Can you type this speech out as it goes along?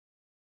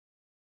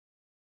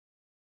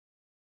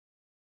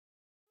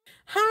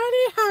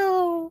Howdy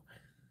ho.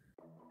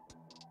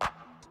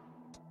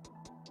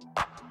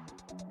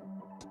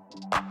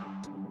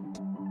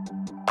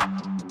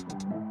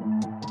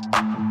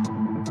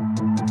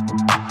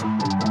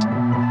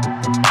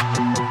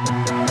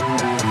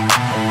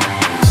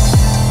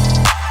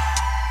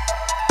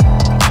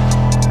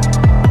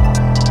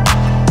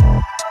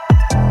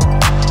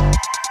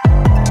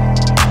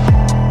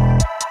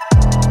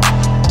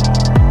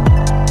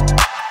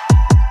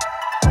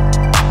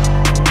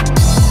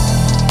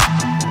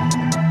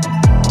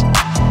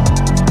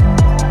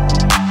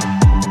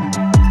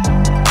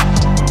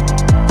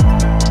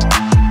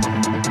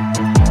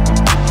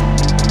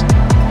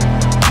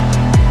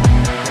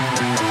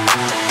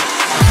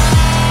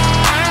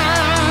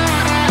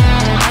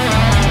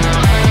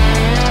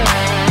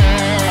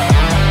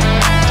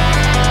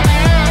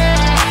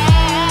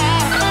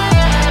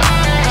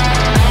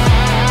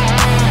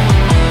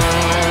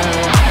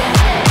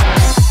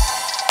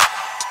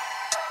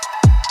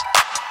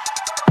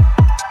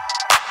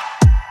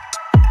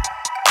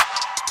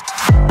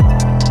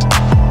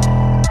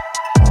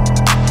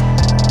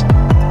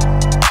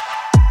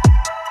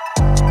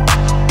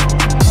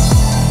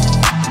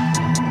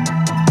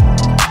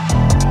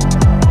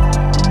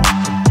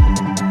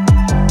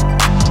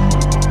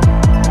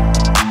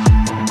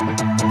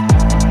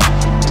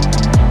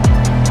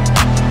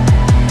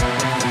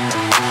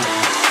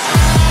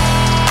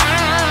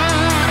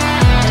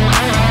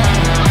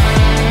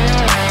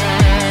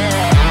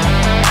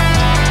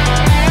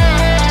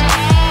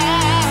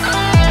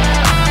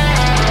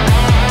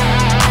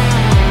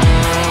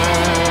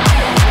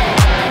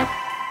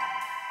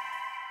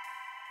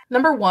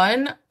 Number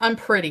one, I'm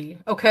pretty,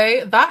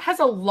 okay? That has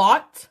a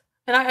lot,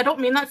 and I don't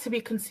mean that to be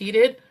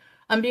conceited.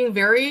 I'm being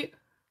very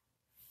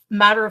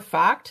matter of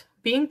fact.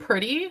 Being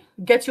pretty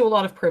gets you a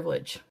lot of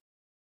privilege.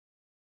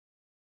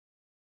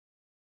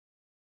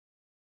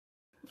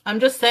 I'm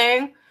just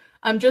saying,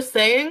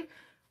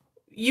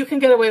 you can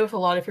get away with a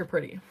lot if you're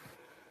pretty.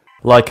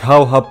 Like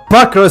how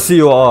hypocrisy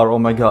you are, oh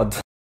my god.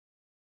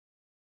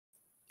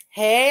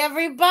 Hey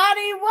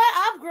everybody,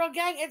 what up, girl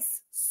gang?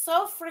 It's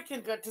so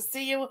freaking good to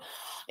see you.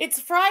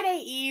 It's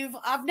Friday Eve.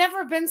 I've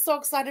never been so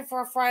excited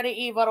for a Friday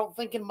Eve, I don't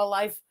think, in my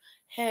life.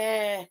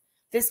 Hey,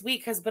 this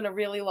week has been a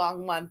really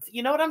long month.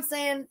 You know what I'm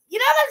saying? You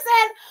know what I'm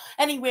saying?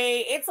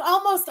 Anyway, it's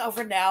almost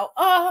over now.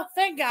 Oh,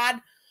 thank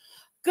God.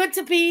 Good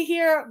to be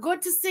here.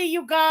 Good to see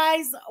you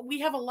guys.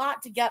 We have a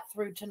lot to get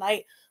through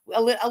tonight.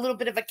 A little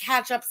bit of a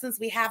catch up since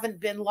we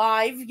haven't been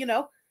live, you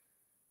know.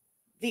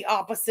 The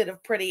opposite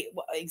of pretty.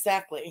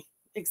 Exactly.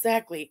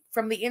 Exactly.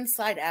 From the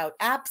inside out.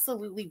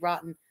 Absolutely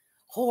rotten.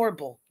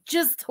 Horrible.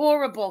 Just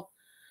horrible.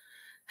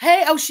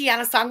 Hey,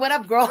 Oceana Song, what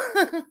up, girl?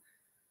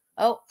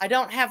 Oh, I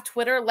don't have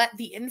Twitter. Let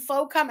the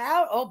info come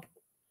out. Oh,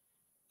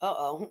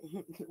 uh-oh.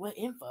 What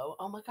info?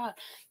 Oh, my God.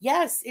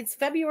 Yes, it's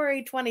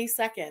February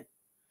 22nd,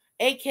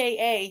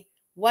 a.k.a.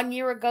 1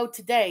 year ago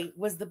today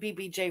was the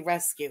BBJ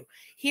rescue.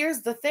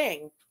 Here's the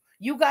thing.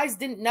 You guys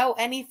didn't know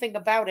anything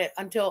about it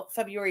until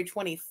February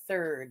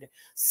 23rd.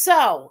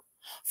 So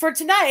for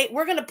tonight,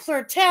 we're going to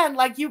pretend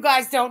like you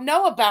guys don't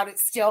know about it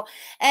still.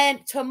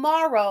 And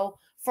tomorrow,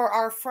 for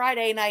our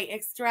Friday night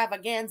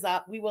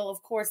extravaganza, we will,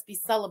 of course, be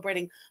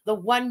celebrating the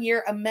 1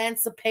 year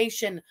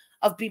emancipation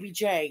of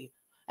BBJ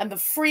and the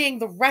freeing,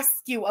 the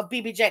rescue of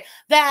BBJ.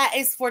 That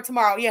is for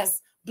tomorrow.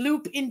 Yes,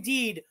 bloop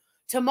indeed.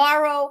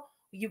 Tomorrow,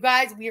 you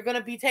guys, we are going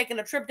to be taking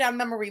a trip down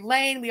memory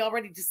lane. We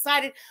already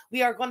decided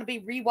we are going to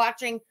be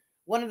rewatching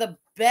one of the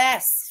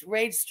best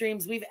rage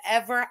streams we've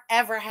ever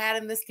had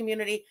in this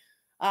community.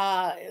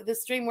 The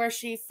stream where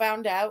she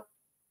found out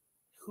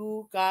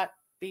who got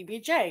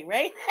BBJ,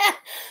 right?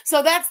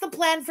 So that's the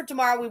plan for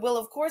tomorrow. We will,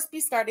 of course, be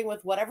starting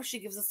with whatever she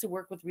gives us to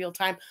work with real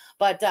time.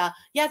 But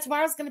yeah,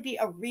 tomorrow's going to be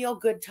a real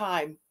good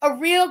time. A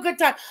real good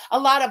time. A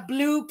lot of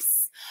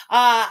bloops,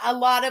 a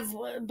lot of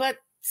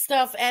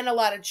stuff, and a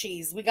lot of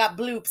cheese. We got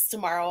bloops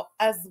tomorrow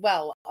as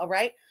well. All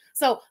right.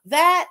 So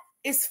that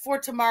is for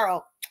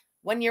tomorrow.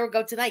 1 year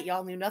ago tonight,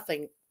 y'all knew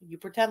nothing. You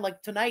pretend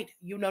like tonight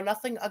you know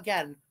nothing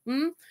again.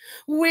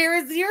 Where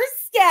is your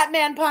scat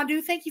man,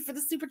 Pondu? Thank you for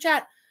the super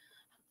chat.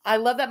 I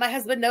love that my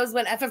husband knows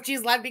when FFG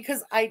is live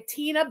because I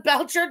Tina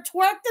Belcher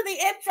twerked in the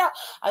intro.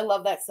 I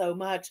love that so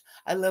much.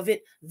 I love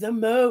it the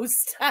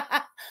most.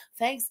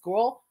 Thanks,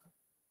 girl.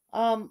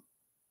 You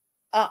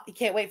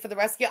can't wait for the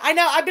rescue. I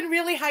know. I've been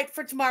really hyped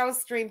for tomorrow's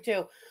stream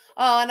too.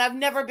 And I've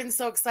never been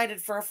so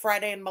excited for a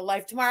Friday in my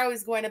life. Tomorrow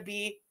is going to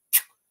be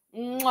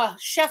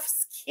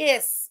chef's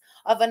kiss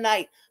of a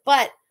night.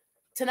 But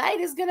tonight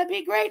is going to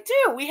be great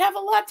too. We have a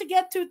lot to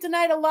get to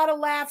tonight. A lot of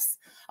laughs,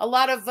 a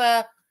lot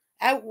of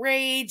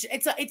outrage.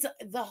 It's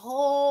the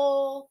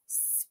whole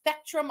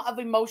spectrum of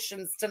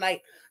emotions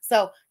tonight.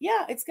 So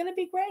yeah, it's going to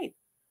be great.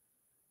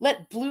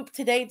 Let bloop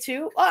today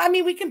too. Well, I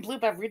mean, we can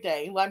bloop every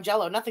day.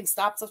 Langelo, nothing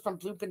stops us from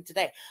blooping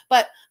today.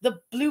 But the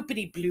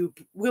bloopity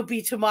bloop will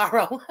be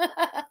tomorrow.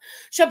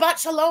 Shabbat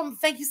shalom.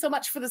 Thank you so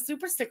much for the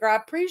super sticker. I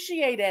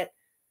appreciate it.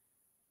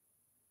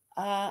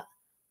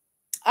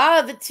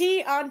 The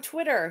tea on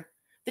Twitter.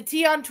 The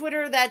tea on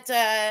Twitter that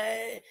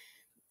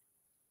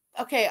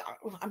okay,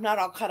 I'm not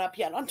all caught up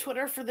yet on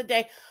Twitter for the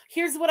day.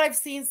 Here's what I've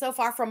seen so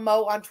far from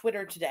Mo on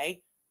Twitter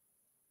today.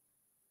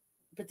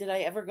 But did I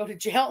ever go to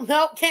jail?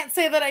 No, can't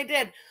say that I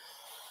did.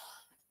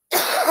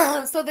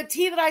 So the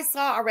tea that I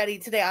saw already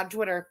today on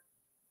Twitter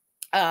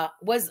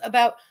was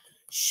about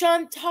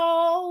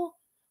Chantal.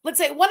 Let's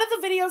say one of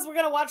the videos we're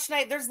going to watch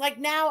tonight, there's like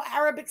now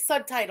Arabic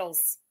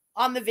subtitles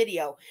on the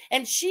video.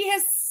 And she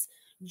has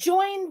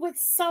joined with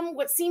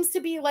what seems to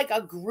be like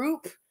a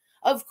group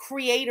of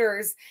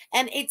creators.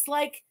 And it's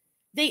like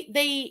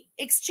they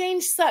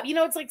exchange sub,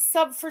 it's like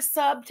sub for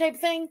sub type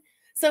thing.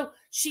 So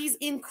she's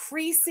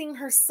increasing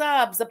her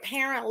subs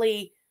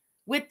apparently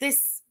with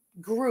this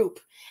group.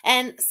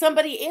 And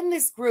somebody in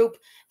this group,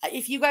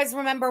 if you guys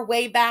remember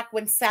way back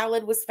when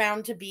Salad was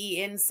found to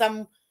be in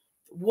some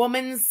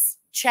woman's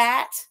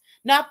chat,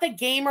 not the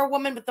gamer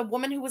woman, but the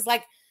woman who was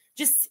like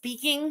just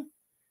speaking.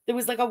 There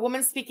was like a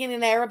woman speaking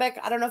in Arabic.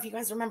 I don't know if you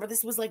guys remember.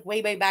 This was like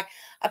way back.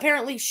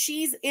 Apparently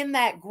she's in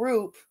that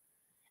group.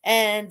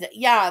 And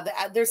yeah,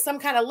 there's some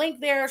kind of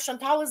link there.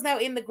 Chantal is now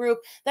in the group.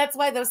 That's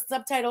why those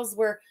subtitles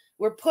were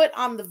put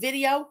on the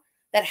video,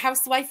 that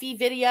housewifey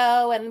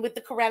video, and with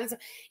the Quran.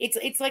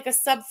 It's like a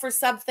sub for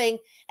sub thing.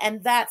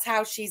 And that's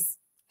how she's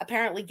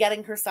apparently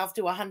getting herself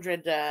to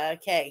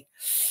 100K.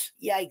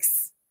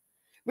 Yikes.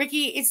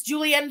 Ricky, it's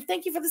Julian.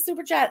 Thank you for the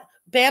super chat.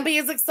 Bambi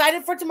is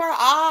excited for tomorrow.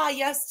 Ah,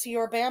 yes, to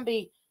your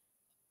Bambi.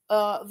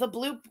 The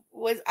bloop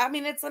was,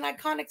 it's an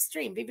iconic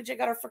stream. BBJ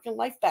got our freaking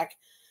life back.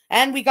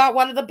 And we got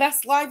one of the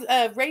best live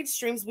raid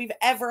streams we've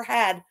ever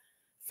had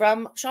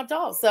from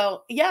Chantal.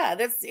 So yeah,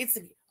 it's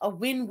a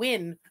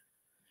win-win.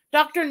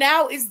 Dr.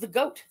 Now is the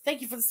GOAT.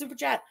 Thank you for the super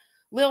chat.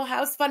 Lil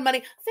House Fun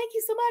Money. Thank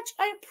you so much.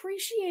 I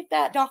appreciate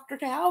that, Dr.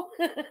 Now.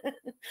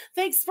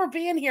 Thanks for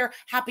being here.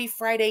 Happy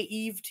Friday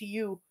Eve to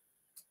you.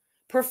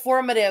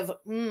 Performative.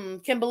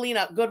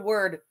 Kimberlina, good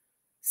word.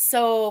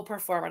 So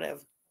performative.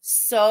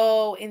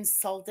 So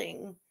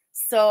insulting.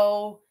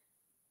 So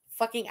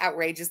fucking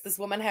outrageous. This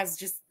woman has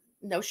just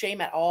no shame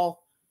at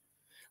all.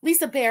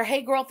 Lisa Bear,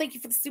 hey girl, thank you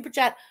for the super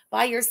chat.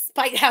 Buy your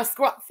Spite House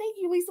girl. Thank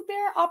you, Lisa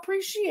Bear. I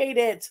appreciate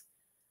it.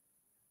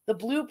 The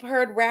bloop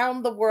heard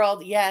round the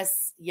world.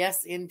 Yes,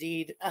 yes,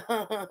 indeed.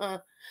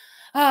 All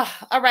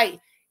right.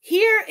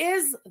 Here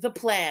is the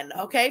plan,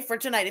 okay, for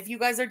tonight. If you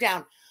guys are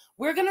down,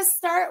 we're going to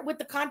start with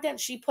the content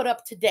she put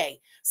up today.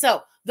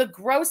 So the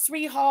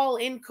grocery haul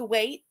in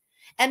Kuwait,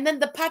 and then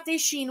the pâté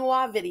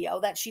chinois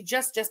video that she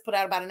just put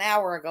out about an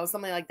hour ago,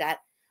 something like that.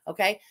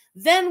 Okay.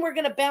 Then we're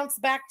going to bounce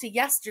back to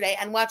yesterday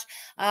and watch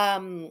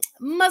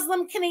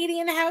Muslim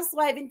Canadian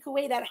housewife in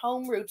Kuwait at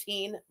home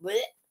routine. Blech.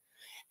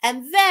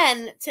 And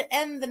then to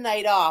end the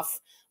night off,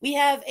 we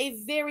have a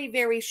very,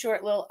 very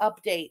short little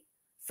update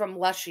from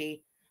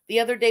Lushy.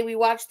 The other day we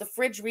watched the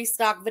fridge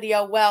restock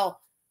video. Well,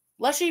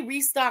 Lushy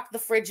restocked the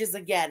fridges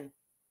again.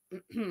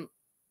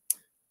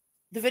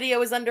 The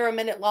video is under a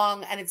minute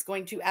long and it's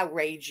going to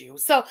outrage you.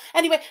 So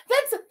anyway,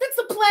 that's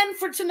the plan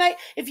for tonight.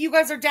 If you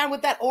guys are down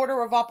with that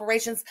order of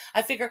operations,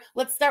 I figure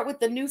let's start with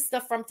the new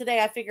stuff from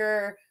today. I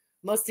figure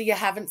most of you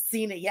haven't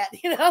seen it yet,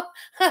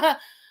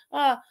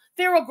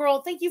 Feral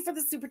Girl, thank you for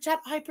the super chat.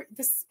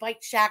 The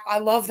Spike Shack, I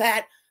love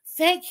that.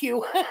 Thank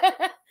you.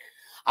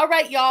 All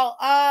right, y'all.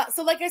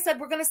 So like I said,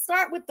 we're going to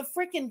start with the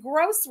freaking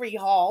grocery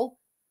haul.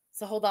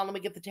 So hold on, let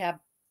me get the tab.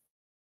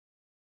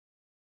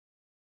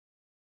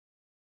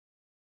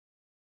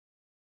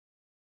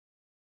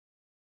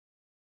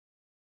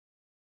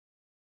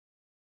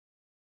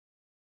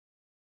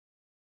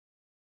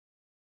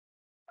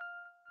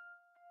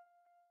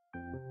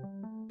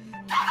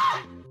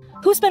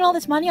 Who spent all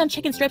this money on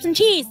chicken strips and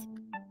cheese?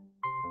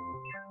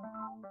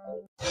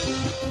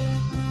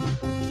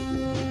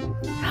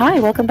 Hi,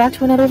 welcome back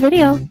to another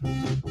video.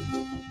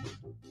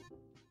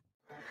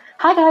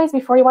 Hi guys,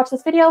 before you watch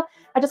this video,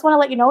 I just want to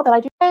let you know that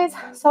I do guys,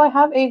 so I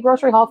have a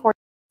grocery haul for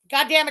you.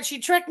 God damn it, she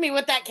tricked me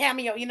with that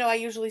cameo. I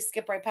usually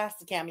skip right past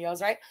the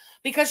cameos, right?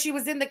 Because she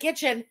was in the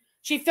kitchen.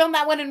 She filmed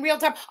that one in real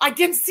time. I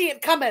didn't see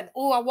it coming.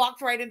 Oh, I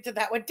walked right into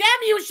that one. Damn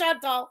you,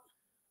 Chantal.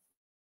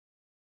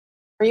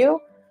 For you.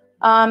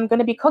 I'm going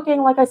to be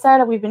cooking, like I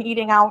said. We've been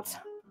eating out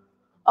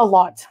a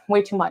lot,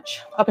 way too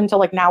much. Up until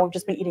like now, we've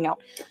just been eating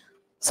out.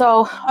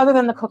 So other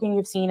than the cooking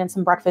you've seen and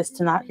some breakfast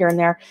and that here and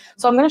there.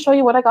 So I'm going to show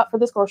you what I got for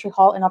this grocery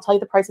haul, and I'll tell you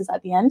the prices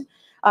at the end.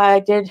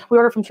 We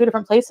ordered from 2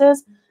 different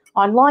places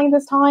online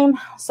this time.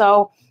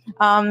 So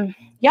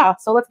yeah,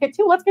 so let's get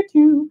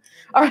to.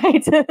 All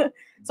right.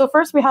 So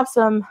first we have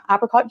some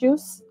apricot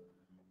juice,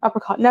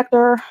 apricot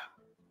nectar.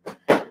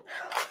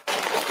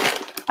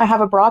 I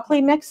have a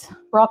broccoli mix,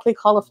 broccoli,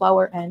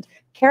 cauliflower, and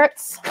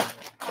carrots.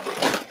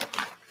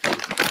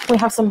 We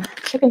have some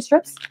chicken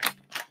strips.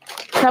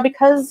 Now,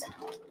 because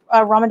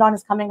Ramadan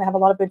is coming, they have a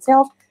lot of good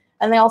sales.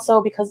 And they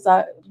also, because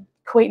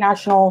Kuwait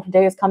National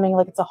Day is coming,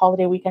 like it's a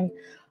holiday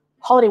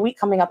week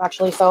coming up,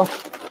 actually. So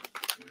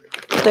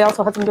they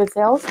also had some good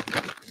sales.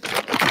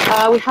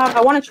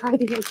 I want to try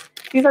these.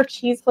 These are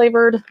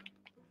cheese-flavored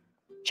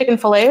chicken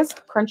fillets,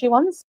 crunchy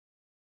ones.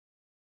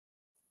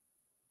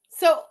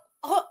 So,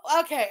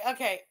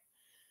 okay.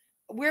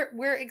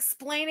 we're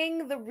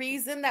explaining the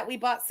reason that we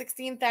bought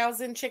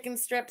 16,000 chicken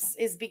strips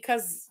is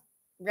because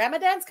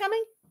Ramadan's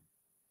coming?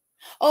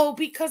 Oh,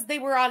 because they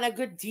were on a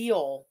good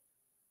deal.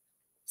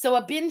 So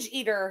a binge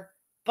eater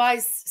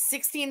buys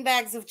 16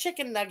 bags of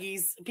chicken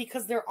nuggies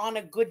because they're on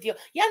a good deal.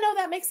 Yeah, no,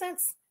 that makes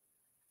sense.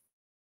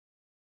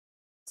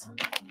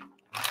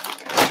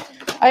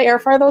 I air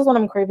fry those when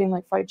I'm craving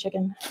like fried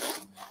chicken.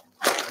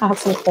 I have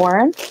some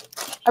corn.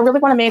 I really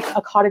want to make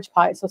a cottage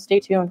pie, so stay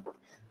tuned.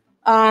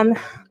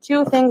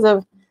 2 things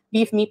of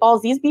beef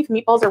meatballs. These beef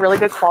meatballs are really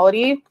good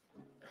quality,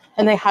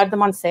 and they had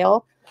them on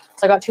sale.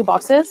 So I got 2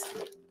 boxes,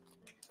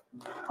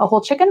 a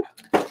whole chicken,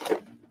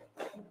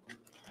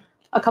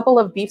 a couple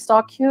of beef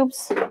stock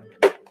cubes.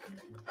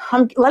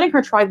 I'm letting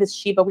her try this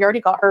Sheba. We already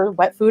got her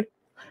wet food,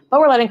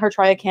 but we're letting her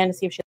try a can to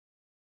see if she...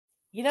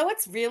 You know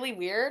what's really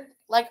weird?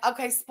 Like,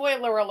 okay,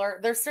 spoiler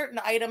alert, there's certain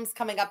items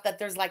coming up that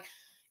there's like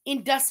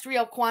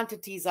industrial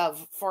quantities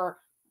of for,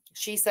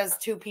 she says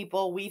 2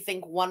 people, we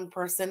think 1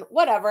 person,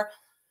 whatever.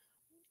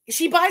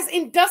 She buys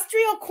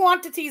industrial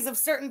quantities of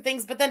certain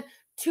things, but then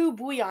 2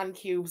 bouillon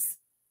cubes.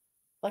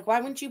 Like, why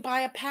wouldn't you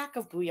buy a pack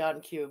of bouillon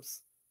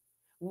cubes?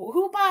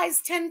 Who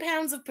buys 10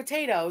 pounds of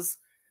potatoes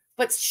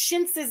but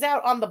shintzes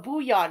out on the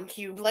bouillon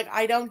cube? Like,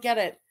 I don't get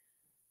it.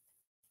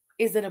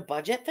 Is it a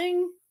budget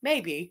thing?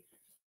 Maybe.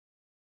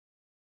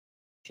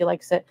 She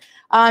likes it.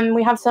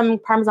 We have some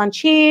Parmesan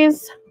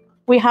cheese.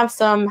 We have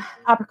some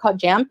apricot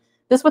jam.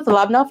 This with the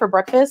labna for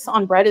breakfast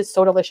on bread is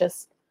so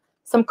delicious.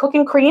 Some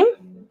cooking cream.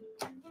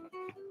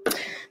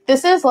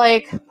 This is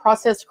like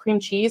processed cream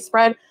cheese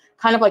spread,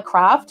 kind of like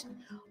Kraft.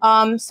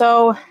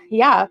 So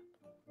yeah,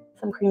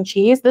 some cream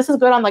cheese. This is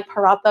good on like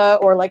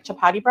paratha or like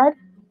chapati bread.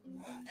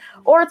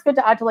 Or it's good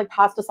to add to like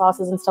pasta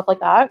sauces and stuff like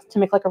that to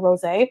make like a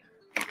rosé.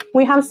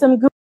 We have some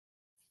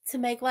to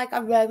make like a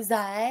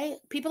rosé.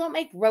 People don't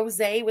make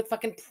rosé with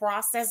fucking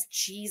processed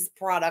cheese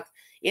product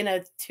in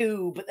a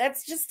tube.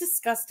 That's just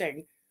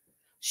disgusting.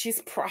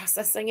 She's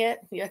processing it.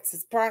 Yes,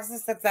 it's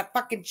processed. That's that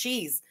fucking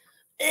cheese.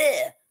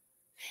 Ugh.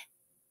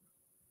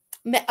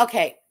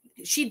 Okay,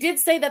 she did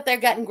say that they're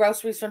getting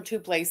groceries from 2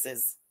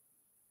 places.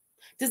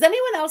 Does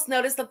anyone else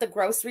notice that the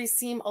groceries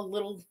seem a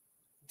little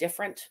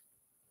different?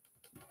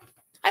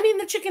 I mean,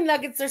 the chicken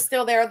nuggets are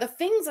still there. The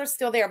things are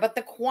still there, but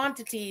the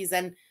quantities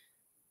and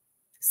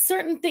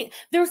certain things,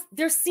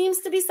 there seems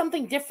to be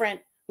something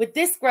different with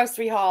this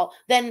grocery haul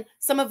than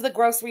some of the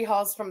grocery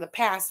hauls from the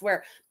past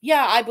where,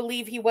 yeah, I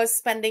believe he was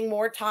spending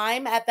more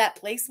time at that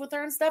place with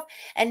her and stuff.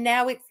 And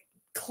now it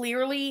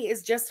clearly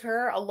is just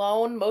her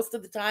alone most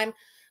of the time,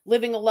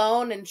 living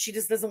alone, and she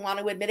just doesn't want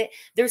to admit it.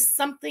 There's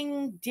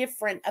something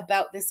different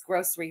about this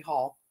grocery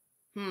haul.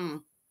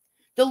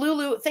 The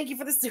Lulu, thank you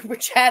for the super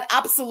chat.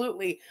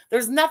 Absolutely.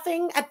 There's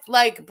nothing at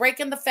like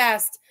breaking the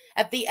fast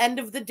at the end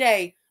of the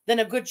day than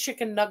a good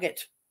chicken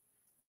nugget.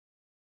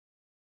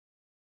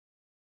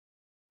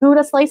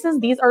 Gouda slices.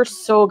 These are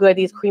so good.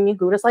 These creamy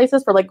Gouda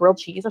slices for like grilled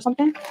cheese or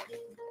something.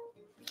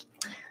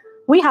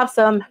 We have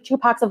some 2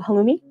 packs of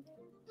halloumi.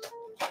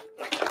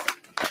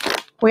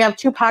 We have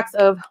 2 packs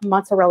of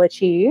mozzarella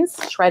cheese,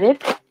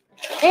 shredded,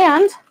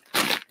 and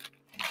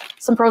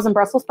some frozen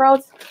Brussels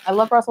sprouts. I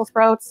love Brussels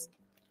sprouts.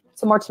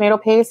 Some more tomato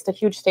paste, a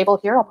huge staple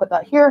here. I'll put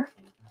that here.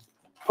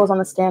 Goes on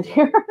the stand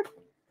here.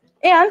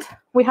 And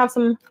we have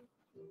some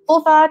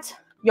full-fat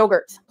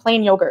yogurt,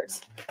 plain yogurt.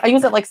 I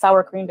use it like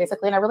sour cream,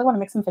 basically, and I really want to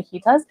make some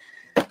fajitas.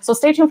 So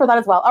stay tuned for that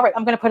as well. All right,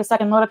 I'm going to put a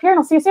second load up here, and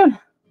I'll see you soon.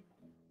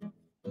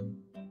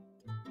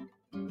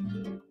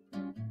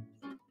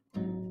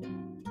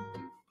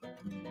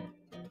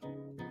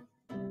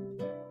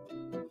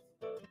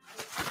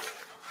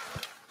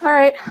 All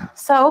right,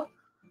 so.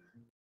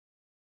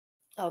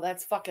 Oh,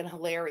 that's fucking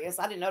hilarious.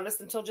 I didn't notice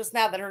until just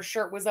now that her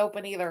shirt was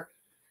open either.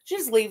 She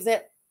just leaves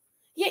it.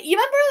 Yeah, you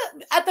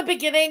remember at the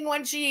beginning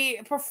when she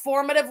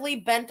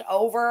performatively bent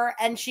over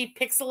and she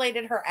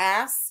pixelated her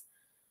ass?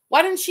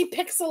 Why didn't she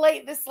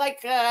pixelate this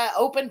like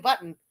open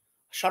button?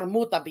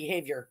 Sharmuta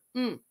behavior.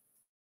 I'm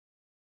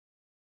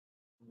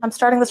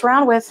starting this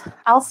round with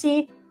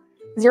Alci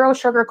Zero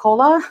Sugar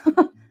Cola.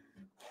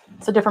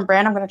 It's a different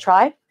brand I'm going to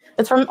try.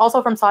 It's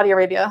also from Saudi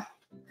Arabia.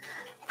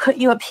 Put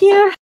you up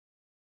here.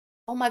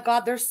 Oh my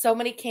God, there's so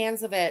many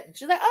cans of it.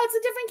 She's like, oh, it's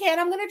a different can.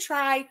 I'm going to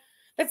try.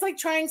 That's like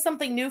trying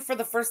something new for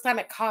the first time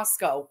at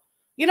Costco.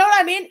 You know what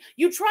I mean?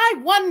 You try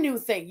one new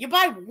thing. You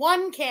buy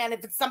 1 can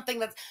if it's something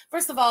that's,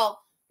 first of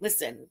all,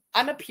 listen,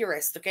 I'm a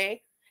purist,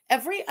 okay?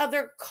 Every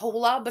other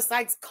cola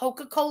besides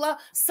Coca-Cola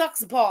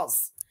sucks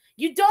balls.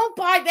 You don't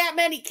buy that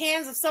many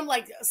cans of some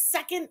like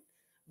second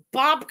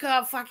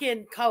Bobka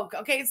fucking Coke,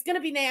 okay? It's going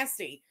to be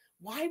nasty.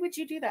 Why would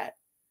you do that?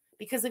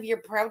 Because of your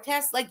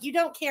protest? Like, you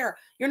don't care.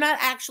 You're not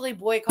actually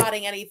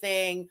boycotting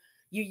anything.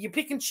 You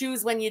pick and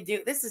choose when you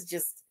do. This is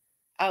just,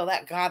 oh,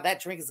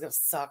 that drink is going to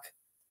suck.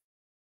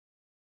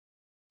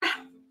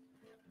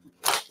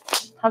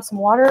 Have some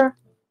water.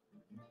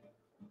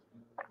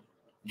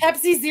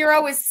 Pepsi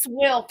Zero is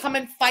swill. Come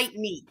and fight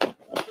me.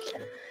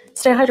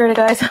 Stay hydrated,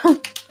 guys.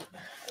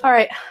 All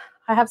right.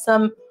 I have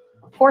some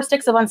 4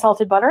 sticks of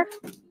unsalted butter.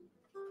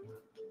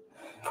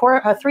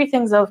 3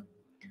 things of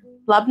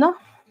labna.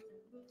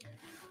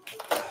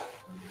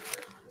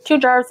 2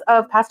 jars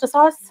of pasta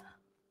sauce,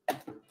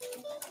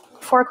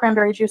 4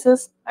 cranberry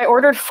juices. I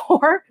ordered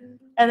 4,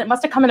 and it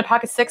must have come in a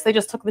pack of 6. They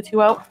just took the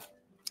 2 out.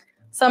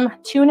 Some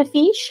tuna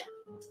fish.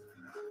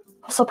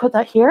 Also put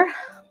that here.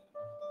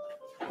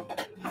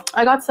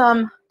 I got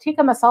some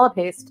tikka masala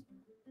paste.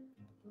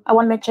 I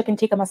want to make chicken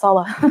tikka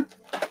masala.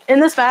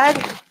 In this bag,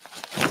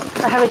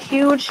 I have a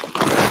huge 5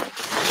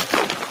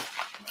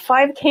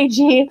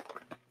 kg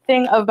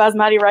thing of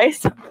basmati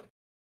rice.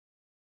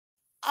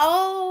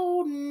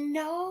 Oh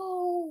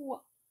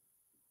no.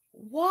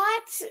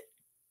 What?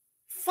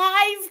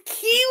 5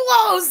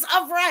 kilos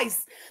of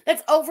rice.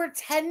 That's over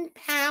 10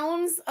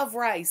 pounds of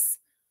rice.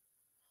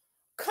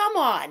 Come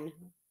on.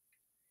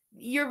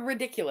 You're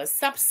ridiculous.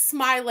 Stop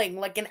smiling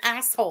like an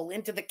asshole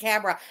into the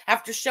camera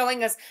after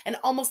showing us an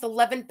almost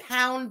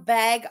 11-pound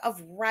bag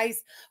of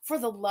rice. For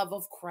the love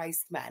of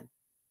Christ, man.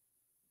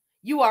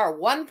 You are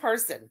one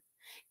person.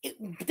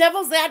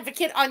 Devil's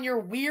advocate on your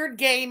weird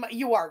game.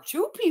 You are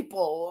 2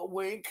 people.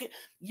 Wink.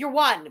 You're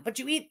 1, but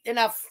you eat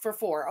enough for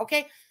 4,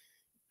 okay?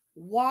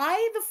 Why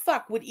the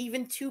fuck would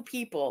even 2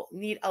 people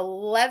need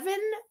 11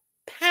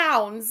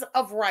 pounds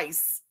of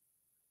rice?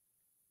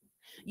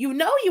 You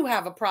know you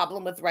have a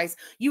problem with rice.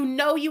 You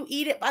know you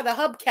eat it by the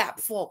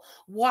hubcap full.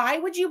 Why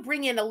would you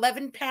bring in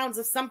 11 pounds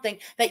of something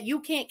that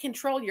you can't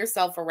control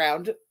yourself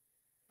around?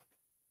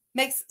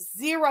 Makes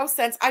 0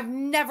 sense. I've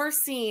never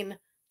seen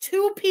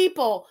 2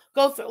 people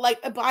go through,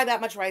 like, buy that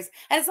much rice.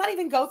 And it's not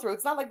even go through.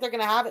 It's not like they're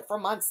going to have it for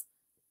months.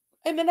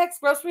 In the next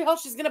grocery haul,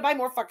 she's going to buy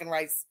more fucking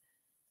rice.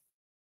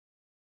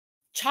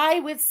 Chai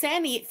with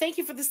Sandy, thank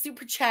you for the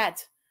super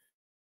chat.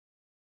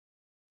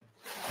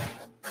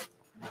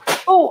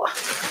 Oh,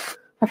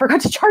 I forgot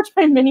to charge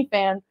my mini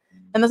fan.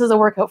 And this is a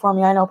workout for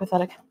me. I know,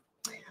 pathetic.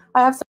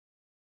 I have some.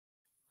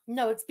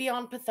 No, it's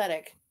beyond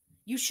pathetic.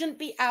 You shouldn't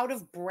be out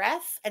of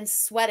breath and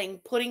sweating,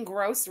 putting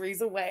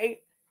groceries away.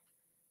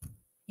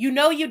 You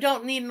know you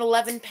don't need an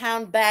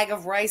 11-pound bag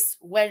of rice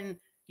when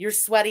you're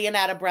sweaty and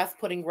out of breath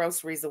putting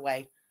groceries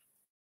away.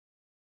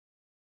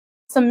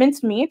 Some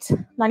minced meat,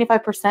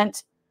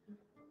 95%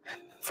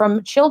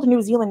 from chilled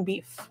New Zealand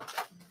beef.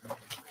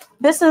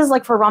 This is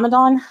like for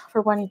Ramadan,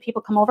 for when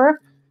people come over.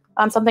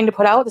 Something to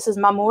put out. This is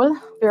mamul.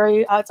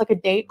 Very, it's like a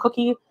date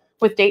cookie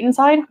with date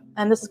inside.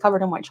 And this is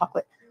covered in white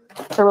chocolate.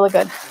 They're really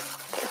good.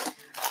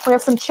 We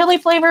have some chili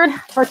flavored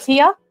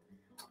tortilla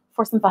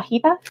for some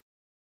fajita.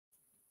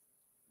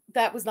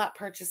 That was not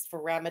purchased for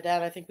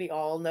Ramadan. I think we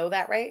all know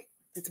that, right?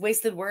 It's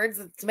wasted words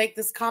to make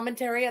this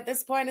commentary at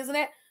this point, isn't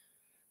it?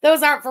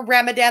 Those aren't for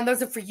Ramadan.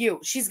 Those are for you.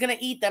 She's going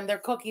to eat them. They're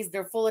cookies.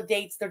 They're full of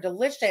dates. They're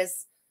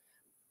delicious.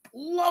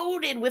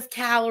 Loaded with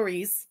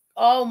calories.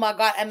 Oh, my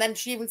God. And then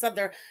she even said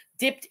they're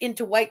dipped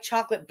into white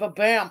chocolate.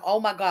 Ba-bam. Oh,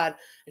 my God.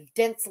 A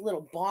dense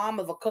little bomb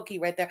of a cookie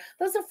right there.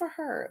 Those are for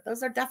her.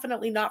 Those are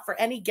definitely not for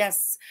any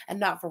guests and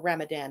not for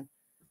Ramadan.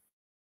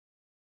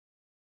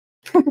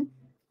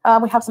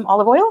 We have some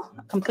olive oil,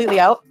 completely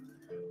out.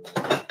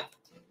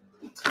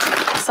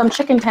 Some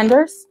chicken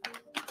tenders,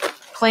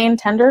 plain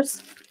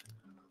tenders.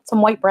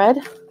 Some white bread.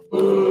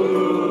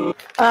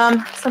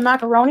 Some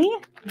macaroni,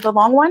 the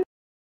long one.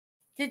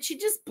 Did she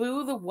just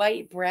boo the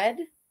white bread?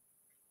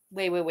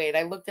 Wait.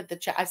 I looked at the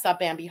chat. I saw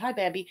Bambi. Hi,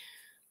 Bambi.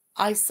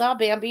 I saw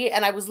Bambi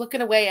and I was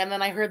looking away and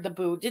then I heard the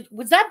boo.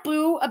 Was that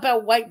boo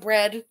about white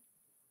bread?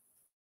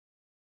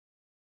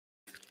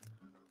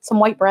 Some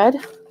white bread.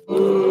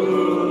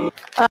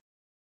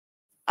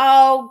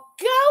 Oh,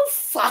 go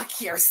fuck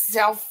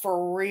yourself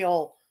for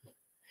real.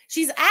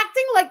 She's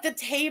acting like the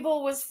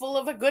table was full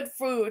of good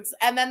foods,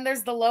 and then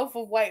there's the loaf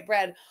of white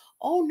bread.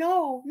 Oh,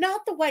 no,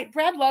 not the white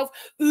bread loaf.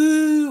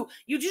 Ooh,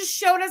 you just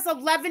showed us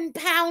 11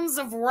 pounds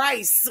of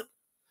rice.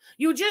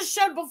 You just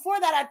showed before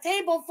that a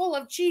table full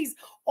of cheese.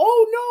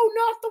 Oh, no,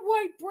 not the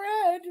white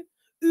bread.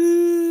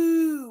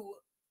 Ooh.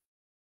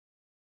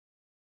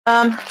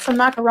 Some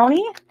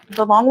macaroni,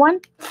 the long one,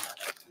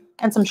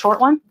 and some short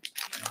one.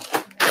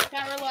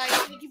 Caroline,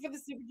 thank you for the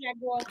super chat,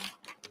 girl.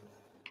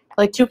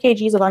 Like 2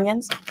 kgs of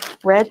onions,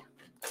 red,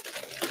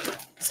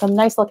 some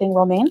nice looking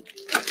romaine,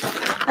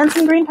 and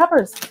some green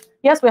peppers.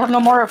 Yes, we have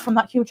no more from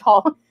that huge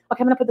haul. Okay,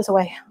 I'm gonna put this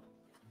away.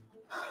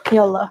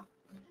 Yalla.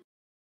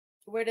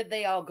 Where did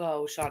they all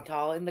go,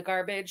 Chantal? In the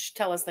garbage?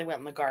 Tell us they went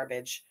in the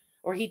garbage.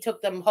 Or he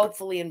took them,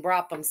 hopefully, and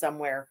brought them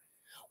somewhere.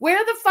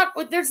 Where the fuck?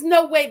 There's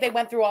no way they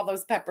went through all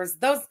those peppers.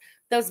 Those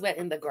went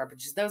in the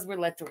garbage. Those were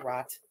let to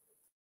rot.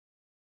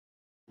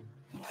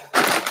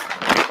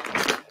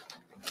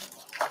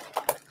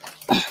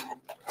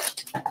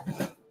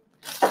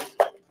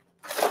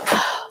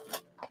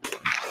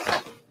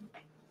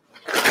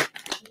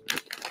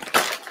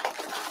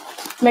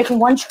 Making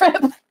one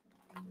trip.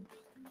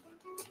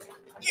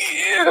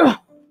 Yeah.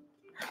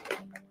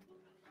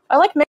 I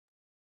like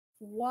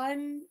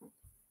one.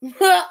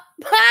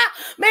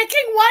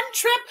 Making one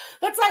trip.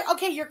 That's like,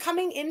 okay, you're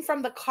coming in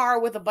from the car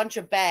with a bunch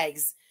of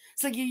bags.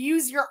 So you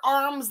use your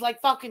arms like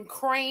fucking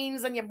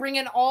cranes and you bring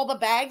in all the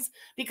bags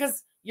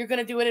because you're going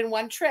to do it in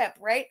one trip,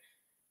 right?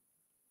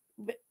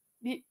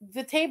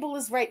 The table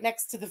is right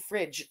next to the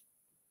fridge.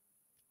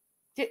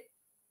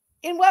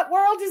 In what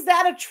world is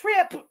that a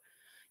trip?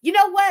 You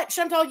know what,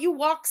 Chantal? You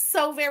walk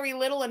so very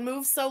little and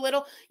move so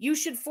little. You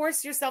should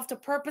force yourself to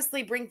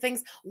purposely bring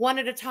things one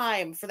at a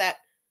time for that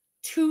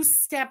 2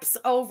 steps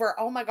over.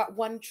 Oh my God,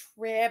 1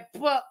 trip.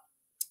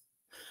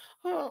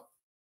 Oh.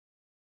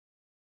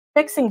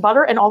 Mixing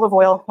butter and olive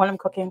oil when I'm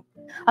cooking.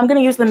 I'm going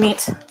to use the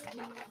meat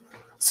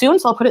soon,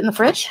 so I'll put it in the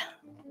fridge.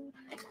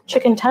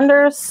 Chicken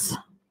tenders.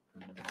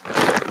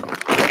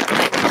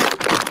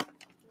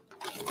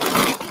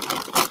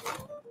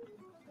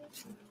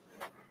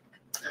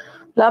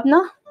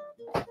 Labna.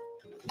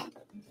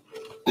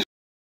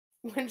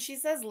 When she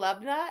says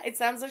labna, it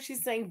sounds like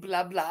she's saying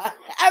blah blah.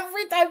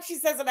 Every time she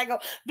says it, I go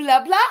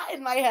blah blah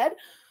in my head.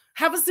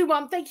 Have a soup,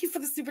 Mom. Thank you for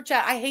the super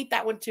chat. I hate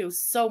that one too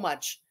so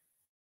much.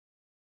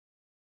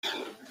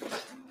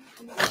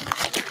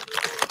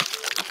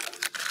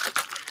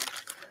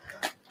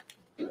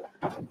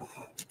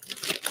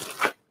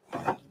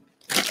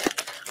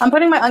 I'm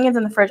putting my onions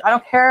in the fridge. I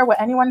don't care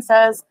what anyone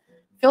says.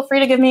 Feel free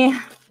to give me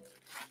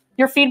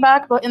your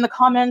feedback in the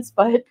comments,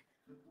 but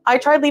I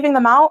tried leaving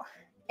them out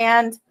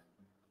and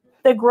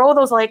they grow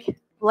those like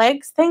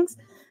legs things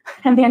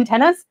and the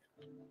antennas,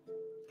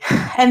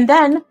 and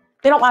then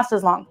they don't last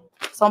as long.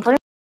 So I'm putting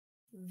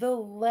the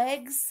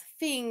legs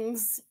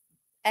things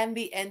and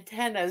the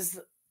antennas.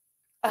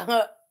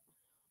 The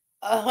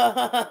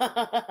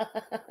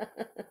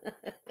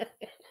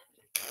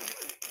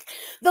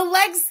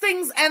legs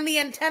things and the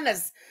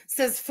antennas,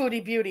 says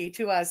Foodie Beauty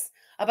to us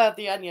about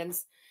the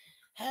onions.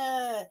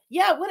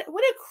 Yeah, what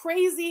a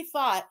crazy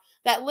thought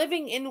that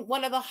living in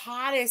one of the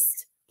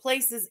hottest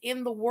places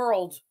in the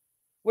world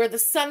where the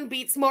sun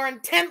beats more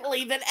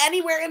intently than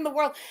anywhere in the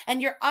world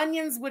and your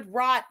onions would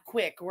rot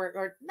quick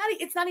or not,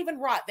 it's not even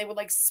rot, they would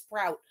like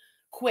sprout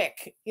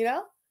quick, you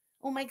know?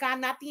 Oh my God,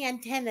 not the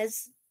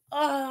antennas.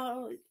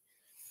 Oh,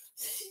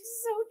 this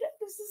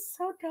is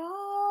so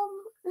dumb.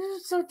 This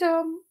is so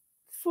dumb.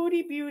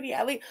 Foodie Beauty.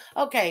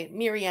 Okay,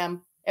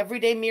 Miriam.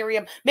 Everyday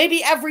Miriam.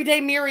 Maybe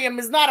everyday Miriam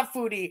is not a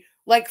foodie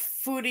like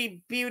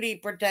Foodie Beauty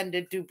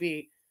pretended to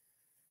be.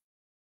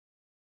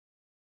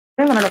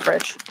 them in the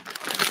fridge.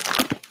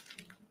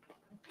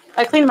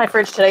 I cleaned my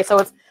fridge today, so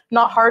it's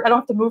not hard. I don't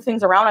have to move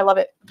things around. I love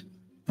it.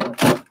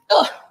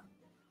 Ugh.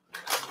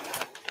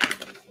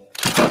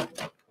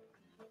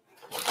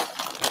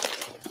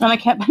 And I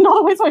can't bend all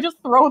the way, so I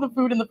just throw the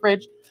food in the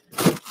fridge.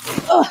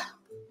 Ugh.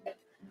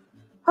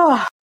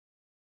 Oh.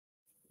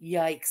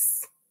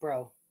 Yikes,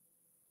 bro.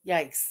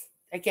 Yikes.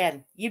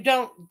 Again, you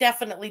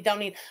definitely don't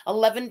need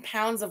 11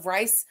 pounds of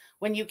rice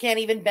when you can't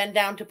even bend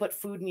down to put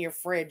food in your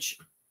fridge.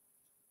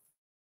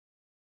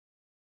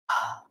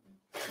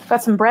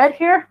 Got some bread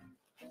here.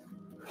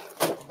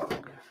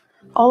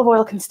 Olive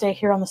oil can stay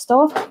here on the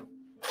stove.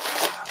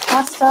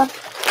 Pasta.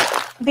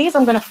 These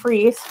I'm going to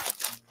freeze.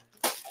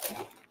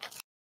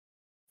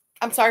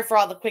 I'm sorry for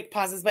all the quick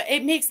pauses, but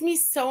it makes me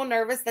so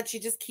nervous that she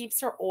just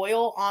keeps her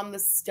oil on the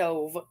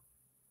stove.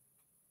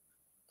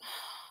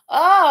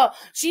 Oh,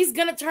 she's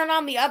going to turn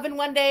on the oven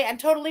one day and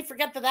totally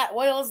forget that that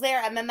oil is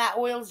there, and then that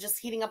oil is just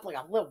heating up like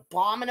a little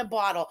bomb in a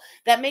bottle.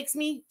 That makes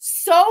me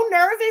so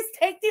nervous.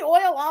 Take the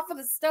oil off of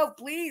the stove,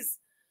 please.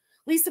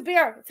 Lisa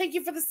Bear, thank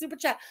you for the super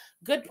chat.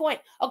 Good point.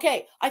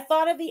 Okay, I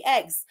thought of the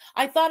eggs.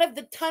 I thought of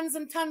the tons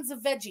and tons of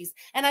veggies.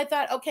 And I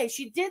thought, okay,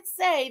 she did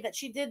say that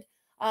she did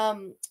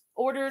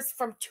orders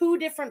from 2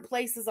 different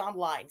places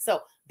online. So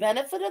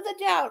benefit of the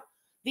doubt,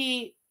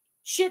 the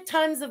shit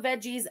tons of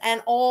veggies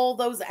and all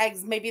those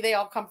eggs, maybe they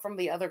all come from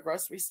the other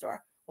grocery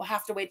store. We'll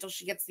have to wait till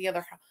she gets the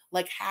other,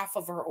 like half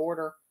of her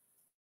order.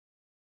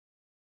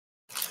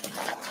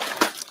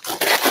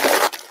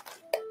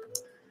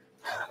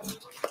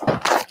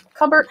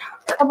 Cupboards.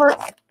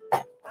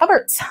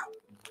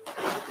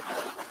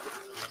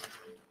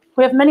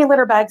 We have many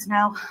litter bags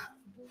now.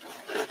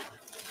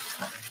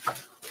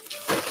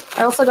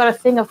 I also got a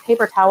thing of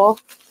paper towel.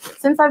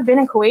 Since I've been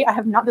in Kuwait, I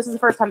have not, this is the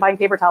first time buying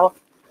paper towel.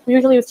 We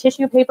usually use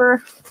tissue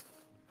paper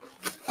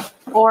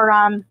or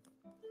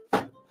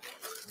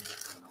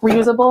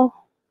reusable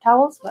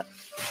towels, but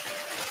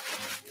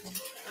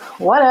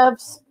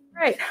whatevs.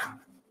 Right.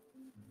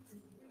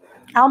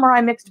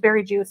 Almarai mixed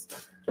berry juice.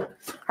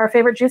 Our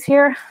favorite juice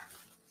here.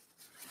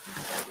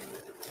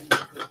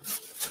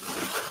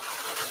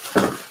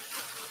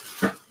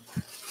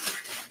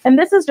 And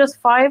this is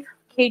just 5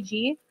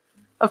 kg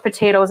of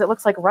potatoes. It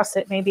looks like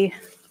russet, maybe.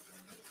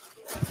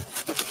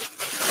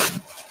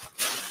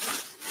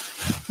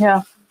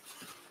 Yeah,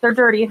 they're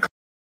dirty.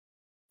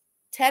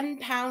 10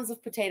 pounds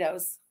of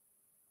potatoes.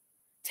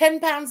 10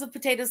 pounds of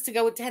potatoes to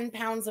go with 10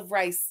 pounds of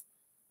rice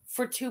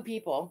for 2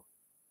 people.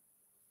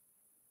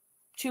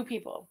 2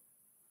 people.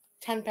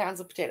 10 pounds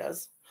of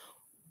potatoes.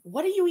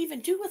 What do you even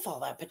do with all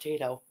that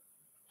potato?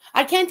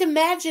 I can't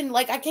imagine,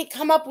 like, I can't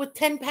come up with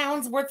 10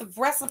 pounds worth of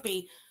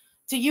recipe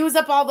to use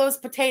up all those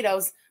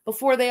potatoes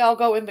before they all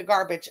go in the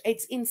garbage.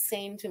 It's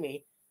insane to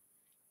me.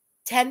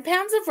 10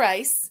 pounds of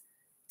rice,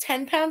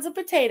 10 pounds of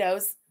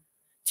potatoes,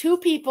 2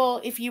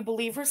 people, if you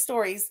believe her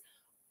stories,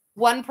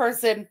 1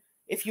 person,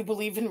 if you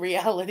believe in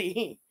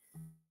reality.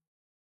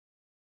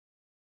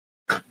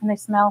 And they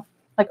smell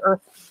like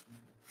earth.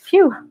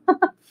 Phew.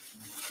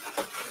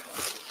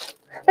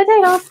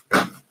 potatoes.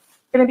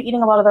 Gonna be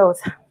eating a lot of those.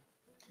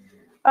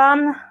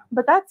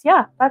 But that's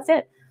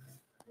it.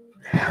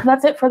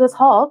 That's it for this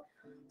haul.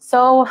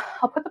 So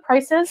I'll put the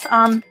prices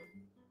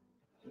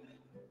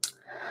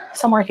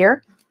somewhere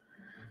here.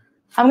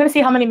 I'm gonna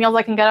see how many meals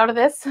I can get out of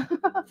this.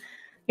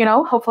 You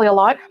know, hopefully a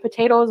lot.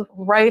 Potatoes,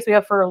 rice, we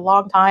have for a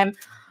long time.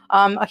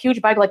 A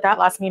huge bag like that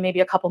lasts me maybe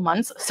a couple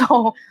months.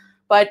 So,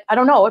 but I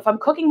don't know. If I'm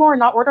cooking more and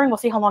not ordering, we'll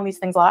see how long these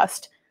things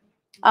last.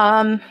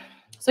 So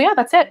yeah,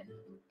 that's it.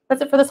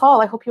 That's it for this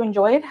haul. I hope you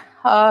enjoyed.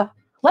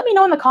 Let me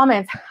know in the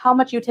comments how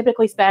much you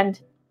typically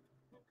spend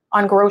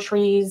on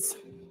groceries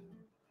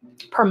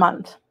per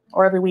month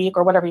or every week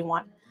or whatever you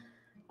want.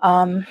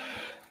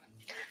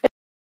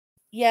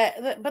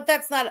 Yeah, but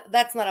that's not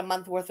a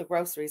month worth of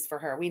groceries for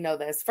her. We know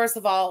this. First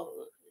of all,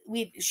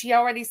 she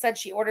already said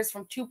she orders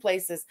from 2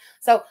 places.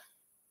 So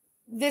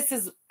this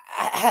is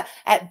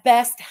at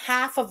best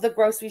half of the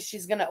groceries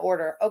she's going to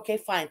order. Okay,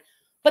 fine.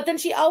 But then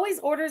she always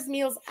orders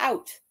meals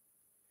out.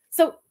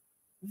 So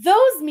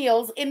those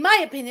meals, in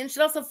my opinion,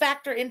 should also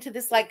factor into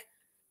this like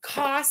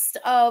cost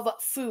of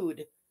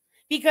food,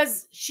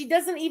 because she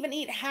doesn't even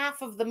eat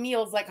half of the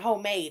meals like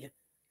homemade.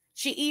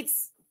 She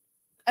eats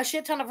a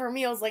shit ton of her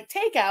meals like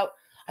takeout.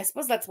 I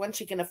suppose that's when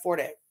she can afford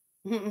it.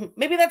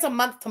 Maybe that's a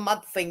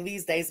month-to-month thing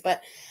these days,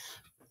 but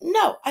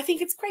no, I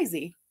think it's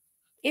crazy.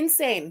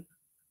 Insane.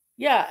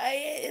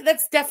 Yeah,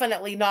 that's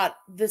definitely not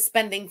the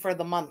spending for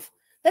the month.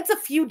 That's a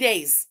few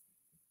days.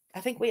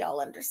 I think we all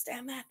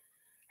understand that.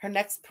 Her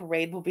next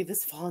parade will be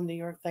this fall in New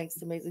York.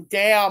 Thanks, amazing.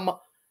 Damn.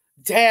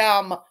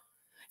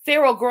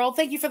 Feral Girl,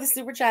 thank you for the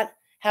super chat.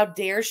 How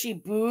dare she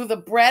boo the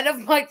bread of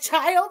my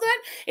childhood?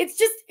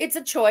 It's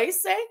a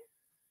choice, eh?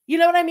 You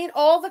know what I mean?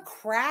 All the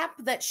crap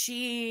that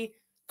she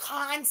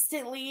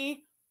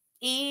constantly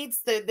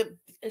eats.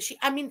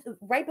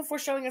 Right before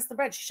showing us the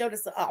bread, she showed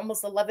us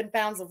almost 11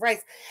 pounds of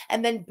rice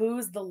and then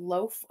boos the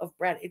loaf of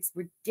bread. It's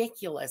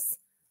ridiculous.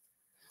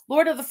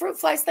 Lord of the Fruit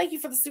Flies, thank you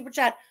for the super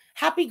chat.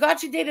 Happy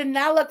Gotcha Day to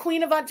Nala,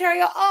 Queen of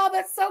Ontario. Oh,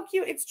 that's so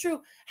cute. It's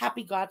true.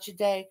 Happy Gotcha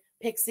Day,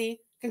 Pixie.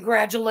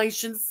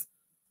 Congratulations.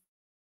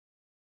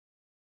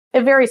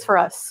 It varies for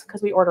us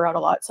because we order out a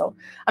lot. So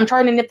I'm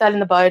trying to nip that in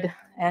the bud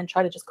and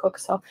try to just cook.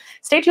 So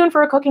stay tuned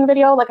for a cooking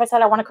video. Like I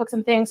said, I want to cook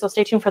some things. So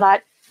stay tuned for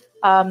that.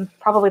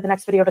 Probably the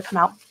next video to come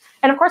out.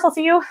 And of course, I'll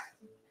see you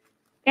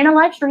in a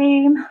live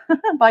stream.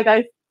 Bye,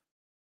 guys.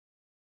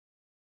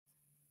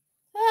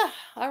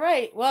 All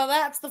right. Well,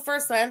 that's the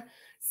first one.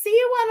 See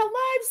you on a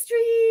live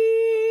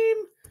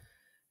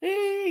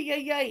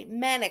stream. Yay.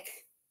 Manic.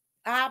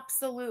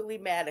 Absolutely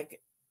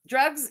manic.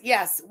 Drugs?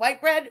 Yes.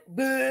 White bread?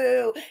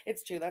 Boo.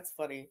 It's true. That's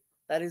funny.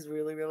 That is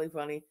really, really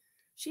funny.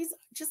 She's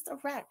just a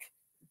wreck.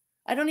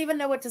 I don't even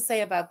know what to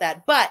say about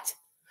that. But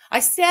I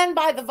stand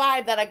by the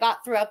vibe that I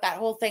got throughout that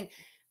whole thing.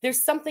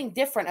 There's something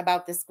different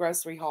about this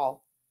grocery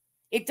haul.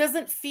 It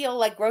doesn't feel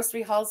like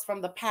grocery hauls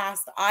from the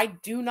past. I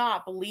do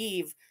not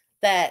believe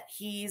that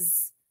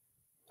he's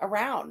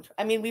around.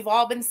 I mean, we've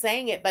all been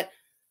saying it, but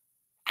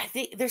I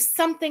think there's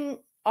something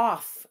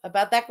off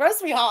about that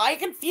grocery haul. I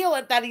can feel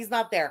it that he's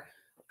not there.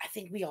 I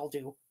think we all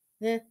do.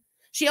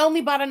 She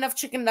only bought enough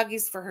chicken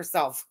nuggets for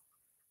herself.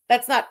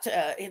 That's not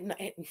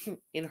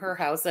in her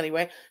house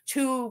anyway.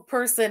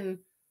 2-person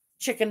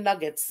chicken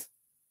nuggets.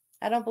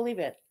 I don't believe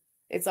it.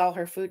 It's all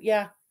her food.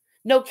 Yeah.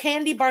 No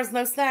candy bars,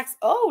 no snacks.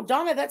 Oh,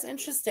 Donna, that's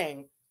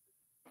interesting.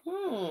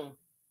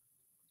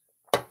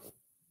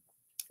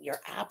 You're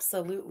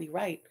absolutely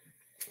right.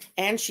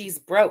 And she's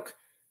broke.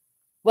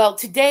 Well,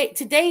 today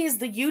is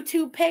the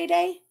YouTube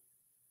payday.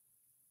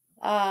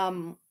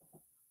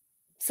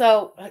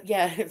 So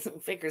yeah,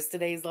 figures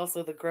today is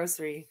also the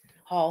grocery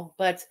haul.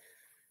 But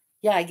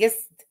yeah, I guess,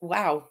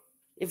 wow.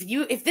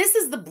 If this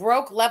is the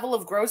broke level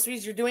of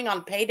groceries you're doing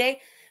on payday,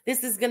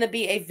 this is going to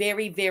be a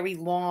very, very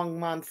long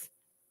month.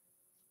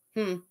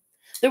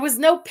 There was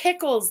no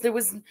pickles. There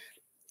was,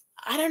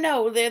 I don't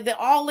know, the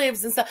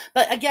olives and stuff.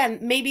 But again,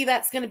 maybe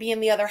that's going to be in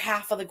the other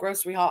half of the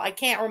grocery haul. I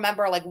can't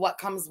remember like what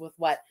comes with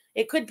what.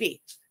 It could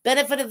be.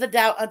 Benefit of the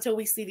doubt until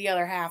we see the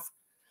other half.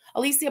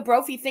 Alicia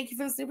Brophy, thank you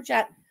for the super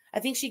chat. I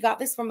think she got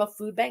this from a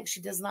food bank.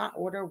 She does not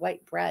order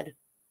white bread.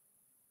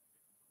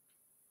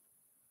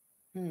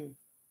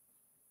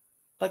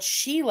 But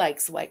she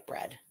likes white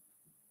bread.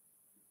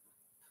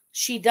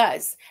 She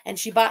does. And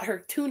she bought her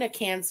tuna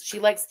cans. She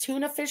likes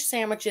tuna fish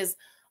sandwiches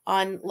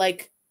on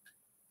like,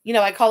 you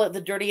know, I call it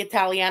the dirty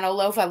Italiano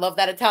loaf. I love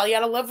that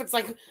Italiano loaf. It's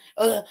like,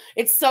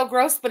 it's so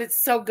gross, but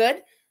it's so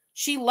good.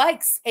 She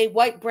likes a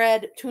white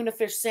bread tuna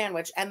fish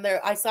sandwich. And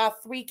there, I saw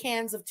 3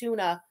 cans of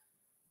tuna.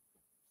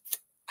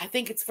 I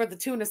think it's for the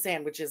tuna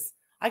sandwiches.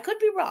 I could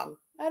be wrong.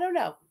 I don't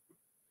know.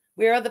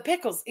 Where are the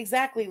pickles?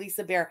 Exactly,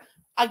 Lisa Bear.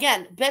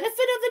 Again, benefit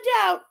of the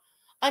doubt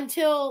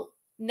until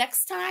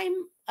next time,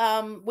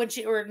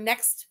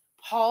 next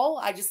haul.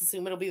 I just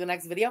assume it'll be the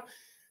next video.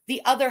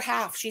 The other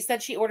half, she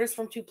said she orders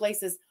from 2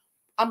 places.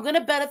 I'm going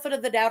to benefit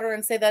of the doubter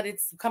and say that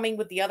it's coming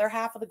with the other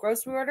half of the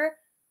grocery order.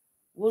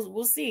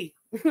 We'll see.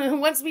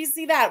 Once we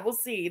see that, we'll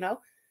see, you know.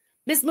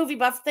 Miss Movie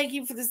Buff, thank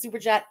you for the super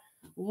chat.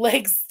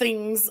 Legs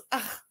things.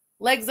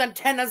 Legs,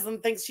 antennas,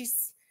 and things.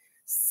 She's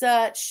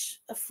Such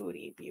a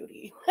foodie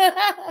beauty.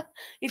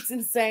 It's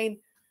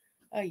insane.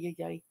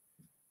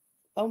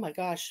 Oh my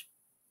gosh.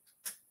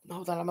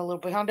 Hold on, I'm a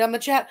little behind on the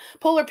chat.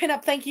 Polar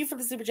Pinup, thank you for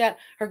the super chat.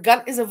 Her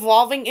gun is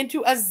evolving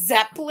into a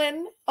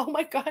zeppelin. Oh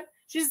my god.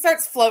 She just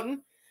starts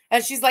floating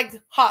as she's like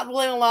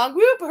hobbling along.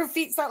 Whoop, her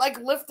feet start like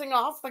lifting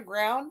off the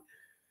ground.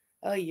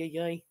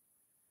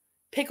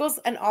 Pickles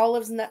and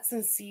olives, nuts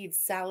and seeds.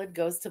 Salad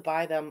goes to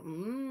buy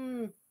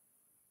them.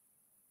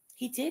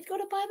 He did go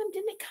to buy them?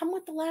 Didn't it come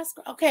with the last?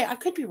 Okay, I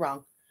could be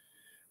wrong.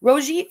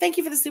 Roji, thank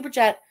you for the super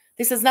chat.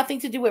 This has nothing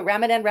to do with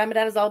Ramadan.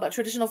 Ramadan is all about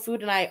traditional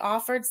food, and I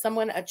offered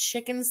someone a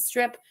chicken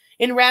strip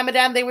in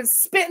Ramadan. They would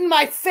spit in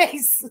my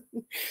face.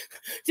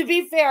 To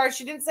be fair,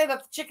 she didn't say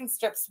that the chicken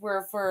strips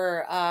were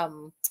for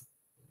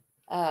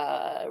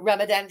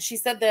Ramadan. She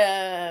said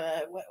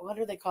what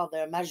are they called?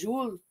 The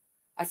majoul.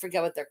 I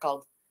forget what they're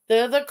called.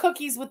 The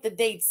cookies with the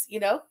dates,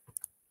 you know?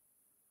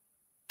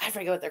 I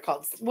forget what they're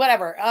called.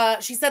 Whatever.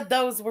 She said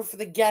those were for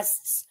the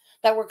guests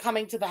that were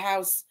coming to the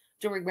house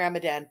during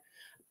Ramadan.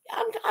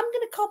 I'm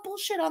gonna call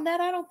bullshit on that.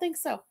 I don't think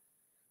so.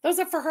 Those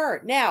are for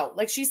her now.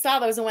 Like she saw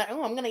those and went,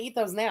 oh, I'm gonna eat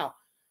those now.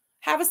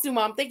 Have a stew,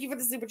 Mom. Thank you for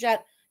the super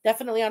chat.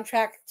 Definitely on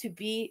track to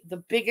be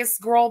the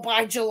biggest girl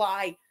by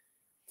July.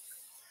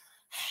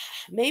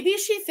 Maybe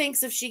she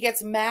thinks if she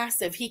gets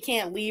massive, he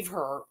can't leave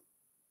her.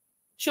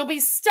 She'll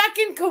be stuck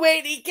in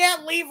Kuwait. He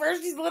can't leave her.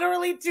 She's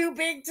literally too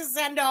big to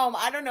send home.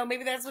 I don't know.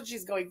 Maybe that's what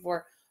she's going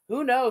for.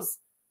 Who knows?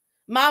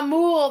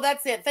 Mamool,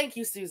 that's it. Thank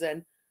you,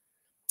 Susan.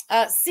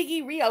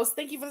 Siggy Rios,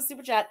 thank you for the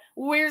super chat.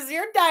 Where's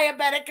your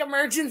diabetic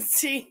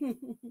emergency?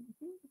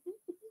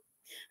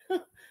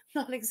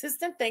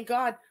 Non-existent, thank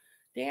God.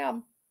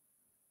 Damn.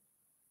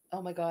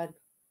 Oh my God.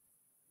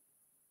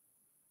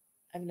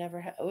 I've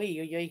never had.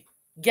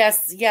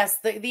 Yes,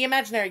 the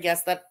imaginary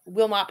guest that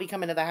will not be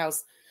coming to the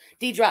house.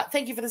 D-Drop,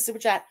 thank you for the super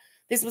chat.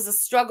 This was a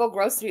struggle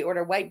grocery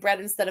order. White bread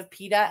instead of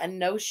pita and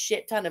no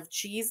shit ton of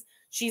cheese.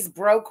 She's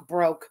broke.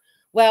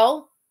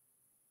 Well,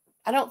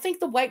 I don't think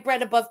the white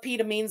bread above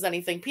pita means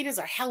anything. Pitas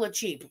are hella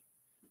cheap.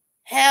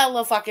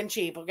 Hella fucking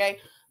cheap, okay?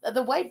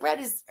 The white bread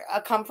is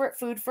a comfort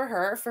food for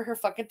her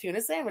fucking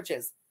tuna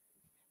sandwiches.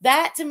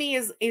 That, to me,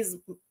 is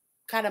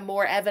kind of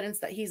more evidence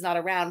that he's not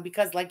around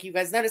because, like you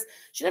guys noticed,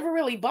 she never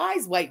really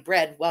buys white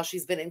bread while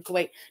she's been in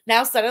Kuwait.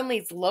 Now, suddenly,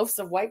 it's loaves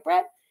of white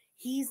bread.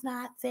 He's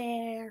not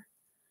there.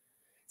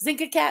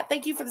 Zinka Cat,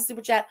 thank you for the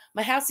super chat.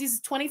 My house uses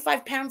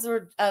 25 pounds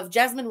of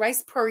jasmine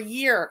rice per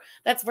year.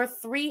 That's for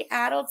 3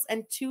 adults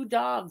and 2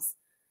 dogs.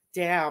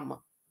 Damn.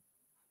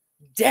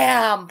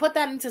 Put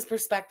that into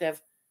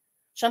perspective.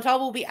 Chantal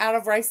will be out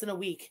of rice in a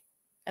week.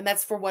 And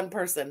that's for 1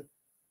 person.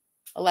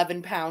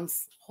 11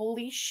 pounds.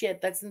 Holy shit,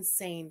 that's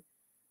insane.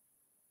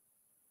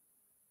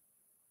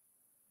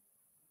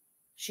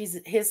 She's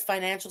his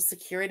financial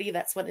security.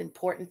 That's what's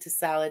important to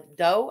salad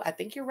dough. I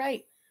think you're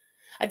right.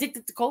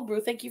 Addicted to cold brew.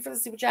 Thank you for the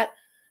super chat.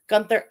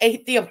 Gunther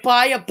ate the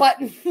abaya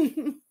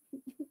button.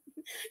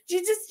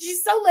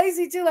 She's so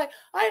lazy too. Like,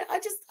 I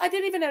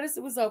didn't even notice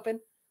it was open.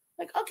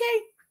 Like, okay,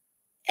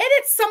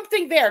 edit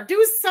something there.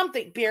 Do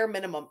something. Bare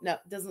minimum. No,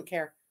 doesn't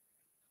care.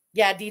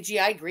 Yeah,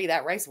 DG, I agree.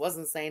 That rice was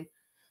insane.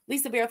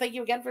 Lisa Bear, thank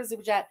you again for the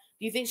super chat.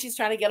 Do you think she's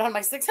trying to get on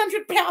my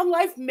 600-pound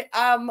life?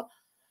 I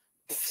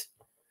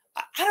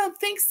don't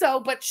think so,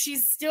 but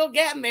she's still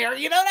getting there.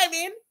 You know what I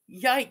mean?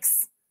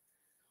 Yikes.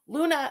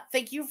 Luna,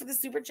 thank you for the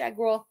super chat,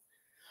 girl.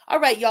 All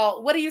right,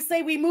 y'all. What do you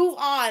say we move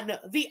on?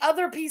 The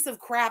other piece of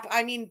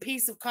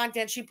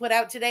content she put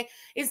out today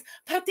is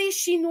pâté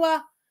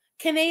chinois,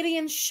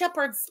 Canadian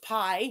shepherd's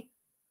pie,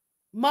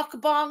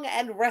 mukbang,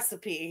 and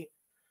recipe.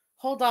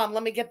 Hold on.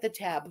 Let me get the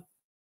tab.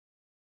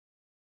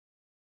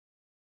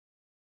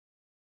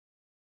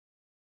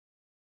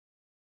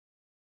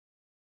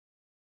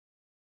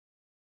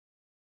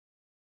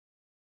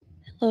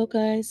 Hello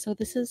guys, so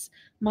this is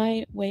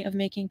my way of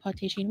making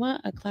pâté chinois,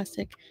 a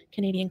classic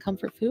Canadian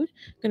comfort food.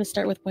 I'm going to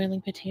start with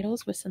boiling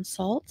potatoes with some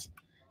salt,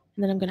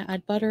 and then I'm going to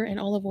add butter and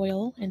olive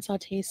oil and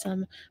saute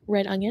some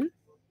red onion.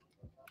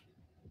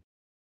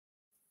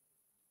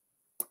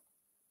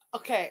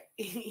 Okay,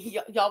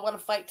 y'all want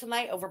to fight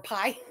tonight over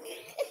pie?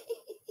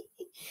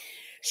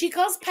 She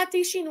calls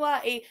pâté chinois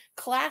a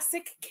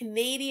classic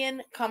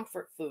Canadian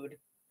comfort food.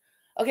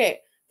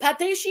 Okay,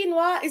 pâté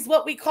chinois is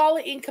what we call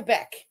it in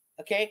Quebec,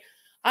 okay?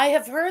 I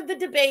have heard the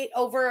debate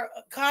over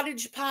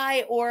cottage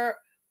pie or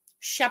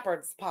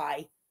shepherd's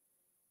pie.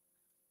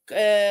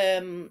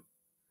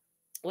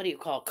 What do you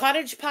call it?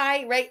 Cottage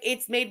pie, right?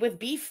 It's made with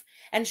beef,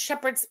 and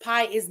shepherd's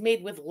pie is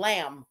made with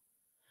lamb.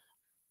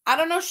 I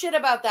don't know shit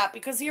about that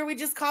because here we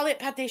just call it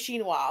pâté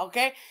chinois,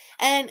 okay?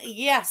 And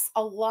yes,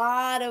 a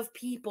lot of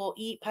people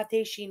eat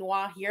pâté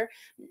chinois here.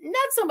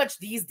 Not so much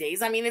these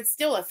days. I mean, it's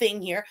still a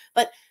thing here,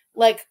 but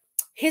like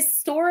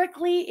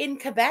historically in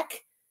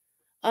Quebec,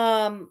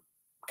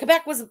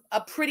 Quebec was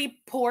a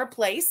pretty poor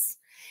place,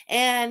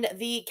 and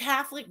the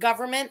Catholic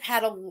government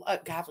had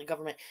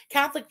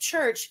Catholic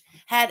Church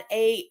had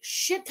a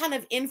shit ton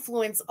of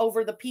influence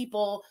over the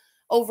people,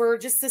 over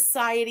just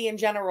society in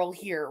general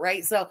here,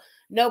 right? So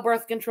no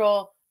birth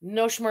control,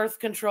 no schmirth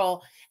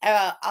control.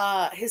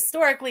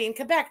 Historically in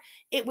Quebec,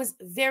 it was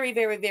very,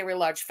 very, very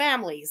large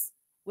families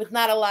with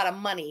not a lot of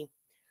money.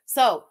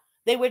 So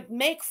they would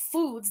make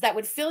foods that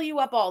would fill you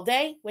up all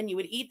day when you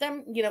would eat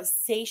them, you know,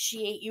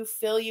 satiate you,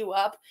 fill you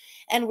up,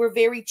 and were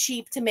very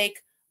cheap to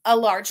make a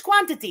large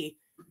quantity.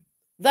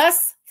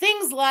 Thus,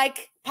 things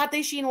like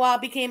pâté chinois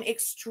became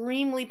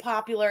extremely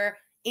popular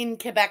in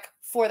Quebec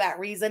for that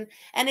reason.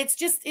 And it's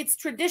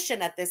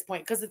tradition at this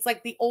point, because it's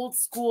like the old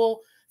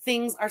school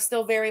things are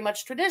still very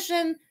much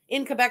tradition.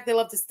 In Quebec, they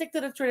love to stick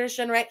to the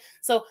tradition, right?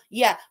 So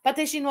yeah,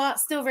 pâté chinois,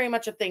 still very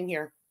much a thing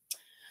here.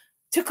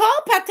 To call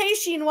pâté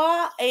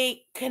chinois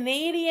a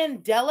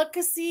Canadian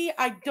delicacy,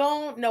 I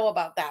don't know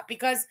about that,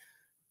 because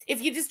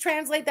if you just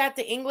translate that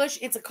to English,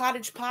 it's a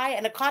cottage pie,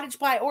 and a cottage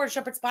pie or a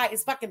shepherd's pie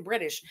is fucking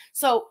British.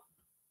 So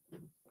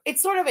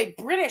it's sort of a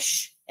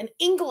British and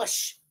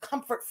English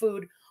comfort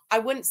food. I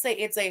wouldn't say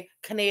it's a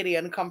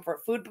Canadian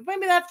comfort food, but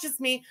maybe that's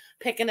just me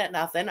picking at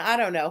nothing. I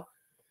don't know.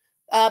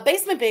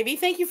 Basement Baby,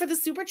 thank you for the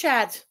super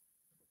chat.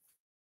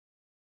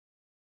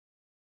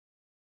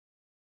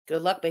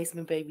 Good luck,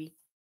 Basement Baby.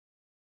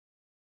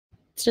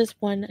 It's just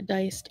one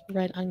diced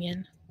red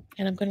onion,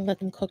 and I'm going to let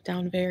them cook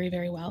down very,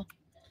 very well.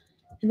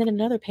 And then in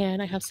another pan,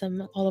 I have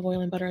some olive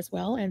oil and butter as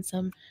well, and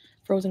some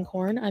frozen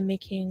corn. I'm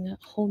making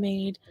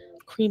homemade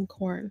cream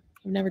corn.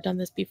 I've never done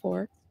this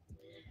before.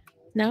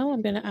 Now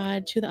I'm going to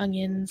add to the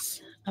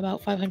onions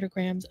about 500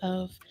 grams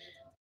of...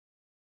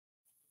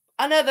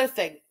 Another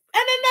thing.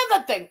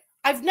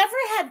 I've never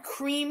had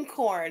cream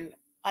corn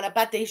on a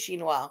pâté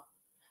chinois.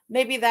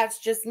 Maybe that's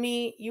just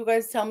me. You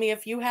guys tell me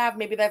if you have.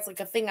 Maybe that's like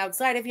a thing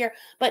outside of here.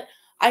 But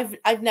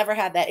I've never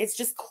had that. It's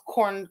just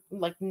corn,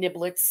 like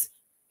niblets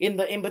in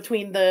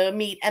between the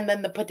meat and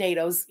then the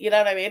potatoes. You know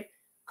what I mean?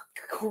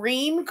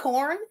 Cream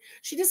corn?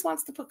 She just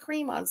wants to put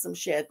cream on some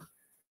shit.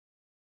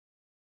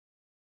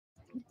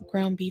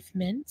 Ground beef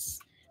mince.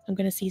 I'm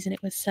going to season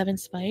it with 7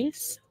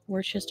 spice,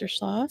 Worcestershire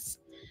sauce,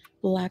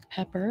 black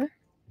pepper,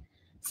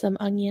 some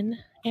onion,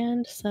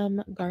 and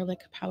some garlic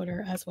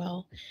powder as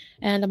well.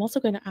 And I'm also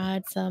going to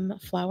add some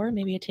flour,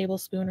 maybe a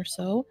tablespoon or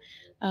so.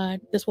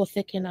 This will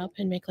thicken up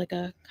and make like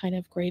a kind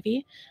of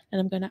gravy. And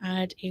I'm going to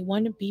add a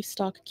 1 beef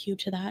stock cube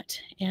to that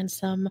and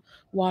some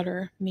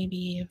water,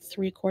 maybe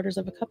 3/4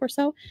 of a cup or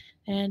so.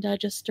 And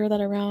just stir that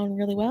around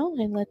really well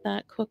and let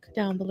that cook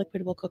down. The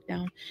liquid will cook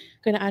down.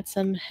 I'm going to add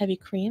some heavy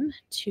cream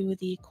to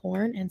the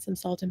corn and some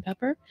salt and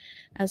pepper,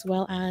 as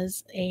well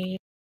as a...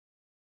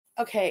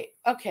 Okay,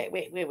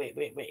 wait.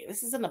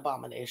 This is an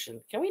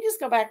abomination. Can we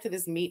just go back to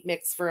this meat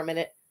mix for a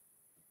minute?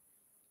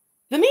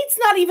 The meat's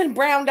not even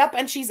browned up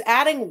and she's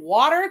adding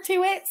water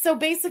to it. So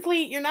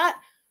basically, you're not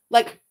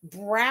like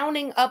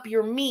browning up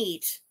your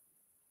meat.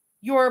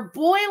 You're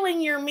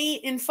boiling your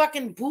meat in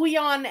fucking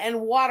bouillon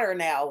and water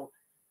now.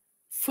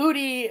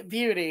 Foodie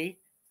beauty.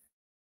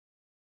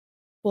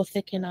 Will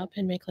thicken up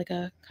and make like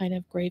a kind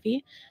of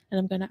gravy. And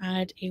I'm going to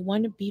add a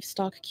 1 beef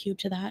stock cube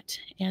to that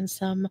and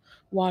some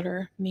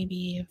water,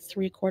 maybe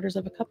 3/4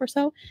 of a cup or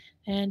so.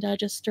 And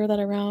just stir that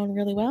around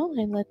really well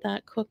and let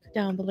that cook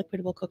down. The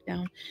liquid will cook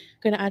down.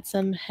 I'm going to add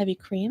some heavy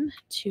cream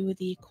to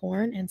the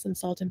corn and some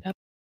salt and pepper.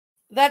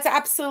 That's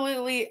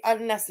absolutely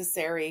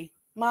unnecessary.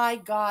 My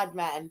God,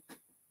 man.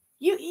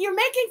 You're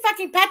making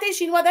fucking pâté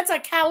chinois. That's a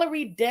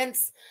calorie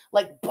dense,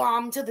 like,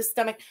 bomb to the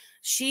stomach.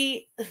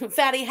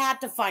 Fatty had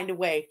to find a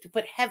way to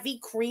put heavy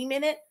cream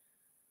in it.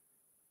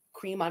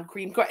 Cream on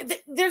cream corn.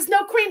 There's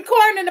no cream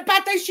corn in a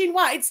pâté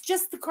chinois. It's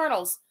just the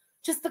kernels,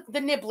 just the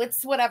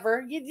niblets,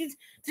 whatever.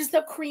 There's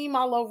no cream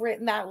all over it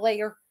in that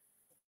layer.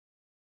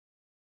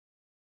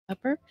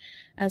 Pepper,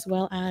 as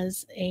well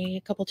as a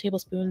couple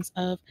tablespoons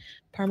of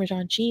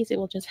Parmesan cheese. It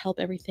will just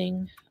help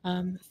everything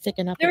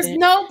thicken up. There's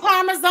no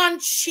Parmesan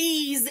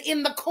cheese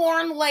in the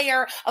corn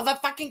layer of a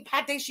fucking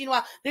pâté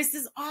chinois. This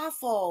is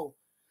awful.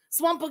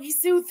 Swamp Boogie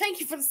Sue, thank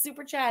you for the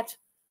super chat.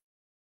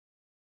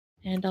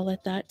 And I'll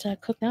let that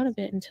cook down a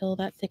bit until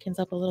that thickens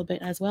up a little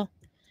bit as well.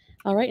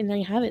 All right, and there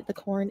you have it. The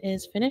corn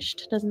is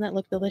finished. Doesn't that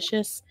look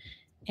delicious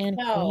and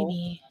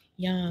creamy?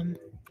 Yum.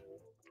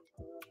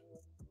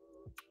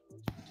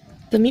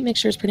 The meat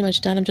mixture is pretty much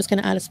done. I'm just going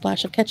to add a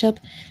splash of ketchup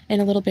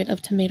and a little bit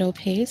of tomato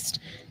paste.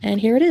 And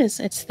here it is.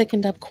 It's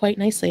thickened up quite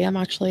nicely. I'm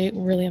actually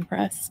really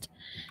impressed.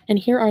 And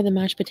here are the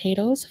mashed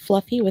potatoes,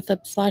 fluffy with a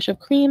splash of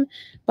cream,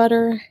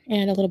 butter,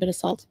 and a little bit of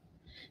salt.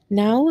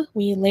 Now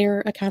we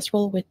layer a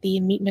casserole with the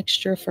meat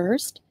mixture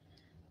first.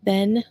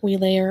 Then we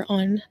layer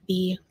on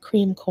the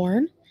cream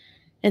corn.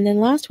 And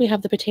then last we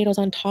have the potatoes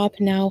on top.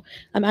 Now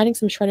I'm adding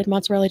some shredded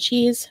mozzarella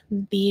cheese,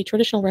 the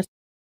traditional recipe.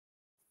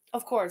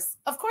 Of course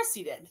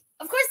you did.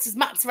 Of course there's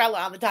mozzarella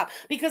on the top,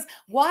 because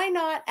why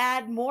not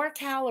add more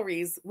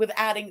calories with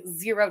adding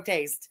zero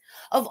taste?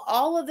 Of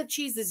all of the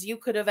cheeses you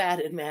could have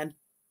added, man,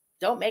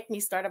 don't make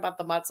me start about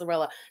the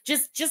mozzarella.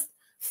 Just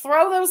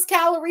throw those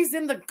calories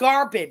in the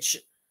garbage.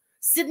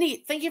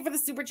 Sydney, thank you for the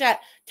super chat.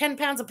 10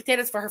 pounds of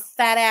potatoes for her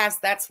fat ass.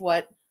 That's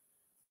what.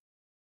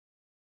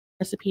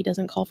 Recipe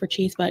doesn't call for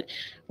cheese, but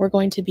we're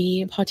going to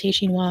be pâté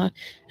chinois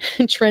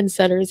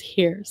trendsetters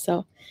here.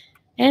 So,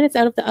 and it's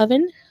out of the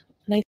oven.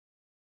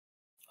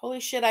 Holy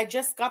shit, I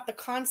just got the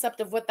concept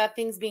of what that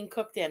thing's being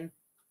cooked in.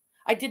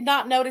 I did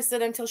not notice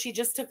it until she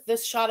just took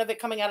this shot of it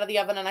coming out of the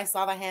oven and I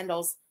saw the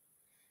handles.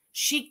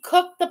 She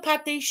cooked the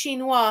pâté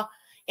chinois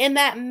in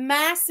that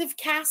massive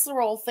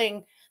casserole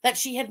thing that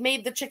she had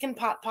made the chicken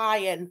pot pie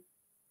in.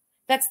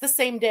 That's the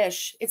same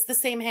dish. It's the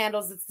same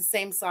handles. It's the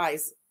same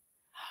size.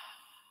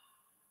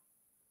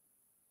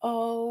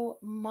 Oh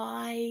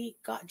my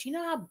God. Do you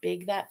know how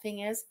big that thing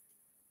is?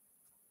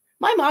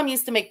 My mom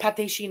used to make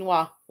pâté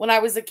chinois when I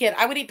was a kid.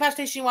 I would eat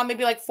pâté chinois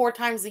maybe like 4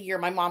 times a year.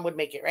 My mom would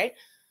make it, right?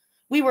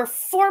 We were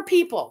 4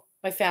 people,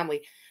 my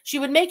family. She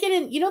would make it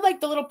in, you know,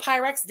 like the little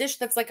Pyrex dish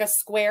that's like a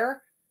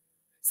square.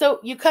 So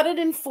you cut it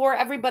in 4.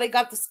 Everybody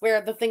got the square.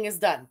 The thing is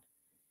done.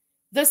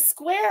 The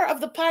square of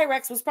the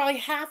Pyrex was probably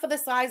half of the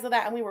size of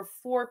that, and we were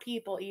 4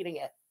 people eating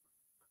it.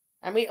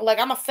 I mean, like,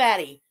 I'm a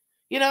fatty.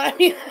 You know what I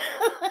mean?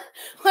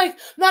 Like,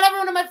 not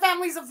everyone in my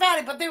family's a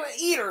fatty, but they were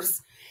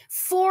eaters.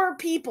 4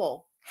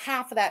 people,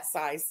 half of that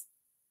size.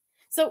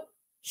 So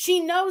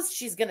she knows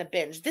she's going to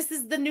binge. This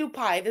is the new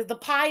pie, the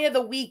pie of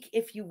the week,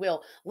 if you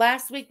will.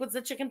 Last week was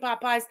the chicken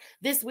pot pies.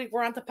 This week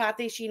we're on to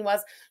pâté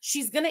chinois.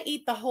 She's going to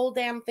eat the whole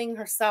damn thing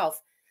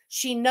herself.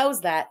 She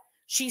knows that.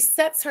 She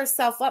sets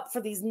herself up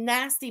for these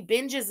nasty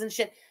binges and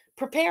shit,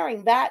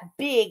 preparing that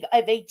big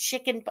of a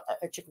chicken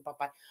pot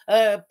pie,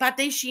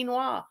 pâté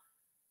chinois.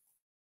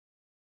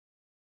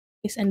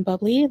 Nice and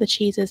bubbly. The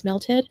cheese is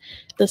melted.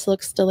 This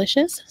looks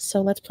delicious.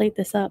 So let's plate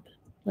this up.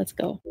 Let's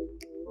go.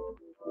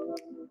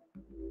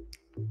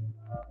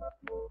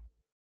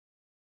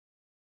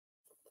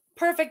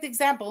 Perfect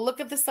example. Look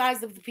at the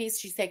size of the piece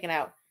she's taken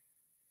out.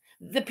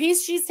 The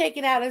piece she's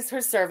taken out is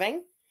her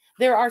serving.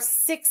 There are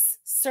 6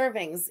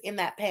 servings in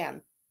that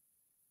pan.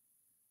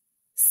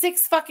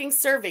 6 fucking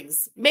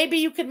servings. Maybe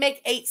you could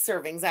make 8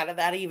 servings out of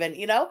that even,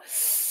 you know?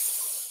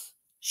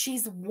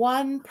 She's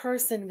one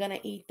person gonna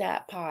eat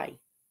that pie.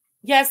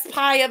 Yes,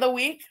 pie of the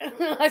week.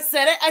 I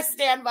said it. I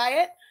stand by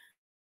it.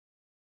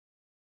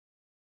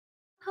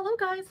 Hello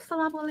guys,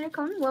 Assalamu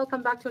alaikum.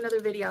 Welcome back to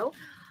another video.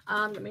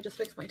 Let me just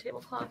fix my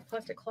tablecloth,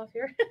 plastic cloth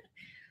here.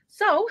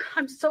 So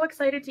I'm so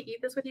excited to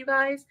eat this with you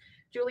guys.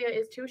 Julia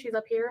is too. She's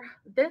up here.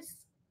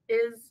 This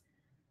is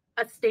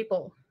a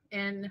staple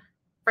in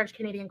French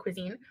Canadian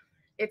cuisine.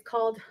 It's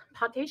called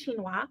pâté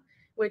chinois,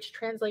 which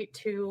translates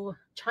to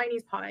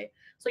Chinese pie.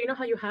 So you know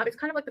how you have, it's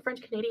kind of like the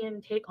French Canadian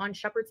take on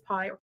shepherd's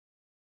pie.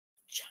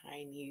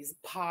 Chinese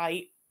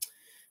pie.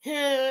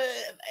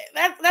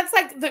 That's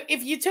like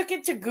if you took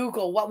it to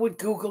Google, what would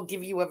Google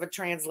give you of a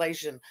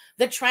translation?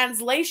 The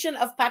translation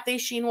of pâté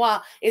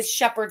chinois is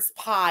shepherd's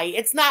pie.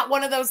 It's not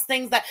one of those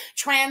things that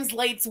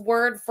translates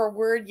word for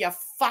word, you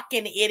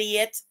fucking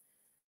idiot.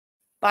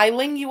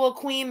 Bilingual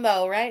queen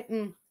though, right?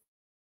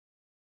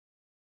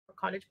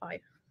 Cottage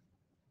pie.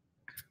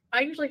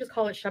 I usually just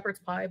call it shepherd's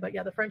pie, but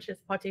yeah, the French is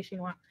pâté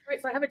chinois. All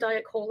right, so I have a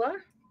Diet Cola.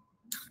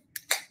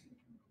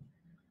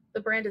 The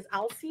brand is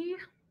Alsi,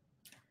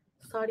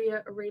 Saudi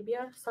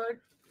Arabia.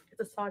 It's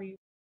a Saudi.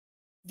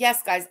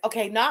 Yes, guys.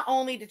 Okay, not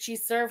only did she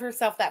serve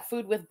herself that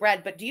food with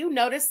bread, but do you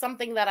notice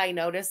something that I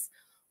noticed?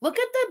 Look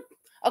at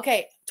the,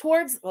 okay,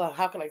 towards, well,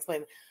 how can I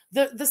explain?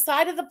 The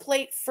side of the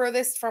plate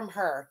furthest from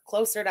her,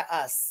 closer to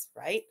us,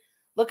 right?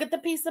 Look at the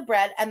piece of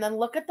bread, and then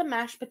look at the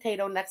mashed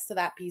potato next to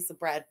that piece of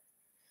bread.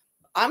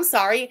 I'm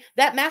sorry,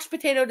 that mashed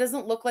potato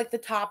doesn't look like the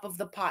top of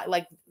the pie,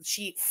 like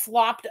she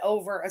flopped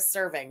over a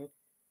serving.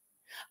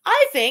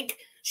 I think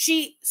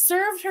she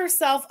served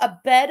herself a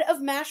bed of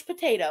mashed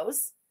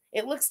potatoes.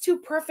 It looks too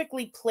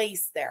perfectly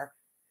placed there.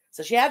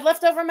 So she had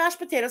leftover mashed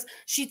potatoes.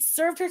 She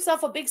served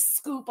herself a big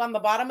scoop on the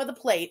bottom of the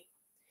plate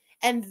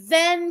and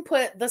then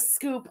put the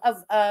scoop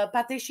of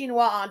pâté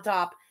chinois on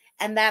top.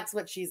 And that's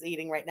what she's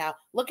eating right now.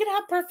 Look at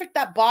how perfect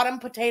that bottom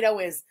potato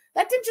is.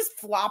 That didn't just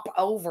flop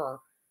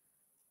over.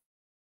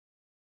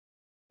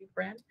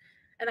 Brand.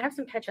 And I have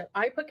some ketchup.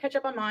 I put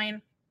ketchup on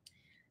mine.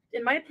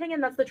 In my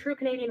opinion, that's the true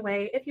Canadian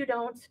way. If you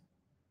don't,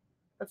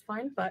 that's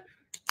fine, but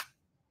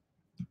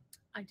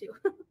I do.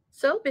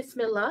 So,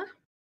 bismillah.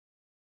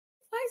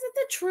 Why is it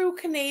the true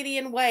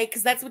Canadian way?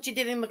 Because that's what you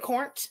did in the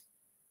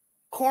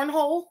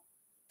cornhole?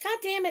 God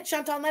damn it,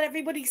 Chantal. Not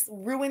everybody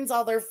ruins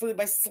all their food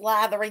by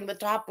slathering the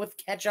top with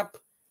ketchup.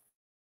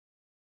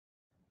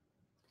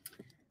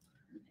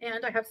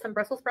 And I have some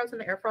Brussels sprouts in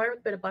the air fryer with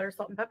a bit of butter,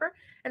 salt, and pepper,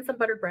 and some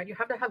buttered bread. You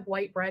have to have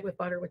white bread with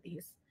butter with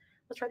these.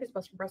 Let's try these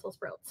Brussels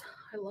sprouts.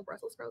 I love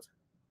Brussels sprouts.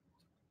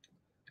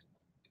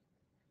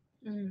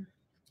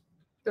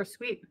 They're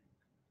sweet.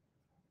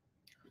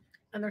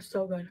 And they're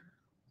so good.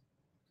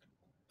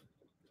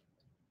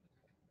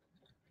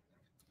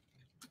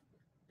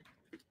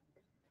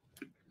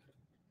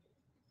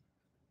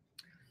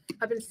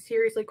 I've been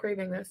seriously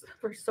craving this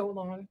for so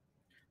long.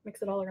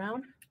 Mix it all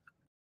around.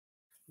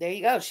 There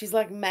you go. She's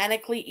like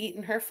manically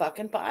eating her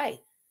fucking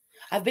pie.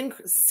 I've been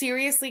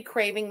seriously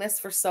craving this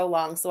for so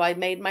long, so I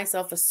made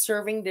myself a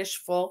serving dish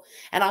full,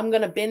 and I'm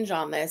going to binge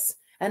on this,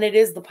 and it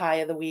is the pie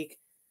of the week.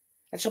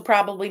 And she'll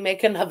probably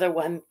make another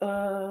one.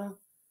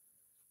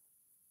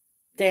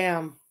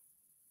 Damn.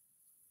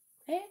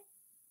 Hey.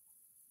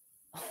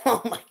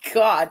 Oh my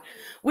god.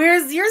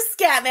 Where's your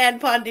Scatman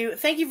Pondu?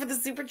 Thank you for the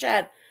super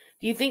chat.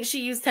 Do you think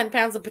she used 10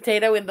 pounds of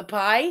potato in the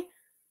pie?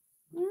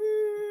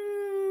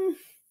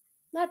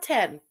 Not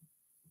 10.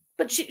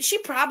 But she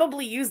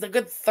probably used a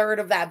good third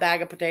of that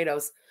bag of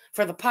potatoes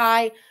for the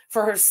pie,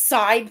 for her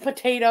side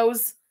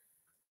potatoes.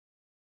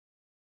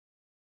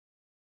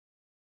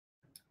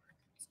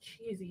 It's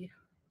cheesy.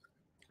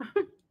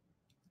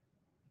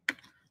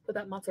 Put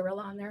that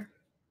mozzarella on there.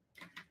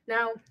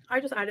 Now,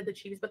 I just added the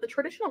cheese, but the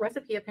traditional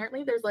recipe,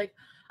 apparently there's like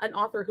an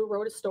author who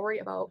wrote a story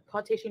about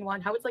pâté chinois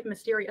and how it's like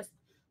mysterious.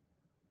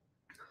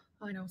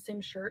 I know,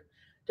 same shirt,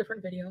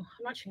 different video.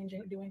 I'm not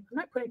I'm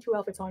not putting 2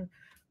 outfits on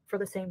for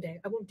the same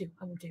day. I won't do.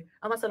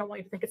 Unless I don't want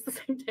you to think it's the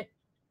same day.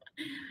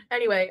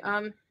 Anyway,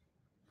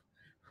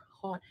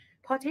 hot.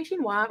 Pâté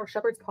chinois or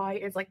shepherd's pie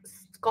is like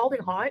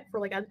scalding hot for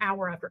like an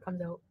hour after it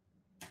comes out.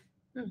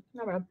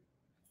 Not bad.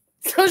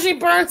 So she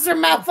burns her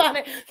mouth on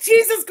it.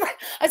 Jesus Christ.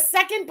 A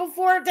second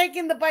before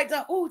taking the bite.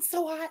 Oh, it's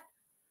so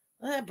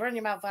hot. Burn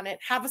your mouth on it.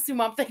 Have a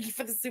sumam. Thank you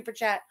for the super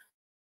chat.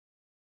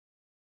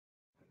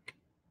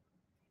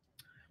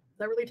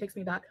 That really takes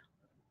me back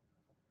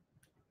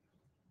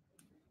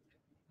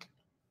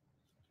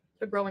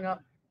to growing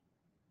up.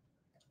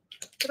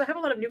 Because I have a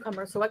lot of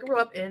newcomers. So I grew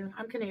up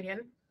I'm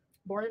Canadian,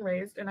 born and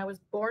raised, and I was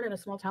born in a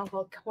small town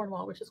called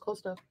Cornwall, which is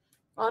close to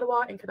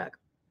Ottawa in Quebec.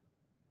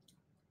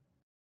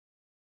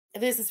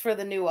 This is for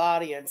the new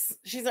audience.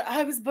 She's like,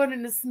 I was born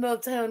in a small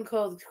town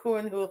called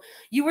Cornwall.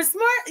 You were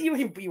smart. You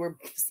were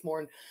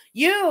smart.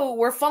 You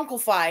were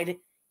funkified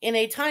in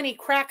a tiny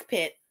crack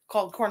pit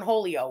called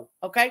Cornholio.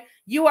 Okay?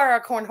 You are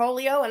a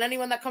Cornholio, and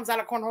anyone that comes out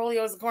of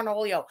Cornholio is a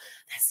Cornholio.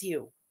 That's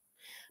you.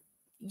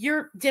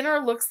 Your dinner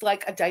looks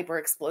like a diaper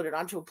exploded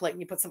onto a plate and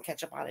you put some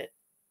ketchup on it.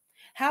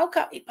 How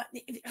come,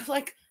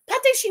 like,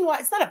 pâté chinois,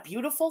 it's not a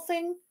beautiful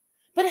thing,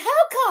 but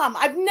how come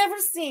I've never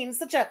seen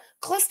such a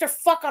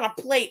clusterfuck on a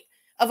plate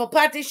of a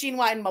pâté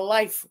chinois in my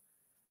life?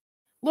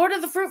 Lord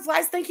of the Fruit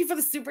Flies, thank you for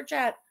the super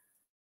chat.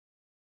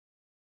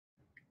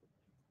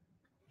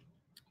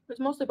 It's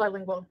mostly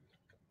bilingual,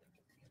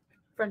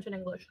 French and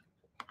English.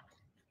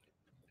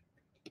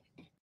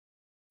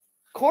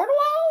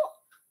 Cornwall?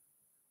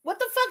 What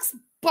the fuck's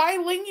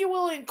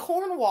bilingual in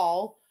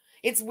Cornwall?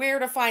 It's rare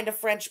to find a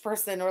French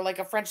person or like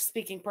a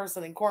French-speaking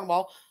person in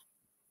Cornwall.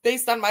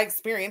 Based on my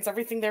experience,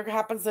 everything there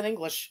happens in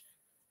English.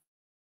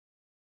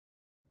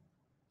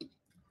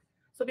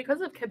 So because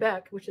of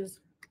Quebec, which is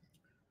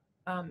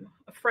a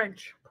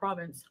French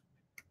province,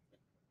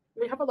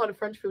 we have a lot of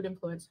French food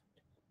influence.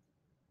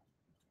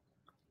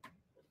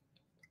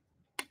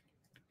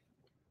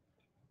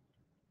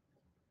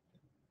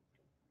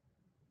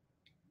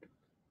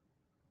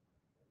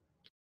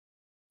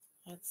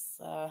 That's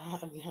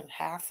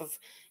half of,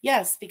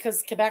 yes,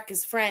 because Quebec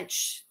is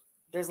French.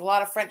 There's a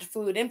lot of French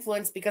food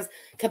influence because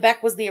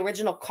Quebec was the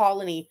original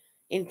colony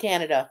in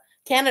Canada.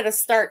 Canada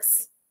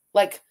starts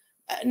like,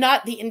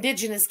 not the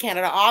indigenous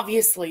Canada,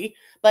 obviously,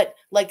 but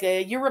like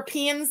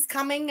Europeans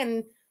coming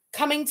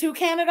to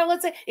Canada,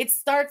 let's say, it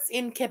starts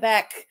in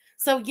Quebec.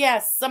 So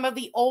yes, some of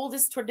the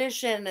oldest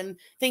tradition and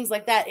things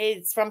like that,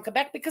 it's from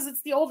Quebec because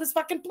it's the oldest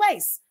fucking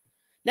place.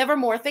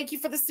 Nevermore, thank you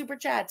for the super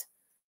chat.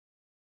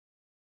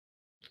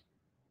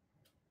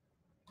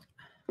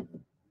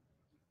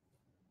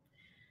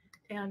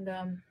 And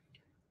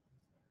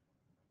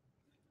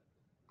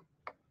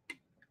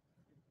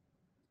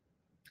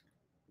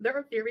there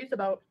are theories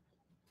about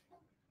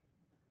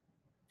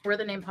where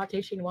the name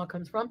pâté chinois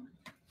comes from.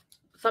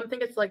 Some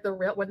think it's like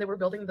when they were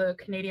building the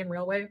Canadian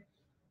Railway,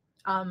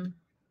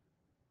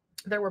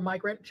 there were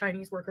migrant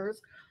Chinese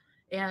workers,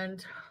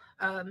 and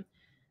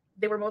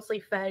they were mostly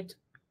fed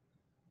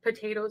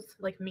potatoes,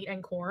 like meat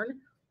and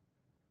corn.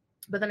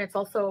 But then it's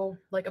also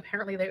like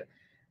apparently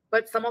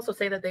but some also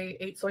say that they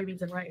ate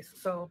soybeans and rice.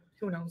 So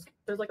who knows?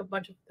 There's like a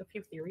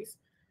few theories.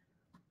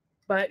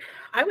 But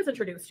I was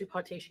introduced to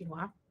pâté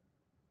chinois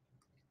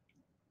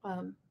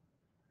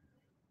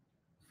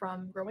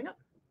from growing up.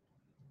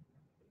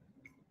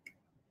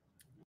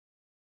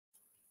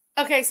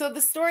 Okay, so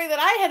the story that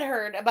I had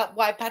heard about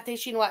why pâté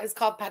chinois is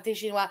called pâté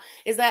chinois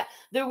is that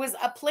there was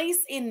a place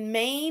in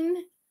Maine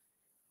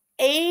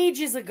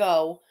ages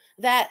ago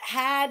that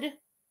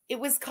it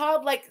was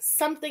called like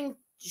something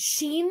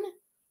Sheen,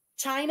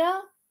 China,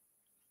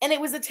 and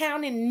it was a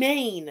town in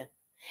Maine.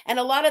 And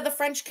a lot of the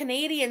French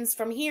Canadians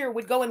from here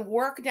would go and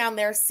work down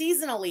there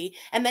seasonally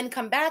and then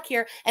come back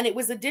here. And it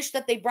was a dish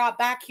that they brought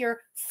back here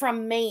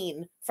from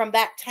Maine, from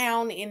that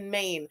town in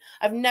Maine.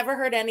 I've never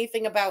heard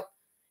anything about,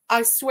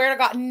 I swear to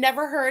God,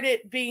 never heard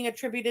it being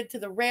attributed to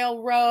the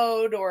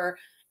railroad or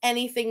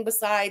anything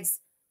besides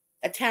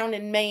a town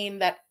in Maine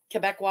that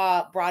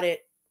Quebecois brought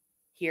it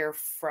here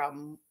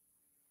from.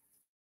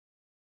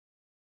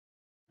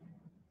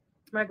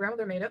 My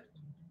grandmother made it.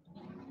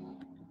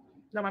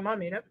 No, my mom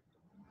made it.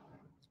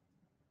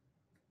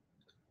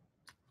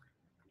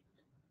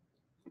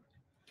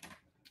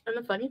 And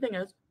the funny thing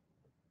is,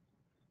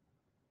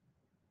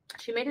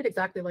 she made it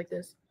exactly like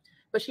this,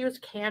 but she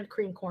used canned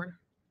cream corn.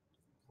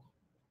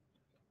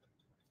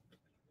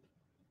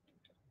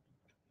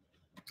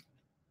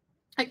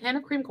 a can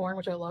of cream corn,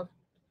 which I love,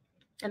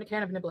 and a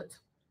can of niblets.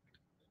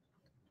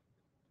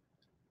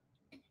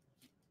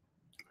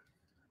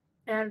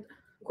 And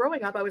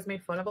growing up, I was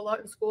made fun of a lot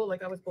in school.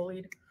 Like, I was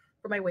bullied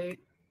for my weight,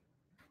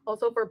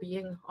 also for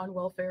being on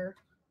welfare.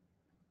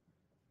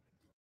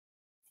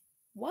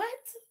 What?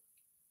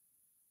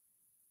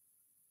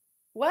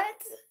 What?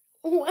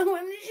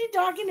 What is she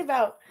talking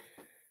about?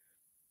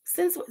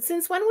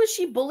 Since when was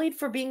she bullied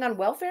for being on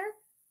welfare?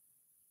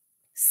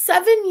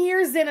 7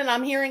 years in, and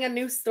I'm hearing a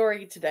new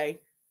story today.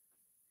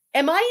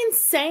 Am I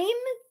insane?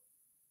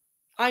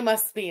 I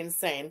must be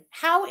insane.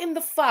 How in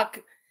the fuck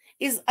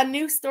is a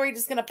new story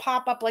just going to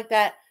pop up like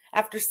that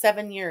after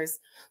 7 years?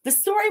 The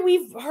story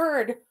we've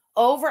heard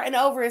over and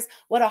over is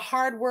what a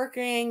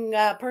hardworking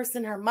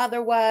person her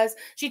mother was.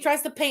 She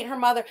tries to paint her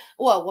mother.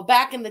 Well,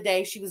 back in the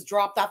day, she was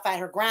dropped off at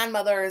her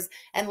grandmother's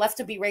and left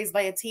to be raised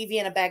by a TV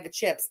and a bag of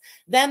chips.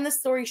 Then the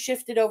story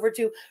shifted over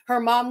to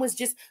her mom was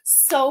just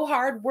so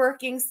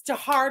hardworking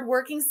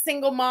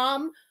single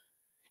mom.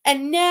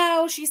 And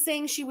now she's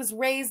saying she was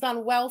raised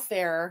on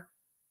welfare.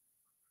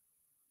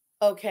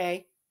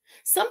 Okay.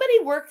 Somebody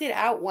worked it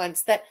out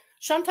once that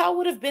Chantal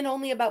would have been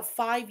only about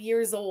 5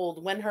 years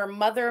old when her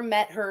mother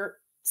met her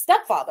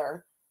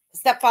stepfather.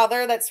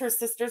 Stepfather, that's her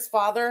sister's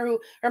father, who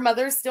her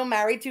mother is still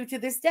married to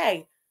this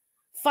day.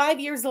 5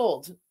 years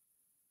old.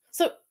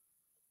 So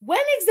when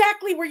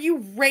exactly were you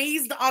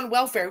raised on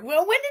welfare?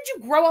 Well, when did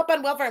you grow up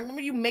on welfare? I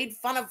remember you made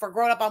fun of for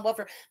growing up on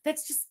welfare.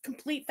 That's just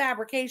complete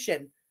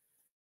fabrication.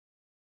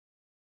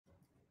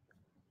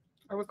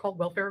 I was called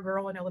welfare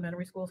girl in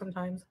elementary school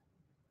sometimes.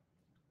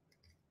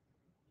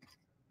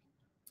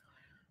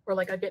 Or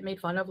like I'd get made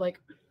fun of.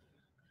 Like,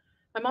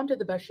 my mom did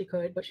the best she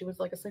could, but she was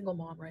like a single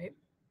mom, right?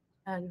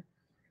 And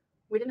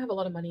we didn't have a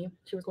lot of money.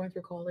 She was going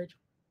through college.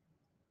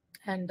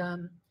 And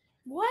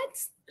what?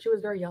 She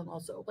was very young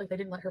also. Like, they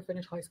didn't let her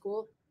finish high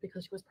school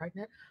because she was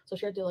pregnant. So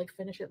she had to like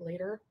finish it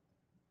later.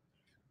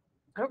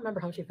 I don't remember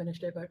how she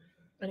finished it, but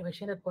anyway,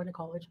 she ended up going to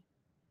college.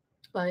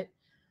 But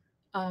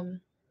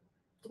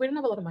we didn't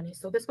have a lot of money.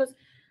 So this was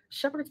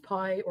shepherd's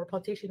pie, or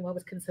pâté chinois,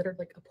 was considered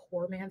like a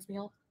poor man's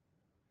meal.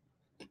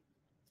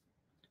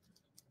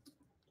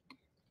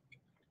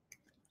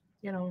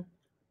 You know,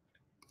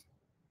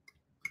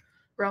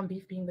 ground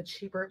beef being the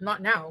cheaper,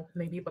 not now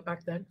maybe, but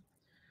back then,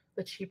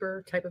 the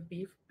cheaper type of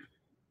beef.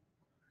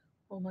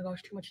 Oh my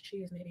gosh, too much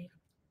cheese maybe.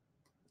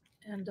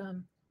 And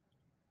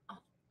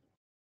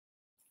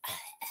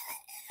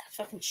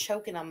fucking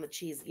choking on the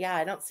cheese. Yeah,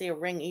 I don't see a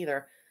ring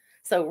either.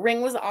 So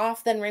ring was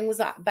off, then ring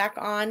was back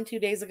on 2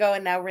 days ago,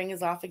 and now ring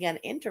is off again.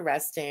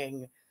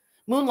 Interesting.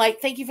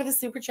 Moonlight, thank you for the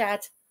super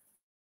chat.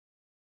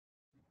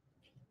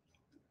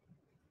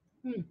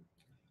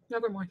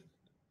 Never mind.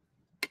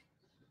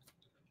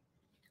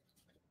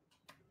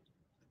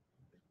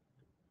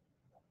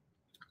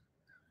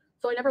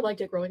 So I never liked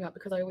it growing up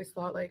because I always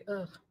thought like,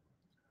 ugh,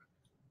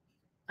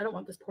 I don't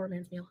want this poor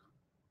man's meal.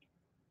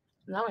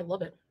 Now I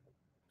love it.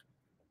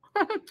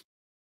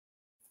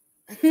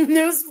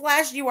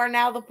 Newsflash, you are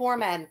now the poor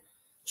man,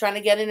 trying to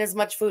get in as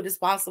much food as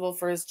possible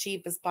for as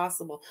cheap as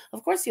possible.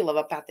 Of course you love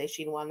a pâté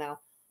chinois now.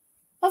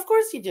 Of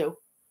course you do.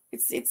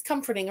 It's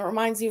comforting. It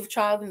reminds you of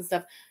child and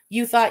stuff.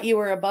 You thought you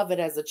were above it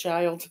as a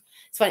child.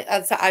 It's funny.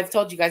 I've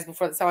told you guys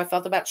before, that's how I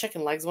felt about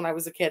chicken legs when I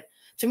was a kid.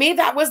 To me,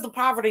 that was the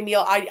poverty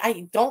meal.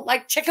 I don't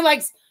like chicken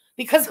legs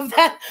because of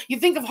that. You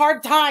think of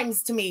hard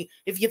times to me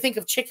if you think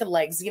of chicken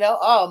legs, you know?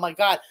 Oh my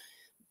God.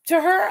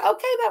 To her,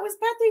 okay, that was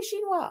pâté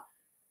chinois.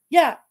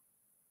 Yeah.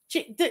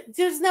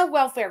 There's no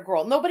welfare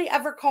girl. Nobody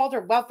ever called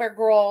her welfare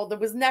girl. There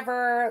was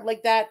never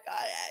like that,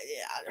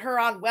 her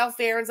on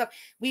welfare and stuff.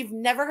 We've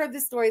never heard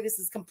this story. This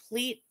is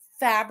complete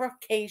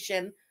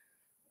fabrication.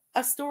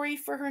 A story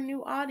for her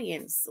new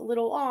audience. A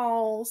little,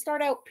 oh,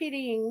 start out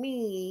pitying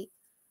me.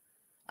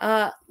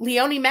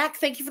 Leonie Mac,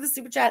 thank you for the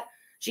super chat.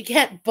 She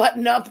can't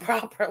button up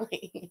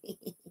properly.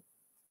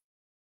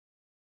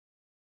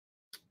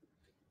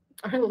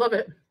 I love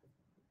it.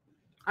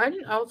 I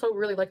didn't also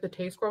really like the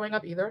taste growing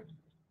up either.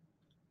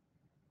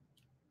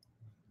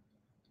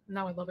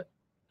 Now I love it.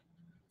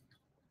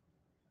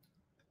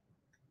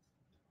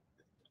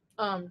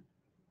 But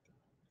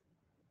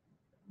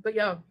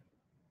yeah,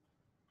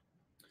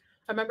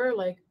 I remember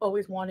like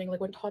always wanting, like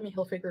when Tommy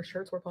Hilfiger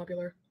shirts were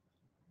popular.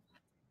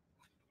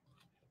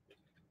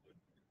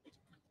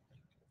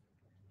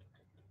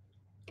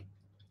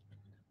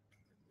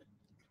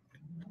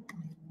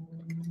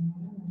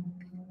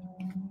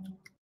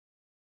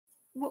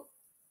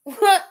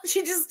 What?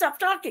 She just stopped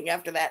talking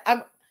after that.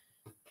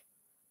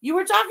 You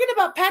were talking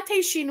about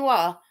pâté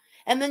chinois,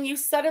 and then you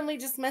suddenly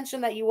just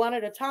mentioned that you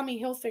wanted a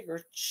Tommy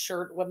Hilfiger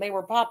shirt when they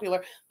were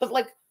popular. But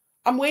like,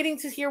 I'm waiting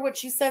to hear what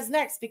she says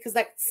next because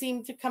that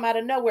seemed to come out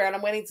of nowhere, and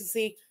I'm waiting to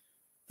see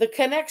the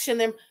connection.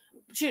 Then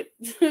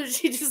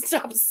she just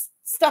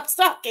stops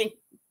talking.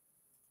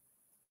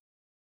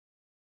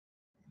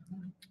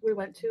 We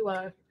went to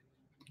a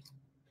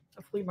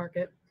flea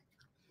market.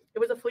 It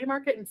was a flea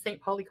market in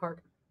St.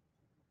 Polycarp.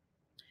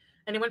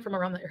 Anyone from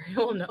around the area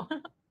will know.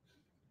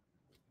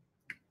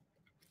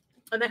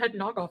 And they had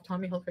knockoff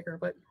Tommy Hilfiger,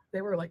 but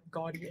they were like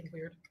gaudy and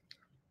weird.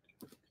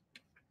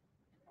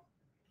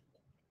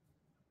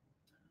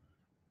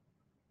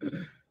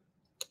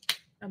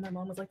 And my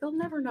mom was like, they'll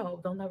never know.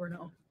 They'll never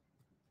know.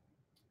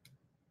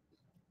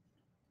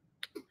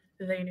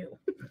 They knew.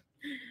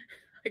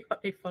 I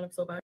got made fun of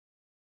so bad.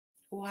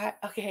 What?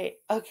 Okay.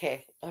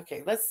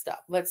 Let's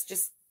stop. Let's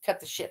just cut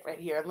the shit right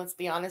here. And let's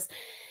be honest.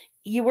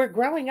 You were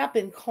growing up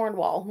in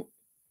Cornwall.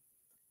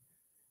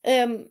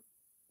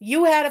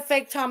 You had a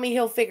fake Tommy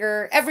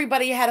Hilfiger.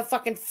 Everybody had a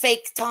fucking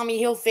fake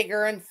Tommy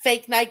Hilfiger and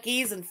fake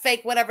Nikes and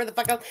fake whatever the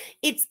fuck else.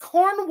 It's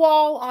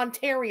Cornwall,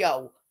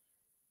 Ontario.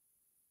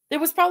 There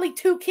was probably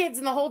 2 kids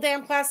in the whole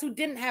damn class who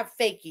didn't have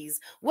fakies.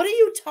 What are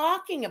you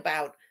talking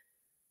about?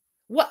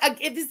 What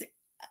it is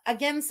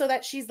again so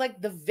that she's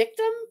like the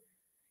victim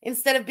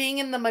instead of being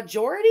in the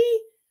majority?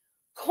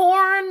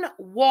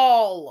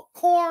 Cornwall.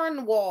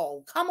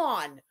 Come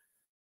on.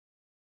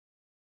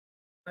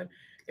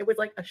 It was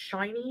like a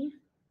shiny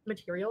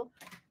material,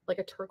 like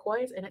a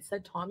turquoise, and it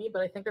said Tommy,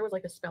 but I think there was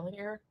like a spelling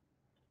error.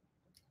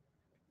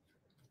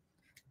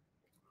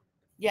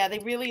 Yeah, they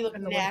really look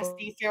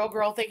nasty. Feral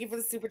Girl, thank you for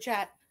the super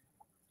chat.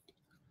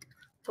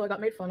 So I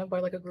got made fun of by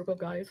like a group of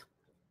guys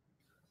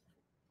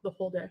the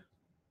whole day.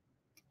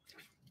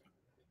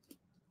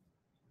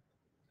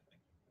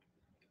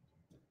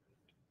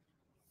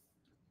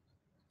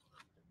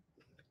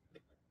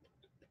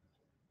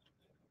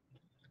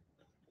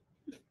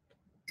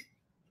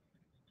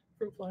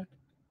 Fruit fly.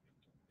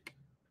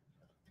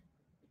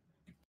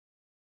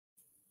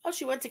 Oh,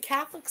 she went to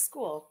Catholic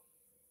school.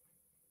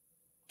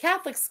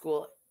 Catholic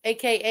school,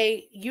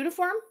 aka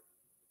uniform,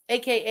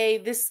 aka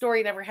this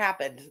story never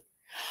happened.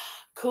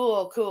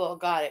 Cool.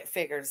 Got it.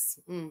 Figures.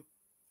 This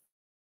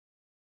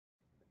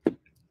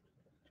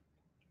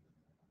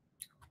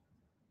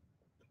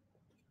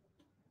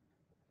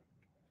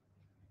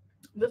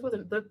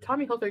wasn't the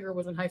Tommy Hilfiger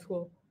was in high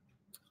school.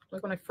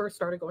 Like when I first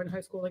started going to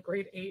high school, like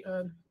grade 8.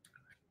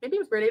 Maybe it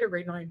was grade 8 or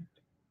grade 9.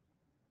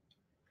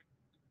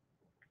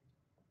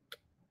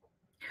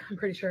 I'm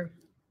pretty sure.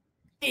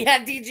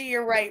 Yeah, DG,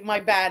 you're right. My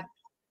bad.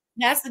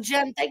 That's the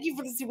gem. Thank you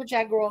for the super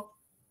chat, girl.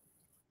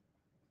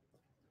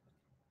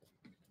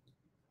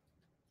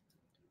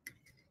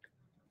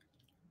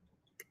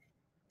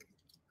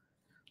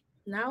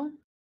 Now?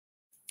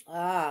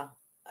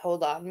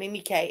 Hold on. Mimi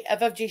K.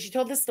 FFG, she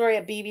told this story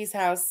at BB's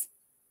house,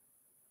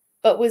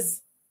 but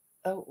was,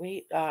 oh,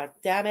 wait,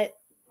 damn it.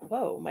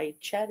 Whoa, my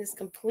chat is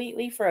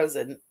completely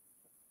frozen.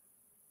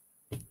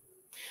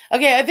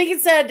 Okay, I think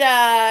it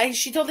said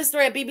she told this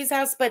story at BB's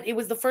house, but it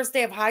was the first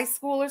day of high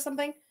school or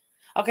something.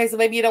 Okay, so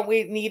maybe you don't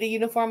need a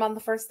uniform on the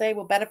first day.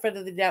 We'll benefit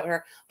of the doubt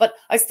her. But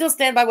I still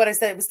stand by what I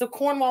said. It was still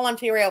Cornwall,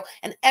 Ontario,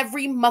 and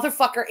every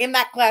motherfucker in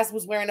that class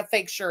was wearing a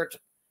fake shirt.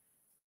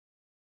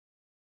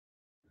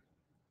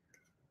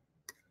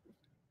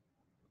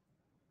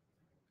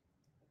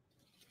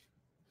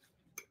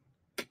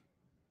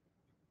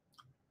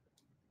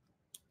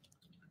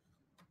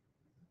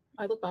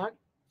 I look back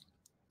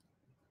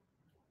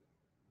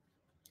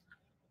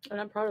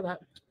and I'm proud of that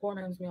poor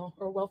man's meal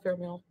or welfare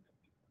meal.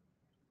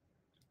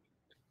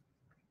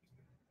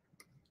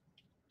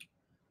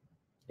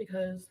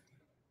 Because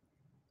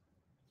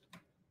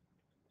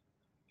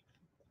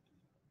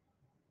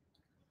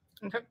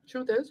okay,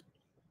 truth is,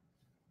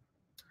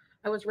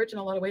 I was rich in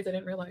a lot of ways I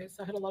didn't realize.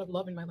 I had a lot of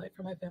love in my life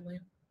for my family.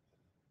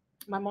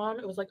 My mom,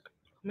 it was like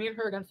me and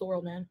her against the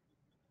world, man.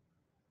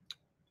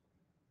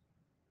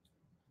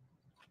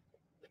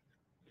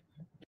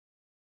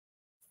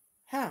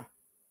 Huh.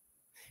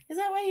 Is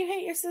that why you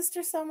hate your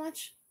sister so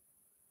much?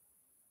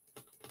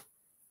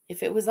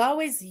 If it was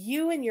always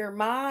you and your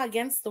ma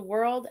against the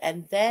world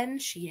and then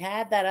she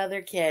had that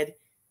other kid,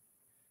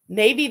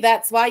 maybe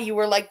that's why you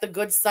were like the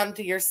good son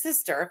to your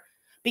sister,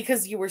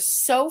 because you were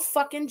so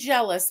fucking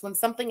jealous when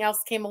something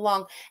else came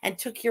along and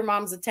took your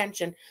mom's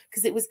attention,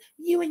 because it was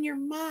you and your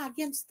ma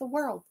against the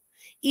world.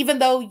 Even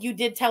though you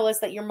did tell us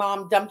that your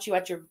mom dumped you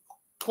at your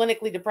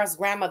clinically depressed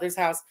grandmother's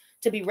house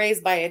to be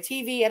raised by a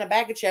TV and a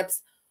bag of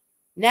chips,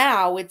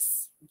 now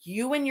it's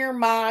you and your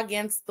ma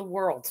against the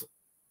world.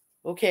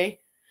 Okay?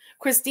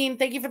 Christine,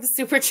 thank you for the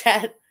super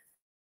chat.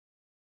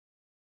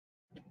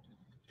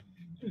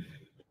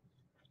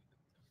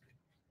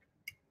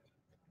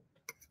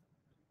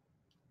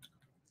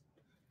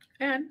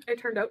 And I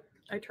turned out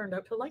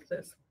to like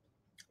this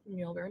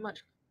meal very much.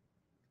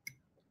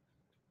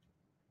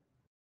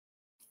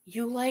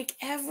 You like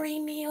every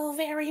meal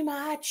very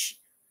much.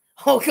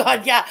 Oh,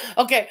 God, yeah.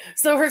 Okay,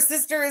 so her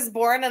sister is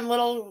born and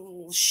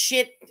little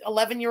shit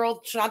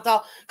 11-year-old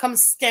Chantal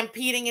comes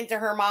stampeding into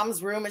her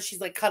mom's room and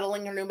she's like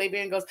cuddling her new baby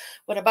and goes,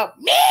 what about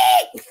me?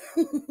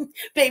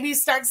 Baby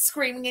starts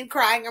screaming and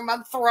crying. Her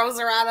mom throws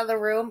her out of the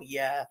room.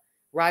 Yeah,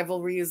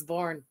 rivalry is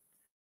born.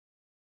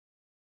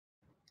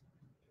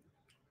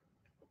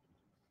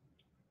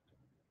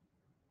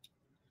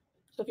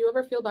 So if you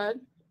ever feel bad,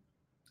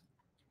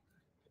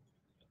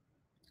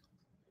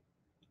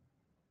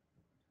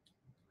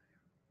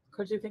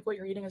 because you think what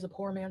you're eating is a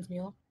poor man's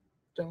meal,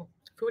 don't.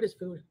 Food is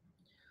food.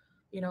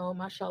 You know,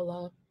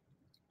 mashallah.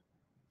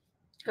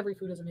 Every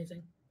food is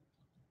amazing.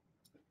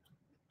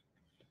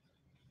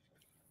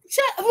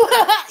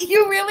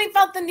 You really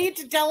felt the need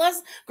to tell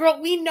us? Girl,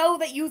 we know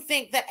that you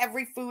think that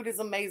every food is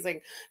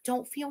amazing.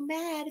 Don't feel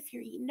mad if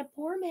you're eating a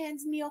poor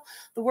man's meal.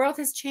 The world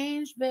has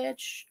changed,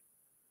 bitch.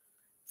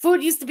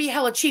 Food used to be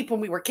hella cheap when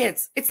we were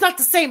kids. It's not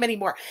the same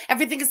anymore.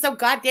 Everything is so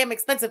goddamn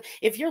expensive.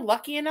 If you're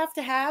lucky enough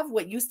to have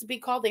what used to be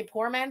called a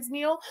poor man's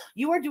meal,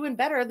 you are doing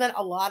better than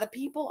a lot of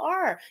people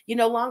are. You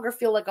no longer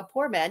feel like a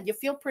poor man. You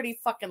feel pretty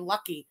fucking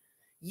lucky.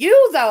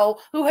 You, though,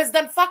 who has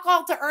done fuck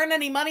all to earn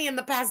any money in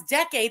the past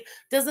decade,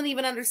 doesn't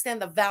even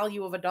understand the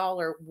value of a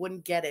dollar,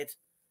 wouldn't get it.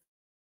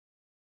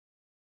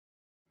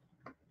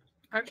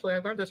 Actually, I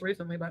learned this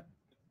recently, but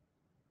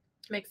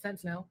it makes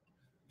sense now.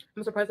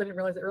 I'm surprised I didn't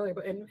realize it earlier,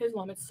 but in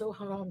Islam, it's so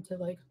haram to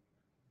like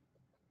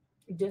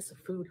diss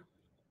food.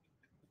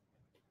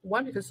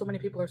 One, because so many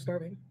people are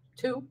starving.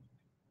 Two,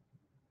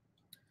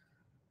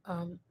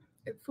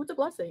 food's a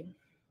blessing.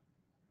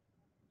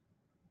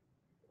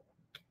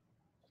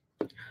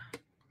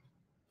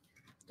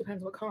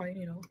 Depends what kind,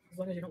 you know, as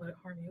long as you don't let it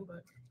harm you,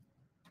 but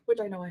which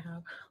I know I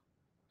have.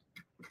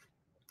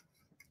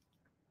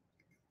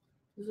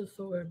 This is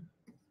so good.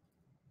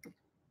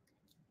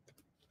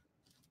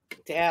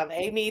 Damn,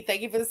 Amy,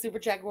 thank you for the super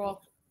chat,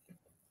 girl.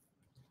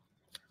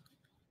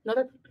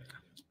 Another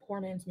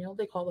poor man's meal,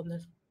 they call them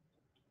this.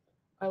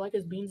 I like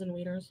his beans and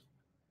wieners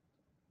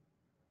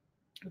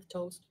with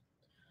toast.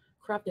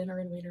 Kraft dinner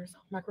and wieners,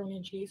 macaroni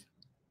and cheese.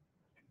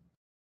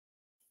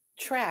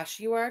 Trash.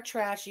 You are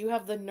trash. You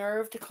have the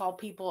nerve to call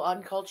people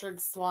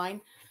uncultured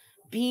swine.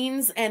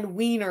 Beans and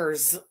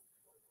wieners.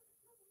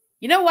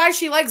 You know why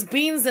she likes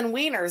beans and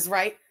wieners,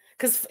 right?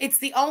 Because it's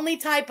the only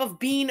type of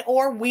bean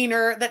or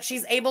wiener that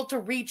she's able to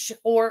reach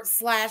or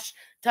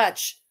 /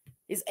 touch.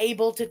 Is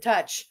able to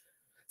touch.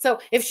 So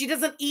if she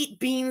doesn't eat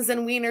beans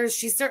and wieners,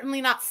 she's certainly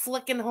not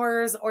flicking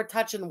hers or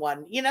touching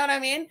one. You know what I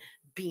mean?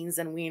 Beans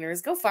and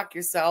wieners. Go fuck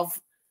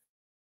yourself.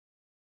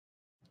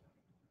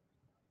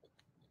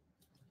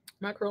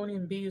 Macaroni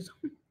and bees.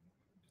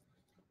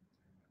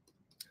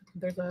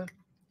 There's a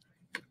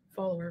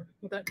follower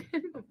with that,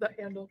 with that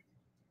handle.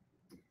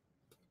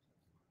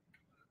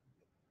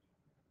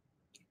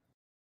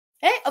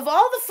 Hey, of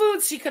all the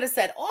foods she could have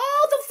said, all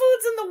the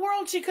foods in the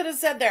world she could have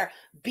said there,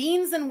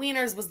 beans and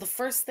wieners was the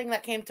first thing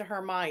that came to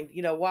her mind.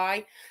 You know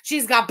why?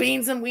 She's got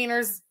beans and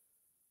wieners.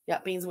 Yeah,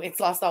 beans. It's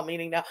lost all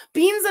meaning now.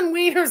 Beans and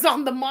wieners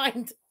on the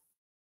mind.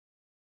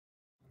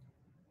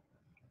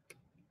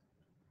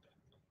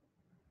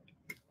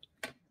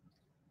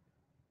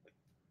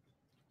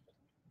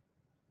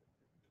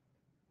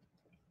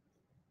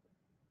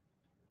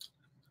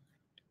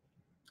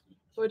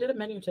 So I did a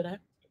menu today.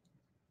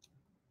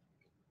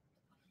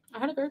 I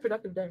had a very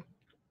productive day.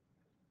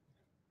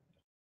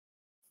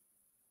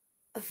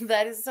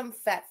 That is some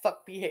fat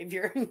fuck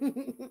behavior.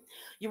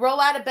 You roll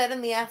out of bed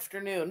in the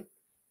afternoon.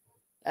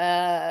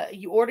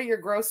 You order your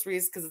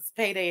groceries because it's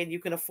payday and you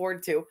can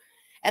afford to.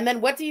 And then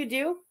what do?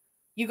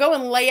 You go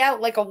and lay out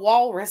like a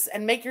walrus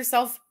and make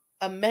yourself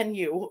a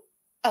menu.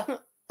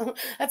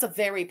 That's a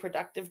very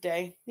productive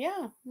day.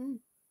 Yeah.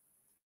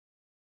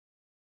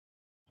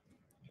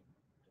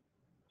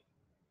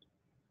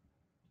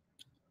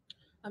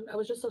 I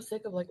was just so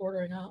sick of like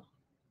ordering out.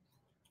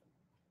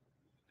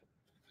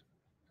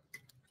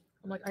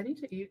 I'm like, I need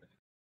to eat.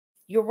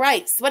 You're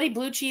right. Sweaty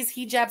blue cheese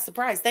hijab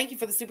surprise. Thank you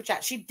for the super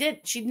chat.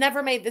 She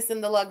never made this in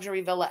the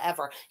luxury villa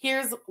ever.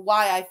 Here's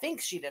why I think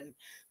she didn't.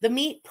 The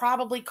meat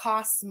probably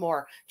costs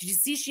more. Did you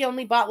see she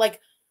only bought like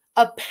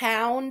a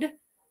pound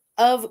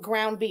of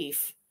ground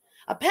beef?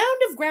 A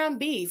pound of ground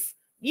beef.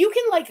 You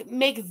can like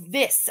make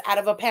this out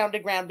of a pound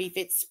of ground beef.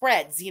 It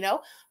spreads, you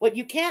know? What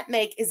you can't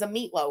make is a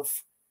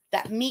meatloaf.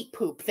 That meat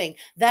poop thing.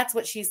 That's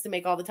what she used to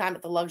make all the time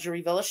at the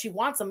luxury villa. She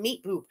wants a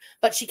meat poop,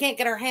 but she can't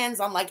get her hands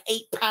on like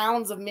 8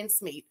 pounds of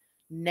mincemeat.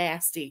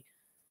 Nasty.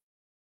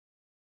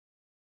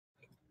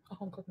 A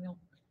home cooked meal.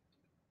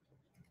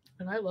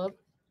 And I love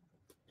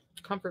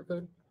comfort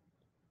food.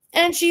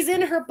 And she's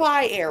in her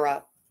pie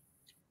era.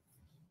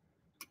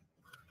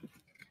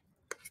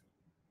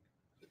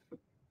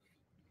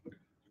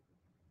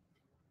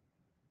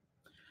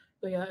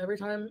 But yeah, every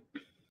time.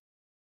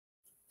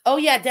 Oh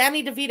yeah,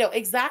 Danny DeVito.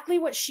 Exactly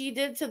what she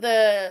did to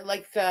the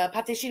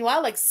pâté chinois,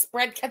 like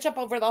spread ketchup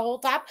over the whole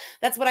top.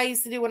 That's what I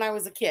used to do when I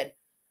was a kid,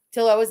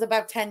 till I was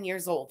about 10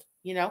 years old,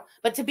 you know?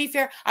 But to be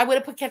fair, I would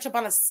have put ketchup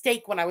on a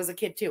steak when I was a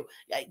kid too.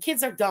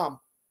 Kids are dumb.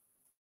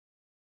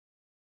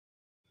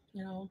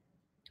 You know,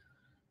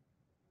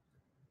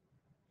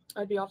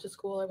 I'd be off to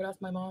school. I would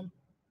ask my mom,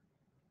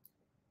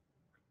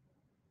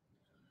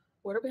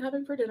 what are we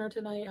having for dinner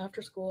tonight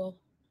after school?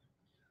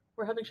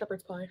 We're having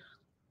shepherd's pie.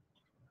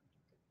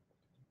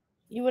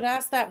 You would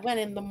ask that when?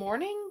 In the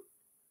morning?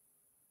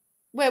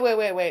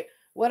 Wait.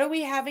 What are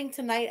we having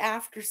tonight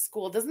after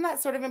school? Doesn't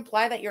that sort of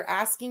imply that you're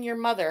asking your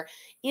mother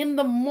in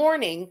the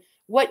morning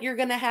what you're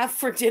going to have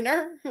for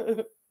dinner?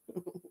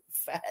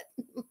 Fat.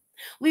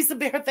 Lisa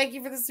Bear, thank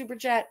you for the super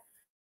chat.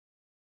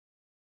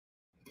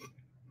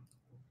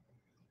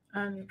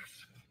 And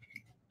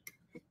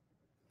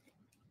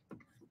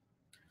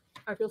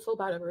I feel so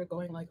bad ever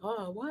going like,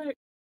 oh, what?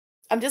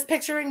 I'm just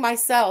picturing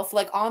myself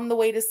like on the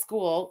way to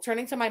school,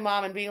 turning to my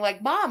mom and being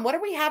like, Mom, what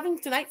are we having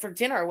tonight for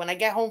dinner when I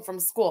get home from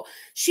school?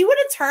 She would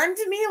have turned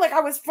to me like I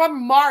was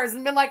from Mars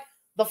and been like,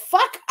 the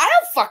fuck? I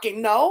don't fucking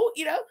know,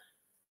 you know?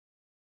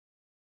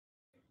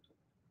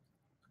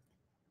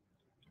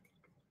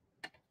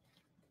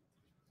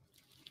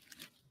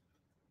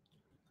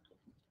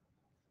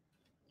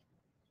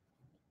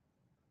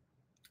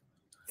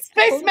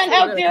 Spaceman,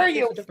 how dare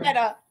you?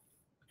 Feta.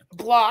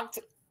 Blocked.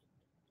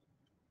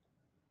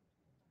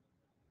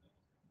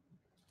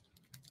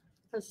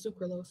 That's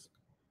sucralose.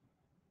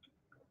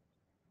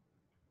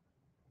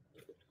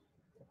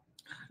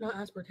 Not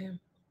aspartame.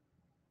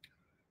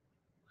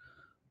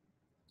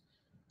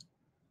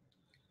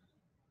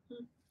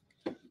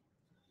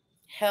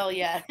 Hell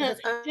yeah.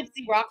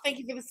 Gypsy Rock, thank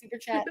you for the super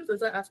chat. Is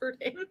that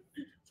aspartame?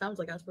 Sounds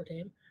like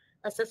aspartame.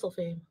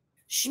 Acesulfame.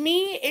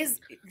 Shmee is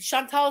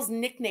Chantal's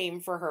nickname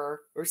for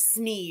her, or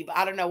Smeeb.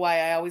 I don't know why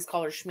I always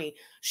call her Shmee.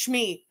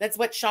 Shmee, that's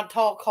what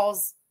Chantal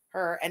calls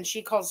her, and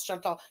she calls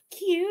Chantal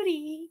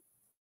cutie.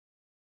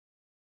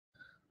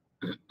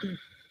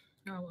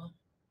 Oh, well.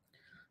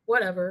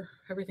 Whatever.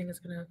 Everything is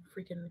going to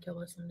freaking kill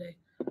us someday.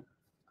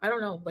 I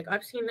don't know. Like,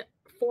 I've seen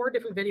 4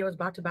 different videos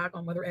back to back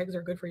on whether eggs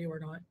are good for you or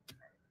not.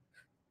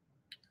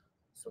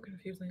 So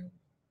confusing.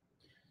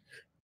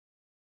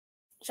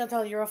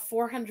 Chantal, you're a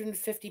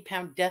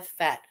 450-pound death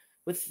fat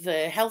with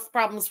the health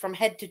problems from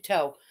head to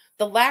toe.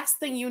 The last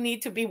thing you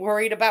need to be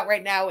worried about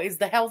right now is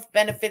the health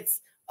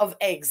benefits of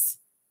eggs.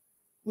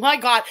 My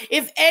God,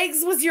 if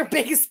eggs was your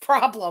biggest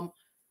problem.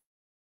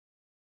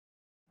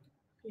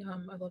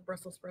 Yum, I love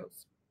Brussels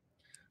sprouts.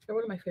 They're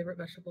one of my favorite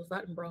vegetables,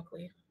 that and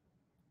broccoli.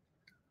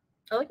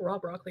 I like raw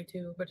broccoli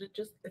too, but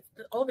it's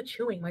all the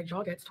chewing, my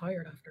jaw gets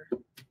tired after.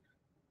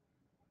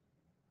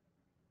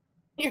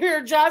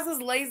 Your jaw's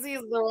as lazy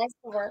as the rest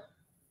of her.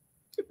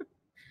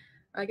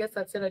 I guess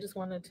that's it. I just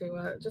wanted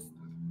to just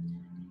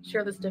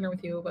share this dinner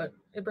with you, but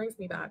it brings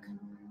me back.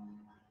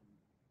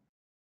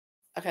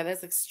 Okay,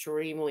 that's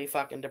extremely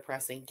fucking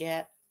depressing.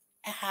 Get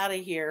out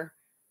of here.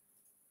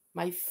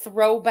 My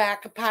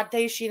throwback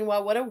pate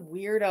chinois. What a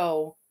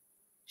weirdo.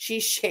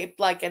 She's shaped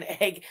like an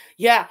egg.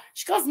 Yeah,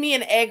 she calls me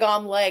an egg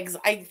on legs.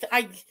 I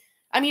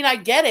mean, I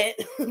get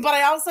it, but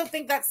I also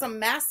think that's some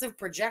massive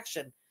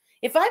projection.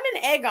 If I'm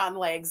an egg on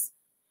legs,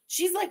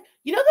 she's like,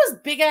 you know those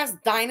big ass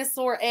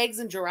dinosaur eggs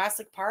in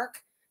Jurassic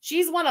Park?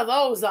 She's one of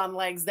those on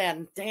legs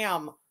then.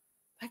 Damn.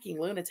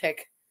 Fucking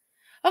lunatic.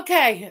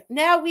 Okay,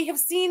 now we have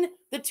seen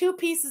the 2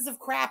 pieces of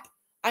crap,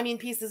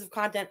 pieces of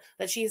content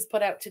that she has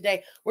put out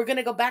today. We're going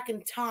to go back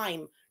in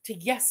time to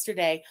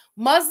yesterday.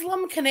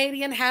 Muslim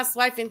Canadian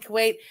housewife in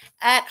Kuwait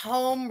at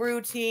home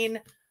routine.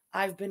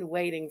 I've been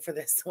waiting for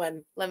this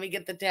one. Let me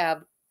get the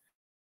tab.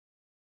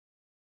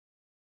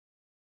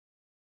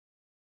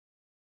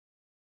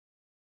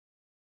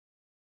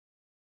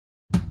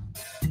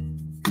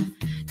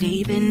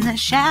 Deep in the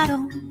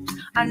shadows,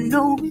 I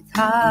know it's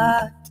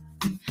hard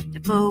to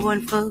put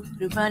one foot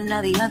in front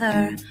of the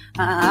other.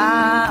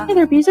 Hey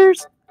there,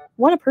 Beezers.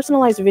 Want a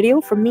personalized video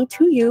from me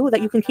to you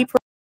that you can keep for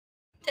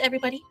To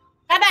everybody.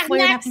 While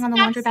you're napping on the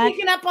laundry bag.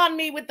 Sneaking up on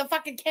me with the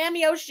fucking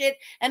cameo shit,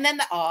 and then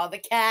the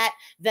cat,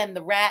 then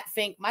the rat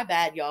Fink. My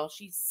bad, y'all.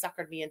 She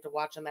suckered me into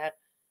watching that.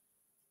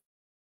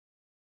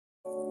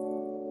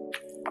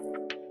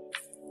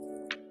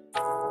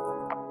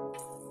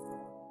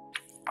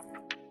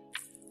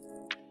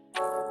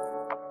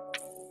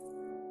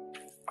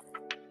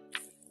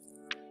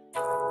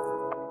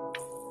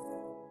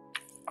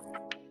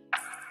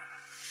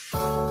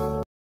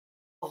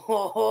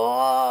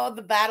 Oh,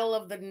 the battle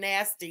of the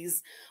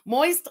nasties.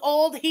 Moist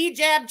old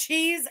hijab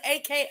cheese,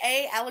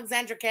 a.k.a.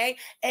 Alexandra K,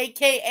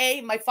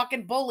 a.k.a. my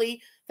fucking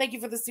bully. Thank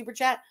you for the super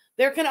chat.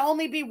 There can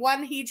only be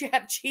one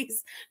hijab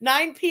cheese.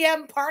 9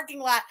 p.m. parking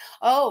lot.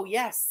 Oh,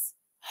 yes.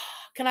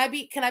 Can I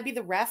be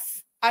the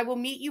ref? I will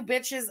meet you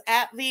bitches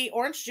at the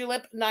Orange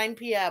Julep, 9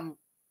 p.m.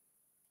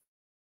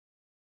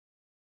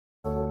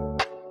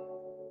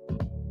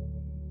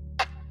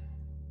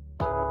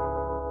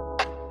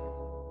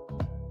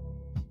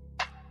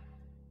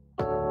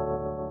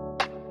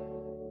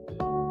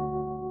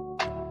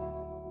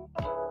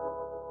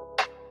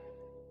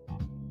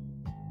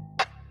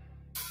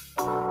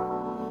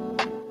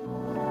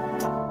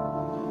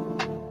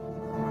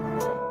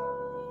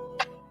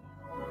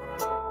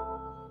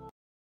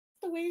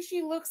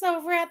 She looks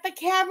over at the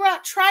camera.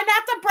 Try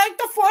not to break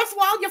the fourth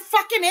wall, you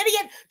fucking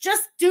idiot.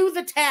 Just do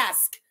the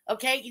task,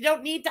 okay? You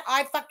don't need to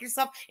eye fuck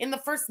yourself in the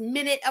first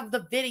minute of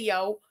the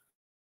video.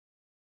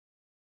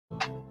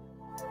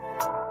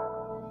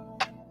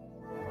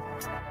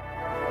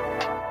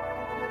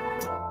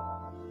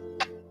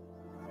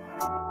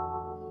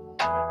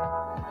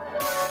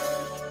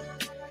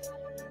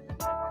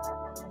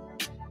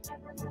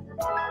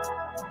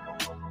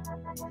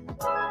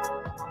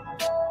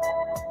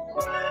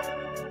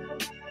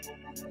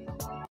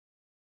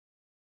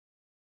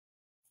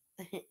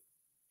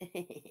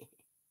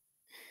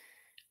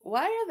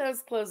 Why are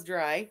those clothes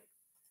dry?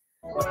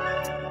 Look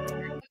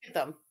at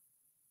them.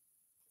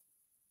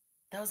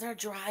 Those are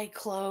dry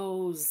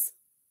clothes.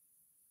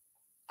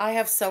 I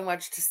have so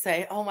much to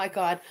say. Oh my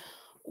God.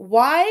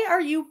 Why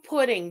are you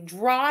putting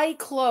dry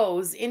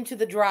clothes into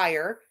the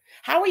dryer?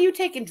 How are you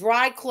taking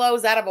dry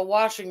clothes out of a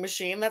washing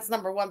machine? That's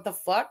number one. The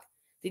fuck?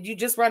 Did you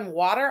just run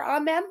water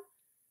on them?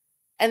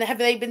 And have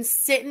they been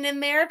sitting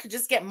in there to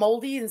just get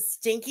moldy and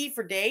stinky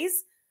for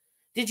days?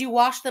 Did you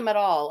wash them at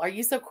all? Are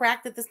you so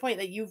cracked at this point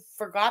that you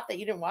forgot that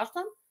you didn't wash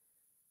them?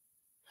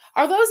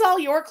 Are those all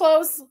your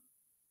clothes?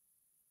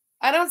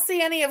 I don't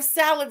see any of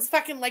Salad's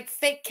fucking like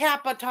fake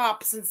Kappa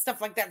tops and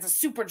stuff like that. The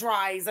super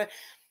dries.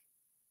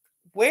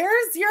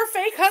 Where's your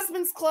fake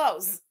husband's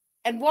clothes?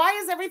 And why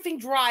is everything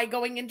dry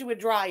going into a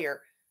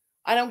dryer?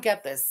 I don't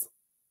get this.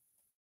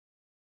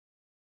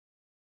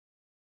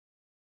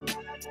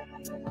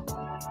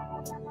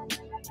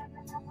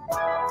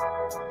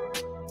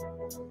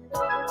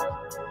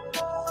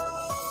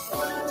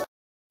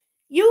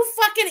 You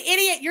fucking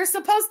idiot. You're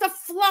supposed to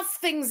fluff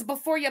things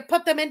before you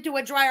put them into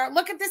a dryer.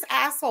 Look at this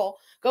asshole.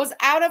 Goes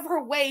out of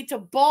her way to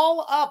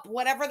ball up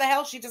whatever the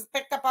hell she just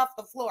picked up off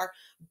the floor.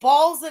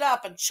 Balls it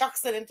up and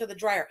chucks it into the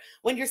dryer.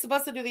 When you're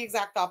supposed to do the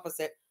exact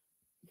opposite.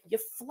 You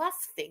fluff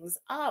things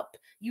up.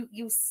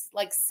 You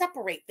like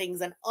separate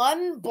things and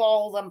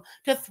unball them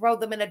to throw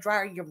them in a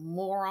dryer, you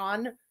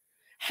moron.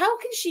 How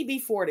can she be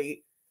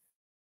 40?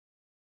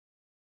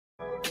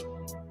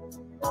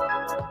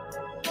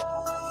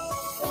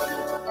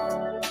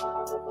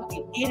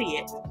 Fucking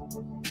idiot.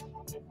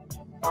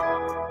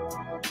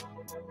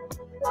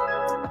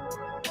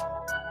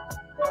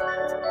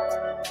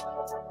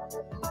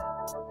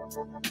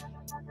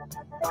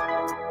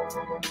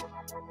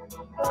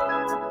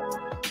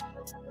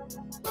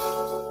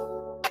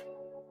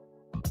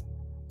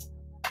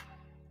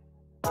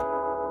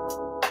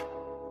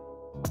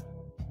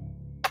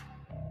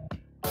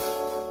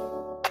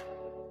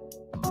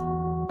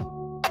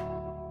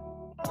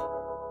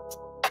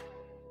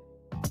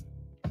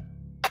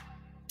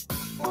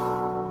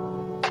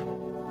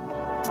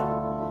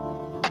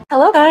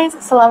 Hello guys,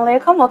 assalamu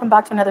alaikum, welcome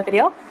back to another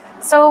video.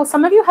 So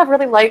some of you have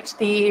really liked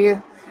the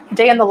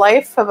day in the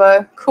life of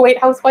a Kuwait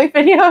housewife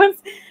videos.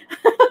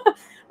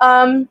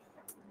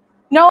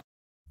 No.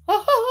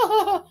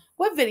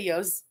 What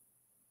videos?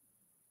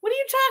 What are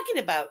you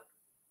talking about?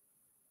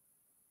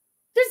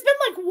 There's been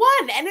like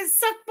one and it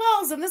sucked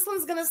balls and this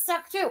one's gonna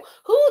suck too.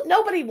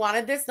 Nobody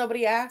wanted this,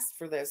 nobody asked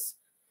for this.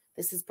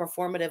 This is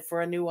performative for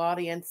a new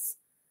audience.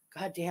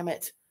 God damn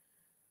it.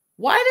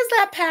 Why does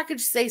that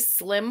package say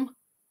slim?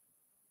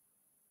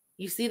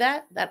 You see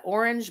that? That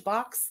orange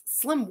box?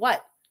 Slim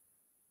what?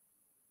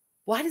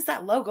 Why does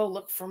that logo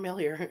look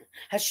familiar?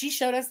 Has she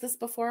showed us this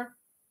before?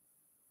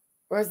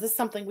 Or is this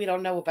something we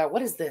don't know about?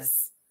 What is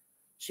this?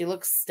 She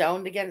looks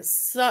stoned again.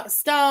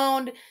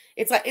 Stoned.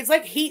 It's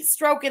like heat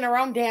stroke in her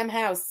own damn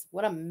house.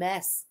 What a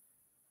mess.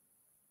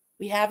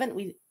 We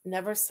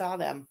never saw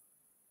them.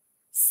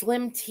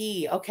 Slim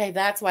tea. Okay,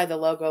 that's why the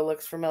logo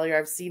looks familiar.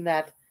 I've seen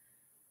that.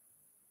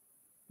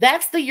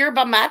 That's the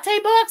yerba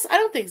mate box? I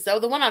don't think so.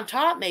 The one on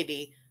top,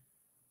 maybe.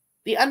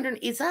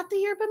 Is that the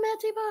yerba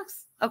mate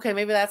box? Okay,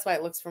 maybe that's why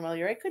it looks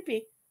familiar. It could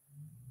be.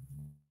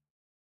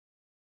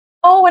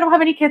 Oh, I don't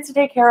have any kids to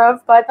take care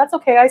of, but that's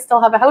okay. I still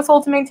have a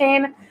household to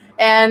maintain,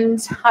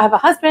 and I have a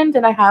husband,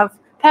 and I have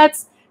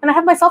pets, and I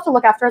have myself to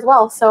look after as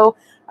well. So,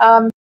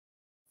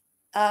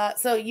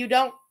 so you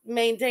don't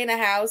maintain a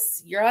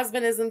house. Your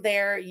husband isn't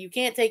there. You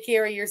can't take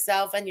care of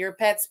yourself, and your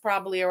pets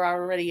probably are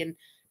already in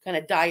kind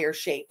of dire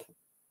shape.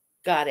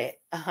 Got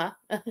it.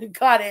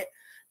 Got it.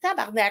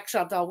 Tabarnak,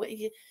 Chantal.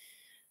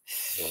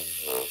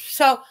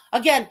 So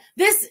again,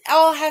 this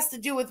all has to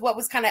do with what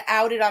was kind of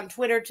outed on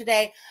Twitter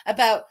today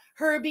about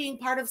her being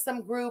part of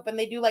some group, and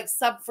they do like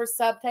sub for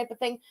sub type of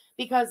thing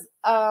because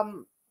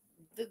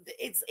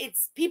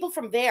it's people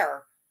from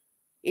there,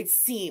 it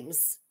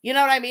seems. You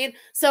know what I mean?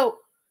 So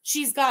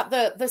she's got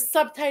the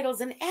subtitles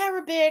in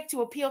Arabic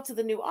to appeal to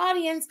the new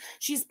audience.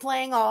 She's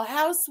playing all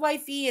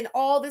housewifey, and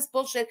all this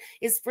bullshit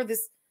is for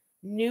this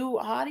new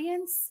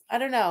audience. I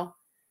don't know.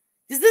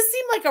 Does this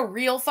seem like a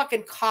real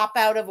fucking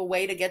cop-out of a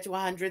way to get to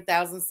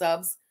 100,000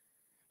 subs?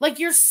 Like,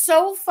 you're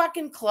so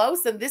fucking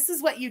close, and this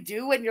is what you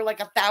do when you're like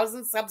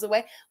 1,000 subs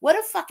away? What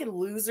a fucking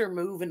loser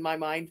move in my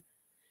mind.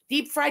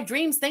 Deep Fried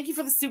Dreams, thank you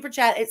for the super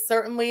chat. It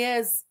certainly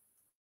is.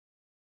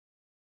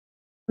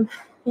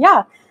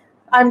 Yeah,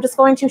 I'm just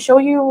going to show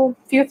you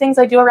a few things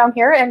I do around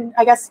here, and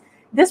I guess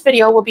this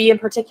video will be in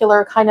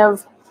particular kind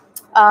of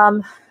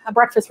a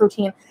breakfast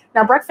routine.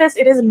 Now, breakfast,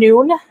 it is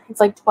noon. It's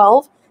like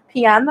 12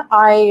 p.m.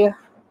 I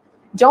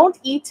don't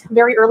eat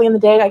very early in the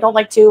day. I don't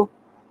like to.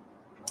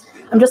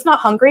 I'm just not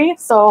hungry,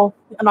 so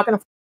I'm not going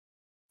to.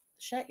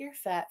 Shut your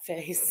fat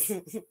face.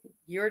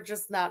 You're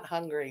just not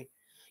hungry.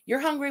 You're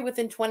hungry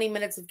within 20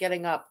 minutes of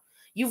getting up.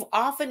 You've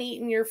often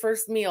eaten your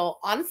first meal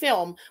on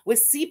film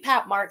with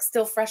CPAP marks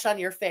still fresh on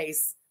your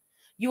face.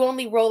 You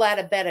only roll out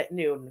of bed at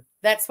noon.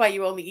 That's why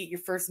you only eat your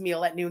first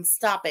meal at noon.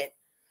 Stop it.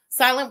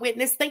 Silent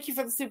Witness, thank you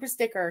for the super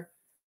sticker.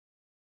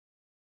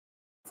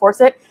 Force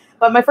it.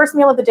 But my first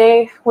meal of the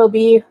day will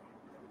be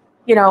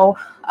you know,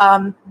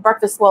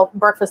 breakfast,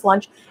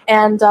 lunch.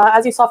 And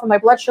as you saw from my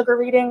blood sugar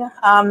reading,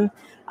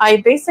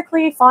 I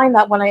basically find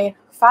that when I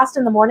fast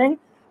in the morning,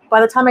 by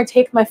the time I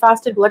take my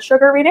fasted blood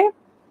sugar reading,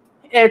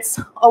 it's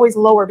always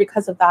lower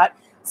because of that.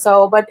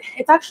 So, but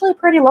it's actually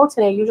pretty low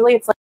today. Usually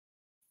it's like,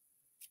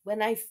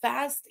 when I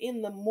fast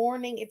in the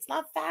morning, it's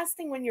not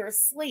fasting when you're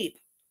asleep.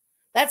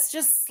 That's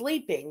just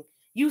sleeping.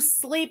 You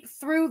sleep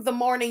through the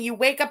morning. You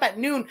wake up at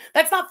noon.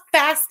 That's not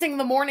fasting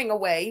the morning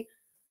away.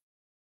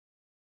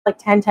 like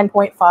 10,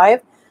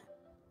 10.5.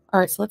 All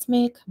right, so let's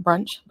make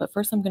brunch. But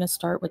first I'm going to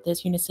start with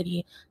this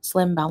Unicity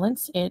Slim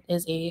Balance. It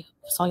is a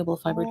soluble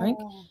fiber drink,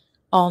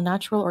 all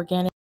natural,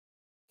 organic.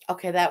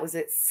 Okay, that was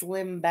it.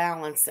 Slim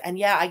Balance. And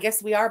yeah, I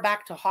guess we are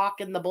back to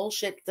hawking the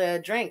bullshit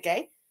drink,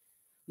 eh?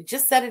 We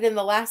just said it in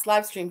the last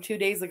live stream 2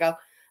 days ago.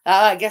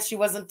 I guess she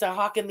wasn't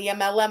hawking the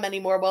MLM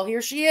anymore. Well,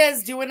 here she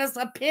is doing us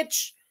a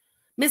pitch.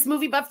 Miss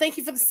Movie Buff, thank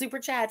you for the super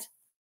chat.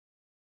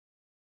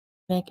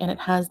 And it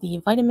has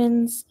the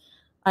vitamins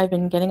I've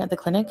been getting at the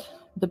clinic,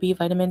 the B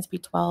vitamins,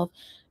 B12,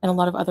 and a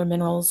lot of other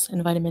minerals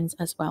and vitamins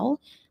as well.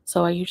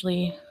 So I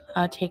usually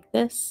take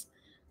this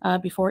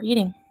before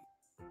eating.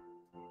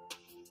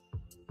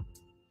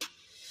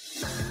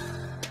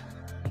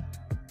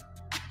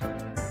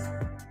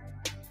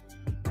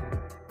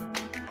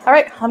 All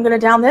right, I'm going to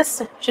down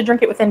this. Should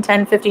drink it within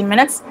 10, 15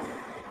 minutes.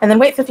 And then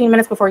wait 15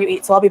 minutes before you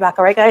eat. So I'll be back.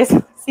 All right, guys?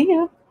 See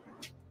you.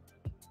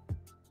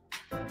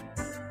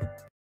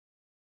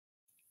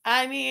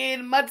 I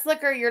mean,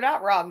 Mudslicker, you're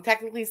not wrong.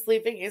 Technically,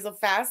 sleeping is a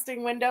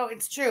fasting window.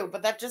 It's true,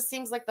 but that just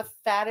seems like the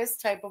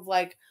fattest type of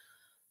like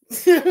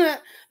the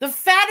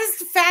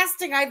fattest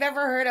fasting I've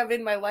ever heard of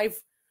in my life.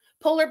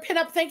 Polar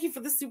Pinup, thank you for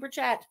the super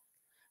chat.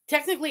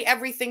 Technically,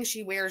 everything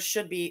she wears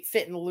should be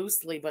fitting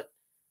loosely, but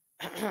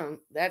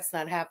that's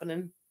not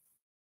happening.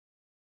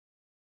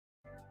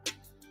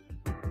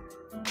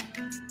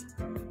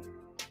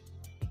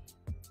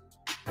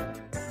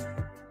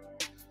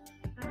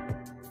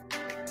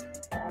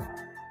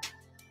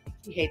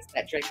 She hates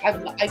that drink. I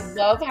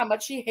love how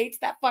much she hates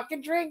that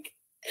fucking drink.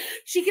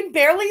 She can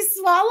barely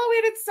swallow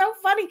it. It's so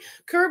funny.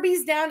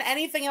 Kirby's down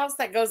anything else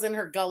that goes in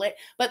her gullet,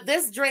 but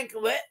this drink,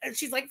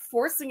 she's like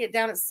forcing it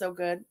down. It's so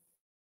good.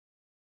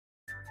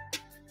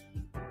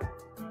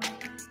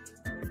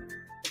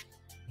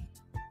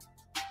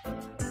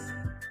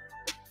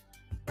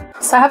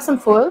 So I have some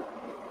food.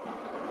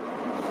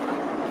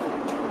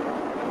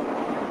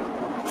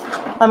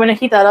 I'm going to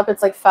heat that up.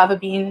 It's like fava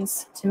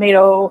beans,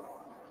 tomato,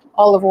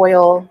 olive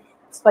oil,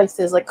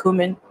 spices like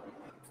cumin.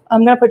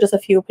 I'm going to put just a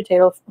few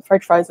potato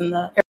french fries in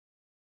the air.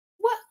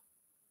 What?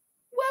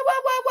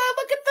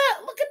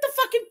 Look at the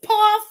fucking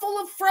paw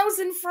full of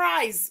frozen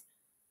fries.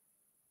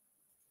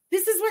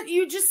 This is what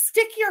you just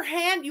stick your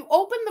hand, you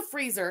open the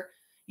freezer,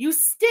 you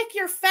stick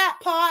your fat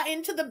paw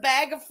into the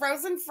bag of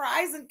frozen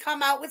fries and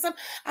come out with some.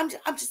 I'm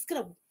just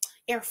going to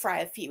air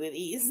fry a few of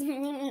these.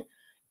 Ew.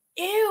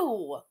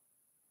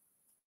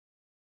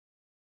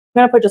 I'm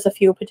going to put just a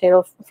few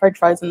potato french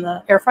fries in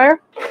the air fryer.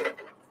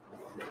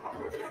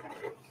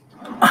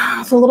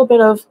 It's a little bit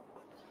of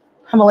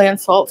Himalayan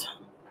salt.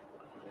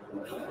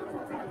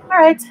 All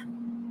right.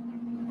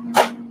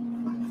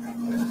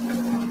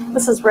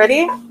 This is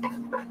ready.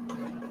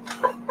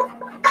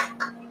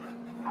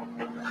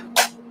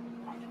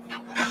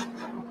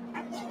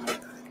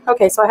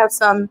 Okay, so I have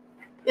some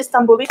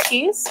Istanbuli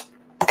cheese.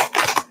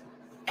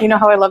 You know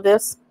how I love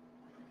this.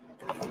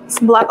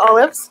 Some black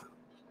olives.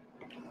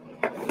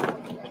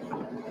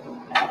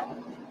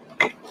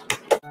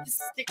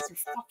 Just sticks your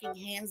fucking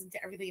hands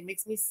into everything. It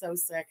makes me so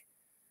sick.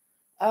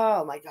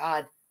 Oh my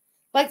God.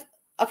 Like,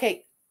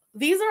 okay,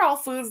 these are all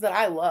foods that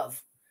I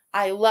love.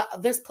 I love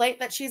this plate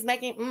that she's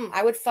making.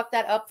 I would fuck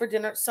that up for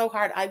dinner so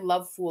hard. I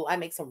love fool. I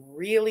make some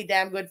really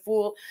damn good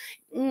fool.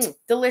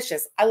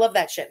 Delicious. I love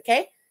that shit.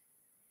 Okay.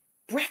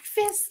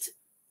 Breakfast.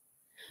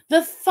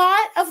 The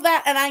thought of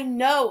that, and I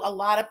know a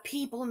lot of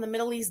people in the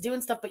Middle East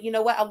doing stuff, but you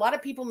know what? A lot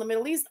of people in the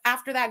Middle East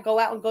after that go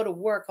out and go to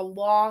work, a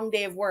long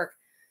day of work.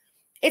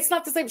 It's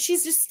not the same.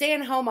 She's just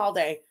staying home all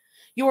day.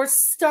 You're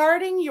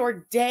starting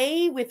your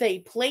day with a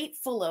plate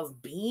full of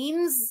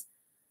beans.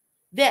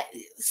 That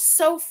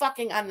so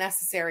fucking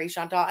unnecessary,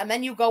 Chantal. And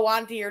then you go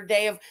on to your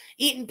day of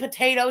eating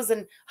potatoes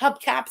and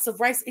hubcaps of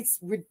rice. It's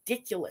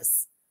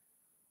ridiculous.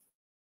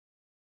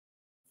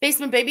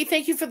 Basement Baby,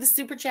 thank you for the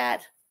super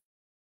chat.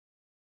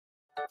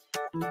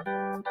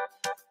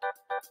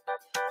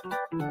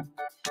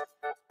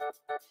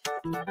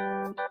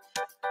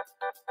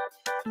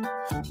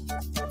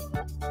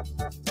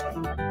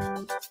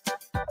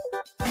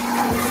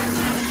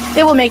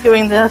 It will make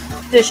doing the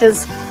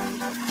dishes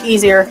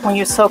easier when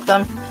you soak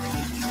them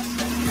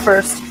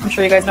first. I'm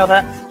sure you guys know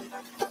that.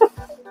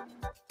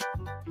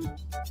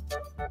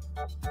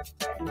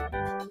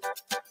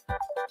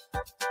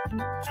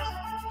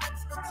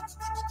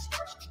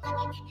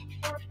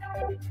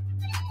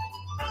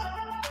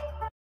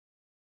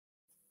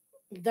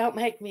 Don't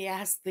make me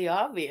ask the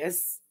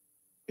obvious.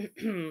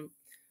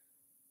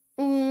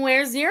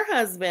 Where's your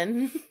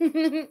husband?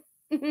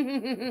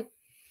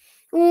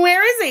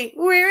 Where is he?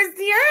 Where's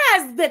your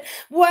husband?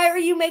 Why are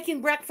you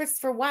making breakfast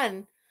for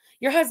one?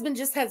 Your husband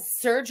just had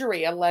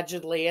surgery,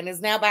 allegedly, and is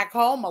now back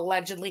home,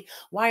 allegedly.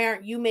 Why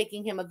aren't you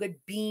making him a good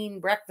bean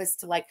breakfast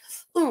to, like,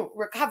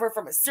 recover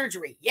from a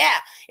surgery? Yeah.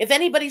 If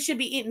anybody should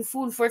be eating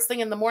food first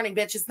thing in the morning,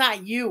 bitch, it's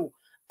not you.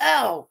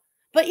 Oh.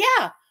 But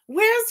yeah,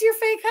 where's your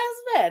fake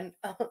husband?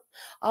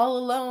 All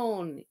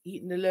alone,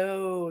 eating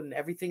alone,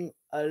 everything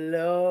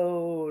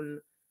alone.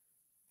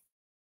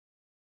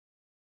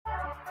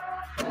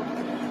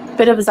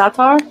 Bit of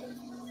za'atar.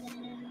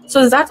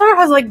 So za'atar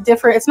has like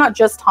different, it's not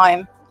just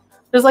thyme.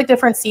 There's like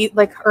different seed,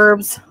 like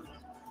herbs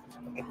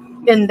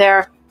in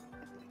there.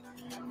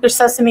 There's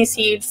sesame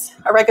seeds,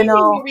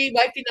 oregano. Marie,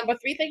 wifey number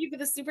 3. Thank you for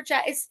the super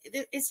chat.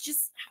 It's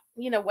just,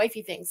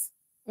 wifey things.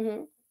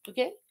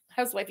 Okay?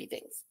 Housewifey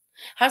things.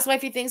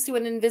 Housewifey things to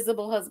an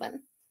invisible husband.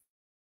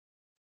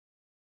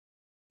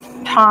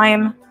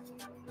 Thyme.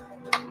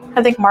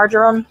 I think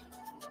marjoram.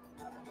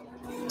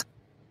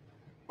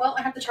 Well,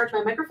 I have to charge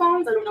my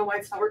microphones. I don't know why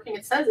it's not working.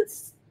 It says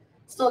it's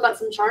still got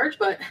some charge,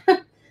 but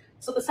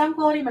so the sound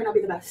quality might not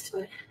be the best,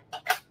 but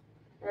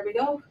there we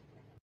go.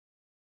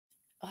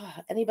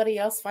 Anybody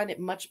else find it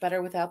much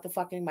better without the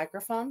fucking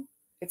microphone?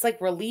 It's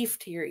like relief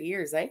to your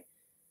ears, eh?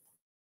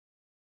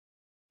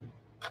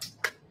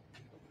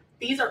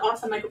 These are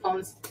awesome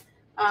microphones.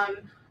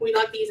 We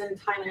got these in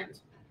Thailand.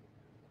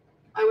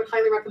 I would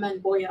highly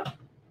recommend Boya.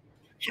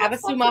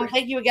 Havasu Mom,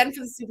 thank you again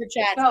for the super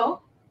chat.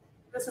 So,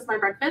 this is my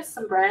breakfast.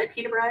 Some bread,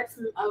 pita bread,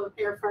 some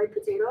air-fried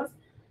potatoes,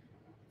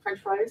 French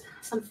fries,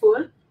 some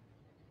food,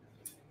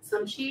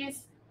 some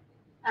cheese.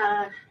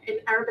 In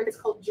Arabic, it's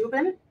called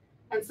jubin,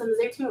 and some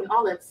zaytun,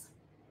 olives.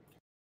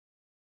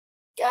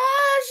 Gosh,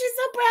 she's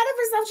so proud of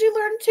herself. She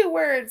learned 2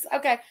 words.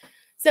 Okay,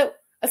 so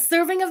a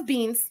serving of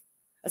beans,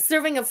 a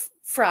serving of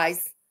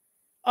fries,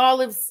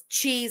 olives,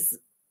 cheese,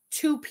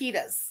 2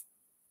 pitas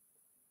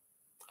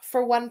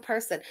for one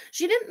person.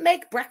 She didn't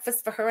make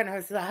breakfast for her and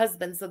her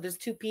husband, so there's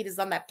 2 pitas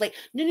on that plate.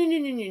 No.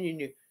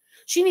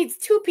 She needs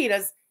 2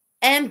 pitas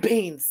and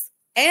beans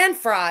and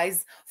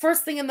fries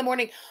first thing in the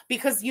morning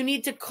because you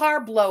need to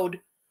carb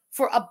load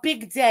for a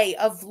big day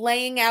of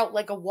laying out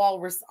like a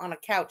walrus on a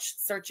couch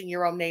searching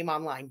your own name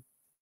online.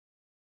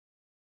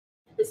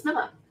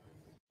 Bismillah.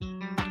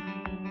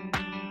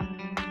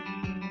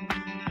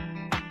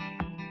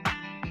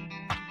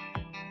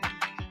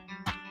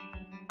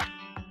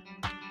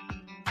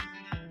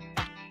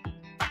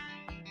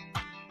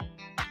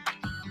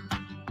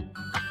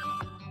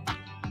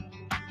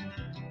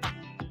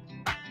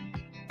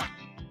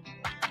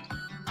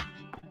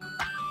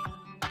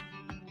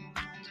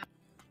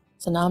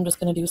 So now I'm just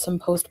going to do some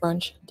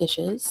post-brunch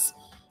dishes.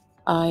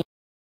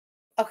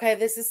 Okay,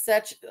 this is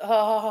such,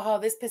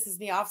 this pisses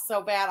me off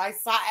so bad. I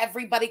saw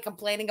everybody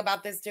complaining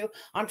about this too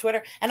on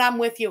Twitter, and I'm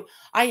with you.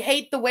 I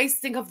hate the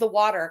wasting of the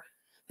water.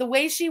 The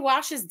way she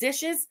washes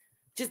dishes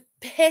just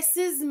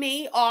pisses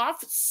me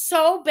off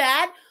so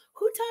bad.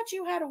 Who taught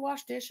you how to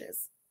wash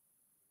dishes?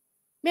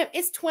 Ma'am,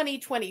 it's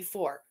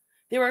 2024.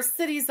 There are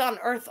cities on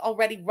Earth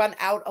already run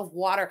out of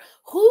water.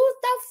 Who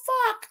the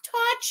fuck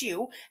taught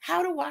you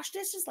how to wash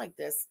dishes like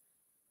this?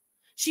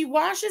 She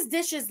washes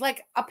dishes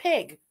like a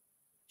pig.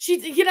 She,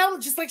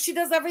 just like she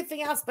does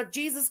everything else. But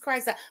Jesus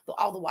Christ,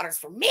 all the water's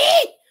for me.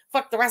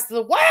 Fuck the rest of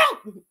the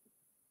world.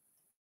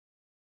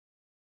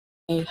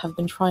 I have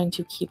been trying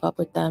to keep up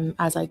with them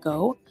as I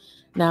go.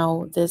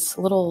 Now, this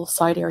little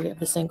side area of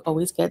the sink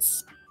always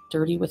gets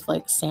dirty with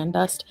like sand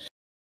dust.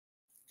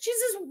 She's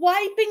just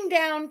wiping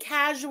down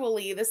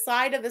casually the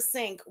side of the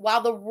sink while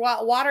the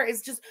water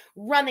is just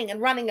running and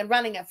running and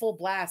running at full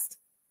blast.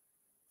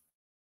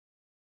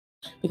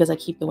 Because I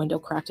keep the window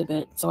cracked a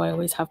bit, so I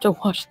always have to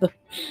wash the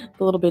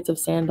little bits of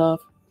sand off.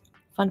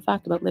 Fun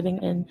fact about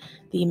living in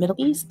the Middle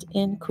East,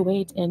 in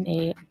Kuwait, in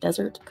a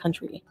desert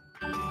country.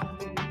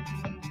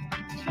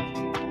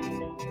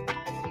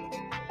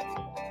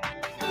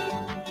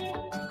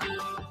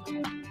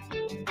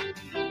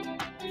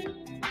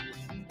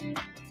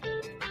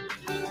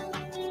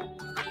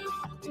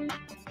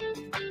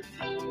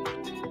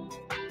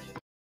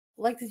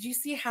 Like, did you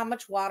see how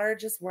much water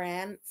just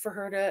ran for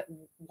her to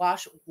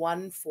wash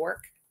one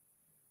fork?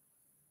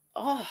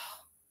 Oh.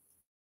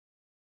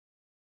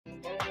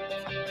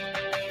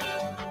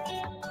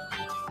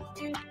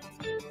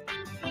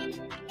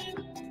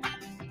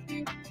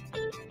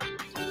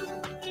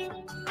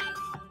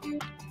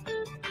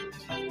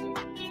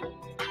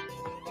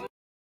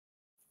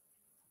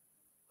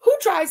 Who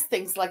drives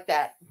things like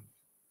that?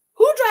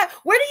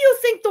 Where do you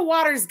think the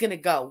water's going to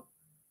go?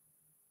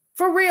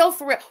 For real,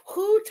 for real.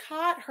 Who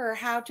taught her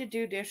how to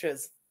do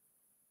dishes?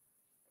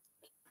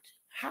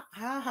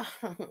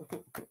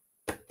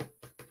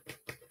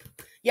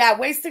 Yeah,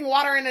 wasting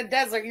water in a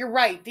desert. You're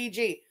right,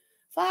 DG.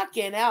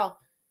 Fucking hell.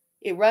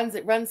 It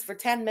runs for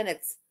 10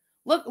 minutes.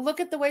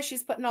 Look at the way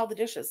she's putting all the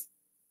dishes.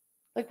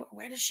 Like,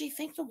 where does she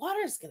think the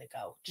water is going to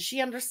go? Does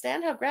she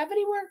understand how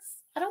gravity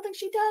works? I don't think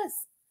she does.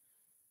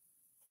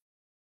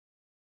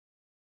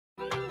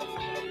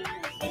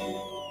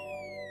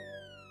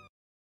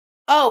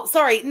 Oh,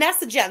 sorry.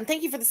 Nessa Jen,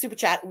 thank you for the super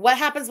chat. What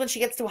happens when she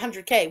gets to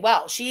 100K?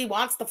 Well, she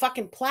wants the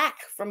fucking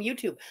plaque from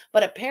YouTube.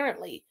 But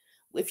apparently,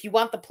 if you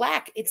want the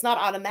plaque, it's not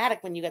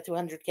automatic when you get to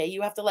 100K.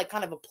 You have to like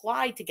kind of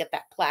apply to get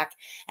that plaque.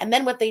 And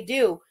then what they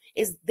do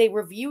is they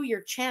review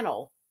your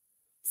channel.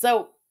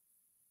 So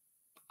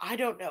I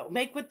don't know.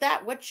 Make with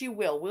that what you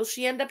will. Will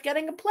she end up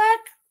getting a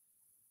plaque?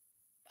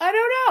 I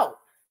don't know.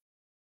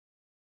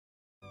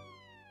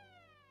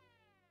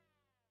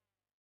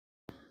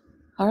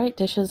 All right,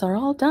 dishes are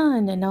all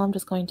done, and now I'm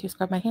just going to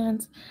scrub my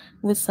hands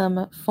with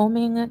some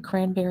foaming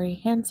cranberry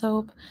hand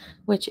soap,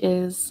 which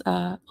is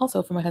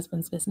also for my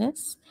husband's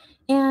business.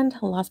 And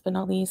last but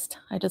not least,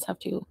 I just have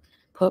to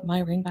put my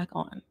ring back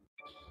on.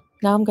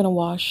 Now I'm going to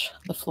wash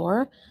the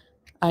floor.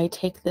 I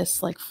take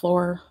this like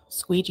floor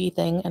squeegee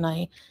thing and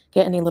I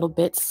get any little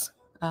bits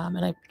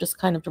and I just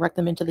kind of direct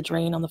them into the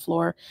drain on the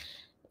floor.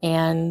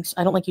 And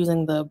I don't like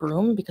using the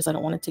broom because I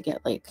don't want it to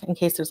get like, in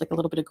case there's like a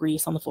little bit of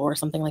grease on the floor or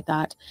something like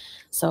that.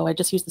 So I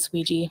just use the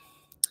squeegee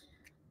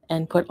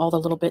and put all the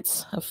little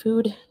bits of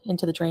food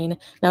into the drain.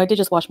 Now I did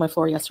just wash my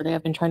floor yesterday.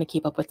 I've been trying to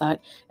keep up with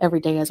that every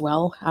day as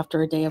well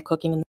after a day of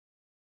cooking.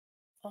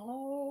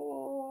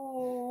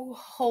 Oh,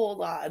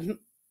 hold on.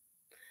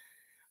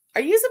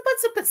 Are you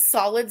supposed to put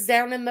solids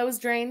down in those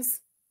drains?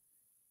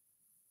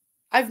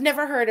 I've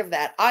never heard of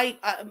that.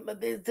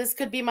 This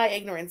could be my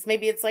ignorance.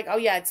 Maybe it's like, oh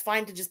yeah, it's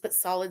fine to just put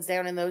solids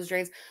down in those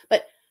drains.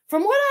 But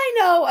from what I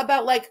know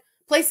about like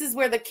places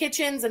where the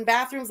kitchens and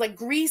bathrooms, like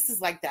grease is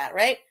like that,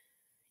 right?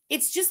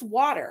 It's just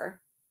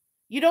water.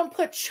 You don't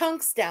put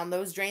chunks down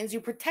those drains.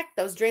 You protect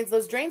those drains.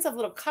 Those drains have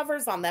little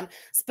covers on them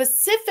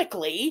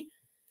specifically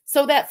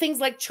so that things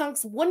like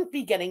chunks wouldn't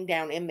be getting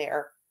down in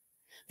there.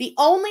 The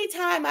only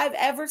time I've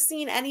ever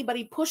seen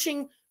anybody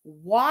pushing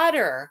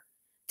water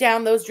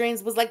down those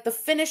drains was like the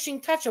finishing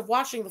touch of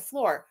washing the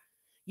floor.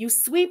 You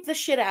sweep the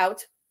shit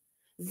out.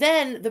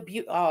 Then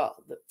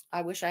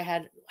I wish I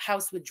had a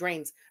house with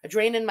drains. A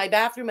drain in my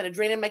bathroom and a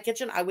drain in my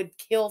kitchen. I would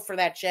kill for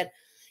that shit.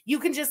 You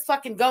can just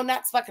fucking go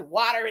nuts, fucking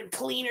water and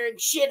cleaner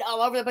and shit all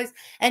over the place.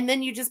 And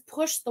then you just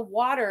push the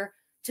water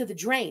to the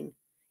drain.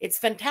 It's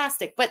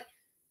fantastic, but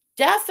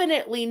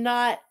definitely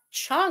not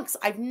chunks.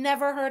 I've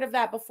never heard of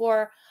that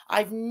before.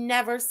 I've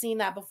never seen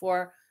that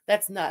before.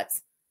 That's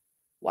nuts.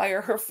 Why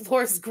are her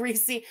floors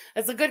greasy?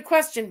 That's a good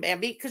question,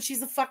 Bambi, because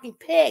she's a fucking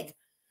pig.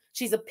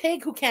 She's a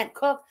pig who can't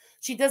cook.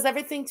 She does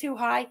everything too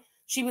high.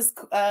 She was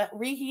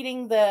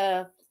reheating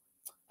the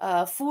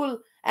fool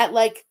at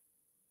like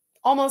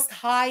almost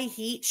high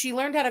heat. She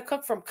learned how to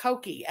cook from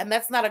Koki, and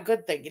that's not a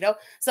good thing, you know?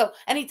 So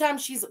anytime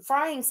she's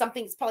frying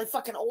something, it's probably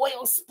fucking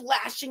oil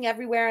splashing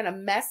everywhere and a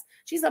mess.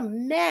 She's a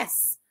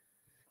mess.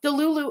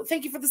 Delulu,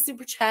 thank you for the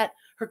super chat.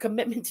 Her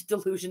commitment to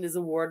delusion is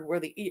award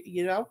worthy.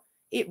 You know,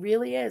 it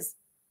really is.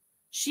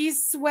 She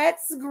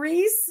sweats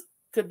grease.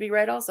 Could be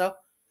right also.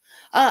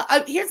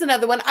 Here's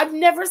another one. I've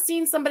never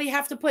seen somebody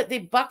have to put the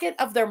bucket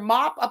of their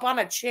mop up on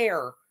a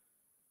chair.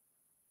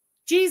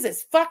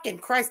 Jesus fucking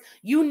Christ.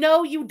 You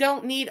know you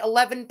don't need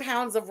 11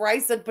 pounds of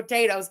rice and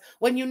potatoes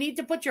when you need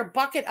to put your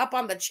bucket up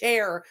on the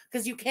chair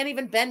because you can't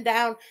even bend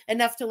down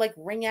enough to like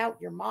wring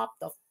out your mop.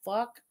 The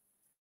fuck?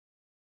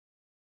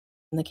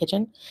 In the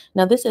kitchen.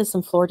 Now this is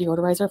some floor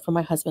deodorizer for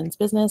my husband's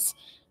business.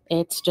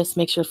 It just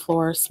makes your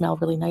floors smell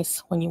really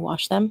nice when you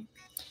wash them.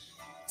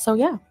 So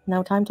yeah,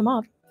 now time to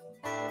mop.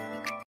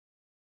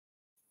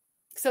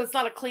 So it's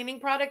not a cleaning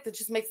product that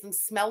just makes them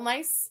smell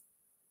nice?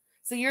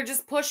 So you're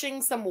just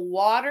pushing some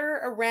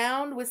water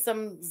around with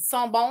some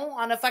Sambon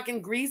on a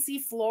fucking greasy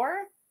floor?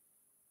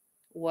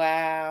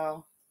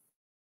 Wow.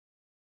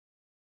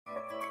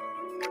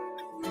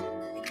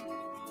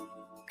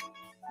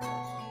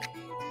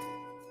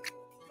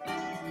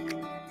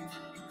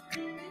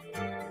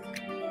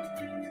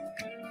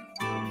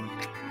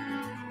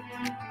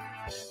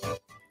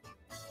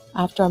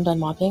 After I'm done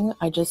mopping,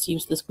 I just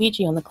use the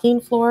squeegee on the clean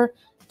floor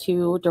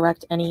to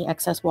direct any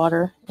excess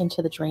water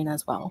into the drain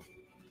as well.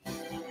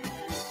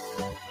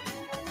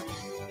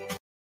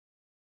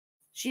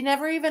 She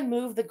never even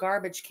moved the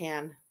garbage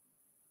can.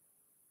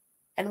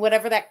 And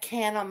whatever that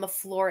can on the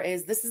floor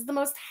is, this is the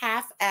most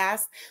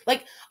half-assed.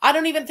 Like, I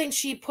don't even think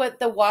she put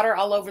the water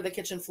all over the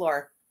kitchen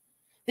floor.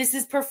 This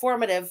is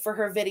performative for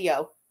her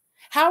video.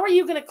 How are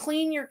you going to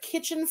clean your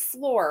kitchen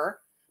floor,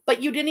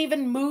 but you didn't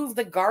even move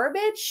the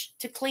garbage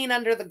to clean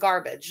under the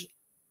garbage?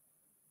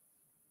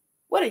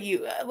 What are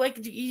you,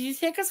 like, do you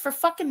take us for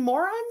fucking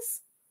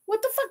morons?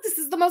 What the fuck? This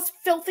is the most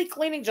filthy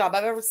cleaning job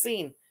I've ever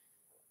seen.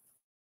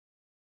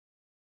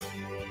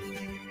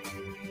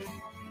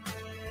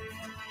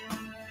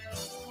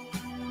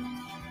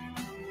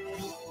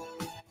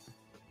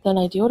 Then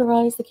I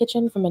deodorize the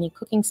kitchen from any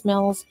cooking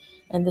smells,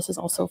 and this is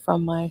also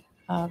from my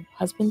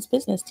husband's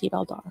business,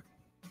 T-Baldar.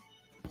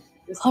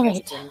 All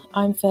right,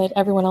 I'm fed.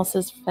 Everyone else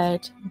is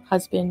fed.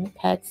 Husband,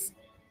 pets.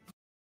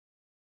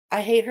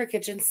 I hate her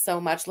kitchen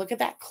so much. Look at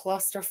that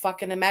cluster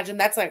fucking. Imagine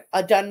that's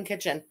a done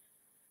kitchen.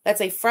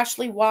 That's a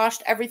freshly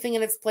washed, everything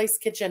in its place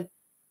kitchen.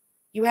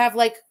 You have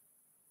like,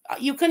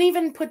 you couldn't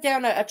even put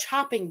down a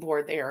chopping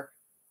board there.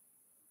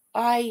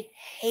 I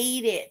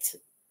hate it.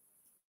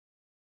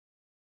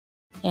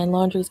 And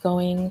laundry's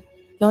going.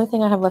 The only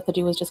thing I have left to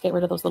do is just get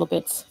rid of those little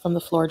bits from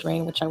the floor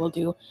drain, which I will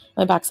do.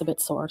 My back's a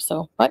bit sore,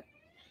 so, but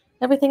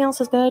everything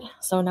else is good.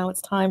 So now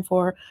it's time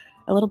for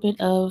a little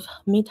bit of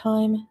me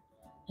time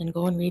and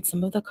go and read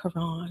some of the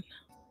Quran.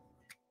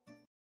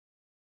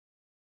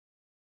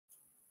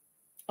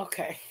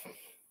 Okay.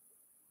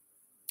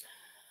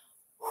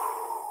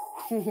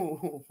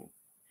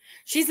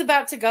 She's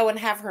about to go and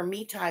have her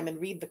me time and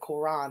read the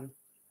Quran.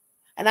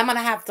 And I'm going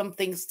to have some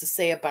things to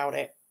say about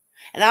it.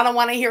 And I don't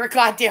want to hear a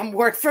goddamn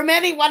word from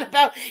anyone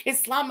about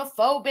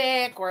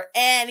Islamophobic or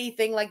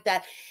anything like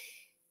that.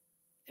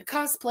 A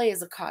cosplay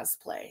is a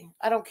cosplay.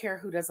 I don't care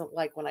who doesn't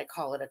like when I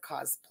call it a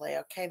cosplay,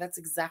 okay? That's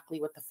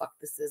exactly what the fuck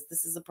this is.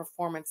 This is a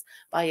performance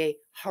by a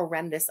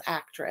horrendous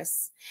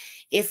actress.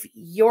 If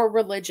your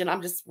religion,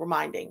 I'm just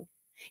reminding,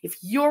 if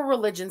your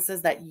religion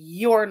says that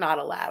you're not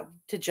allowed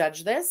to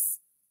judge this,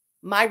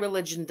 my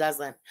religion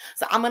doesn't.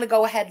 So I'm going to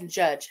go ahead and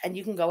judge, and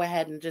you can go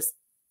ahead and just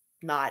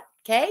not,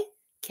 okay?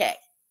 Okay.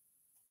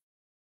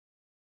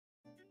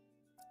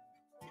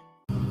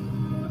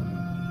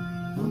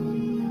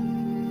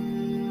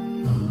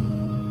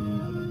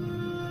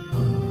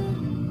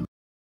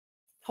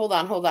 Hold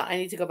on. I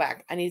need to go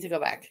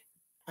back.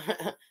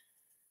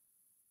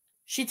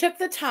 She took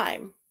the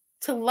time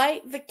to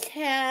light the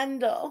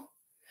candle.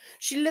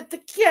 She lit the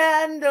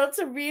candle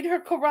to read her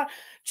Quran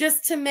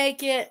just to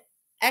make it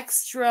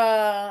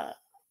extra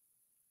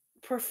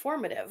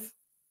performative.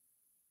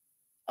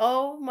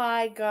 Oh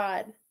my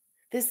God.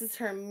 This is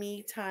her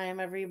me time,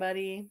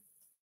 everybody.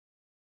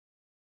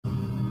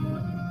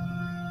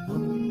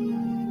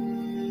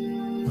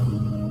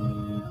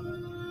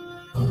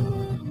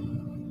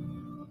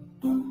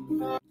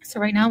 So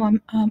right now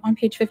I'm on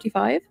page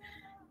 55,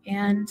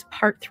 and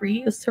part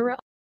 3 is Surah.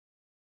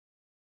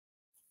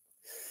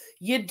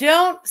 You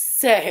don't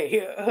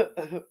say.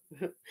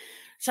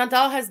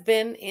 Chantal has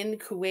been in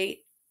Kuwait.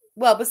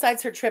 Well,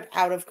 besides her trip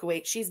out of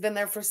Kuwait, she's been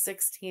there for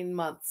 16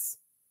 months.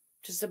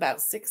 Just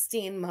about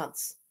 16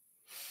 months.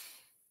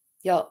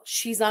 Yo,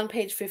 she's on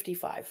page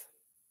 55.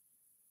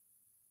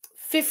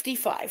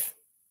 55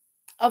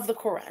 of the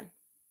Quran.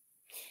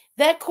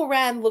 That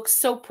Quran looks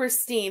so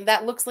pristine.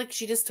 That looks like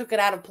she just took it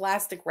out of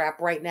plastic wrap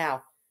right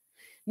now.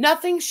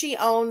 Nothing she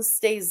owns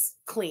stays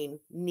clean,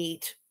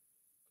 neat.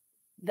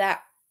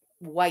 That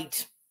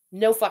white.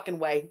 No fucking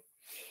way.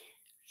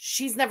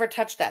 She's never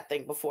touched that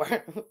thing before.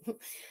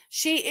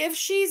 If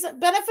she's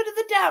benefit of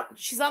the doubt,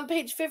 she's on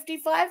page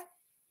 55.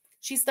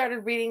 She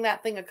started reading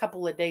that thing a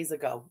couple of days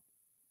ago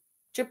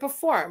to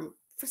perform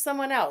for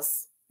someone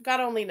else.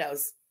 God only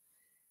knows.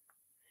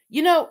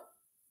 You know,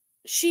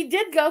 she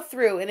did go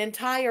through an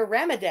entire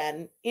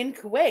Ramadan in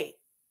Kuwait.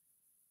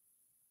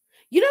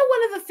 You know,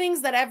 one of the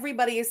things that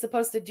everybody is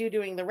supposed to do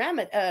during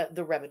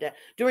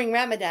during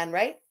Ramadan,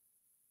 right,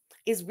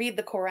 is read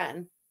the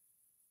Quran.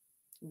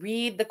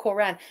 Read the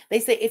Quran. They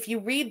say if you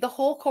read the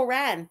whole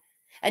Quran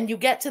and you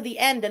get to the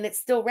end and it's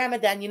still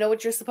Ramadan, you know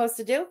what you're supposed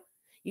to do?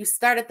 You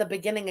start at the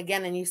beginning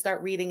again and you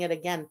start reading it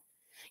again.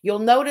 You'll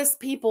notice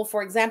people,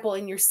 for example,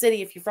 in your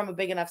city, if you're from a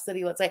big enough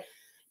city, let's say,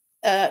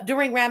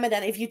 during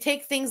Ramadan, if you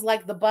take things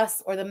like the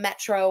bus or the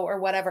metro or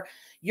whatever,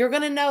 you're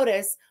going to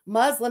notice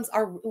Muslims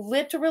are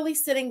literally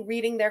sitting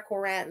reading their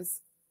Qurans.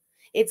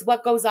 It's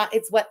what goes on.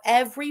 It's what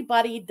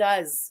everybody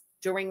does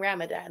during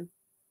Ramadan.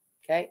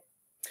 Okay.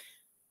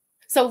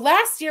 So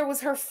last year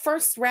was her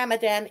first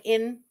Ramadan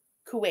in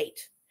Kuwait.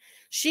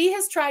 She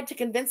has tried to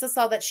convince us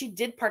all that she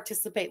did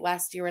participate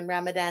last year in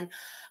Ramadan.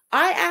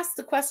 I asked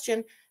the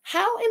question,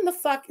 how in the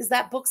fuck is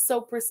that book so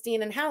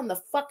pristine, and how in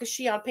the fuck is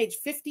she on page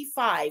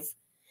 55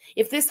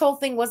 if this whole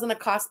thing wasn't a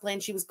cosplay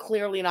and she was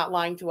clearly not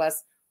lying to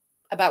us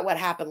about what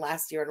happened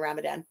last year in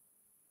Ramadan?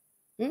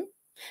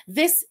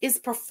 This is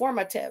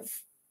performative.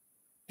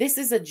 This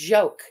is a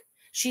joke.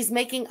 She's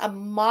making a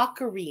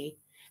mockery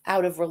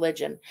out of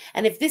religion.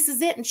 And if this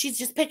is it and she's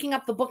just picking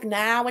up the book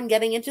now and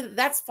getting into it,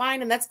 that's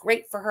fine and that's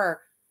great for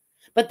her.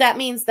 But that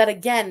means that,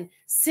 again,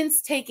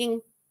 since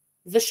taking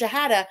the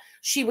Shahada,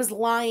 she was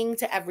lying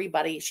to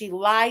everybody. She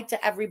lied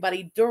to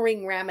everybody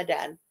during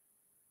Ramadan.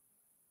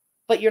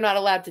 But you're not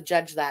allowed to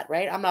judge that,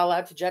 right? I'm not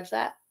allowed to judge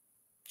that?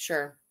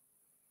 Sure.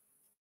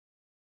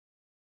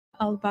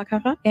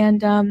 Al-Baqarah,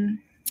 and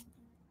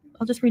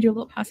I'll just read you a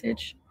little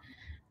passage.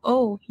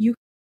 Oh, you.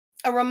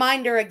 A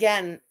reminder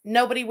again,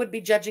 nobody would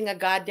be judging a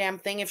goddamn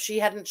thing if she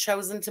hadn't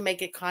chosen to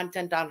make it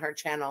content on her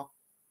channel.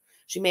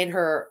 She made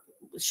her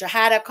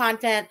Shahada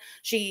content.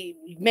 She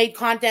made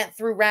content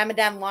through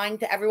Ramadan lying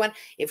to everyone.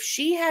 If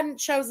she hadn't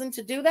chosen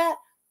to do that,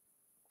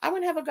 I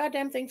wouldn't have a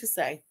goddamn thing to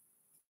say.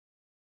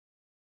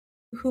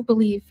 Who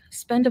believe,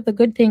 spend of the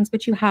good things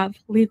which you have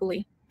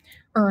legally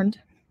earned,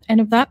 and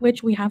of that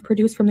which we have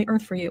produced from the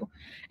earth for you,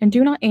 and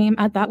do not aim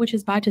at that which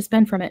is bad to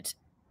spend from it,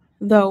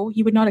 though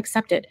you would not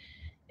accept it,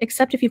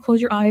 except if you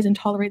close your eyes and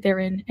tolerate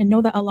therein, and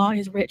know that Allah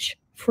is rich,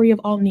 free of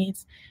all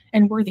needs,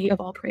 and worthy of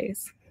all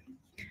praise.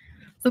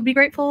 So be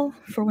grateful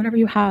for whatever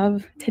you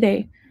have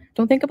today.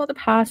 Don't think about the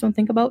past, don't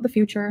think about the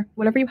future.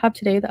 Whatever you have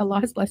today that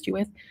Allah has blessed you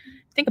with,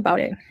 think about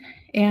it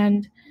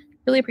and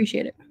really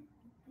appreciate it.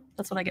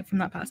 That's what I get from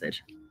that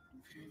passage.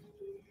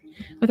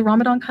 with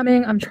Ramadan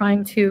coming, I'm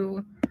trying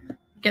to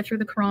get through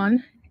the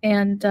Quran,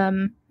 and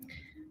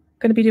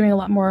going to be doing a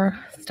lot more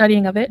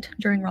studying of it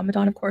during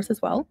Ramadan, of course,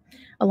 as well,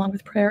 along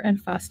with prayer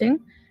and fasting.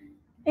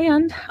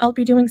 And I'll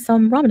be doing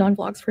some Ramadan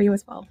vlogs for you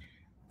as well.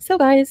 So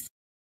guys,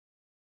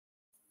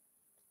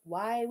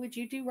 why would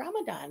you do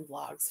Ramadan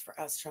vlogs for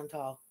us,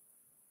 Chantal?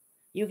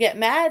 You get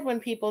mad when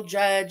people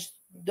judge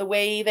the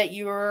way that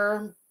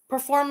you're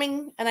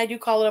performing, and I do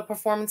call it a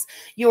performance,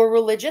 your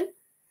religion.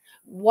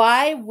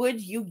 Why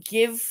would you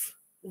give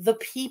the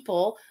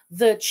people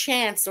the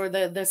chance or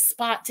the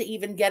spot to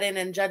even get in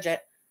and judge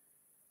it?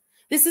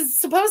 This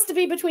is supposed to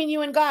be between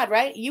you and God,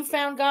 right? You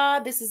found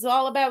God. This is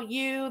all about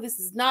you. This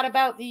is not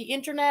about the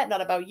internet,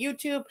 not about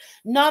YouTube,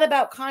 not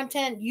about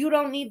content. You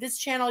don't need this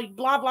channel,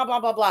 blah, blah,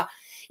 blah, blah, blah.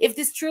 If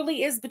this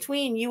truly is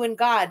between you and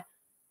God,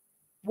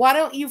 why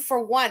don't you,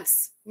 for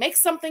once, make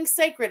something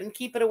sacred and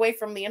keep it away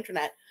from the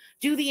internet?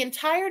 Do the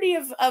entirety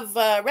of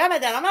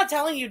Ramadan. I'm not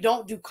telling you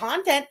don't do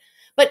content,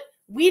 but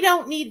we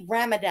don't need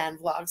Ramadan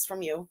vlogs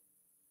from you.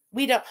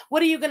 We don't.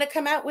 What are you going to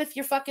come out with,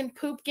 your fucking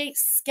poopgate,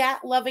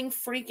 scat-loving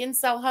freak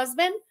incel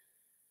husband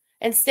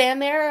and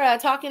stand there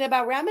talking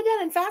about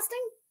Ramadan and fasting?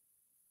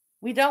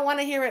 We don't want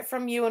to hear it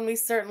from you, and we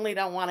certainly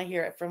don't want to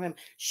hear it from him.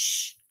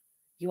 Shh.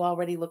 You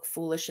already look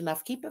foolish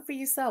enough. Keep it for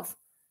yourself.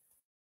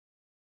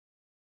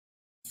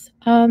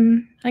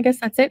 I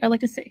guess that's it. I like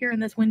to sit here in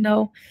this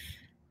window,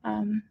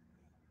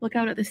 look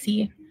out at the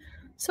sea.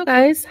 So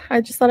guys,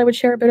 I just thought I would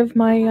share a bit of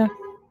my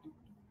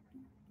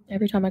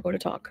every time I go to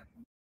talk.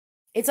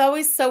 It's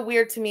always so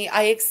weird to me.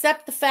 I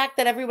accept the fact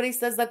that everybody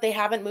says that they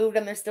haven't moved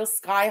and they're still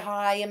sky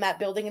high in that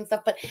building and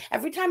stuff, but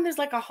every time there's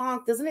like a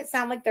honk, doesn't it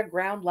sound like they're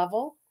ground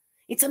level?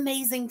 It's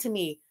amazing to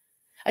me.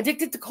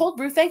 Addicted to cold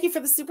brew. Thank you for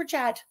the super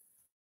chat.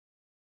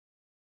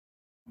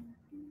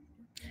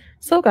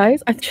 So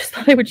guys, I just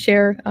thought I would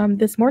share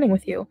this morning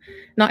with you.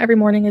 Not every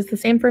morning is the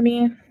same for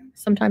me.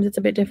 Sometimes it's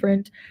a bit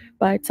different,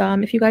 but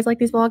if you guys like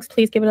these vlogs,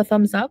 please give it a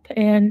thumbs up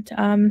and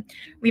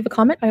leave a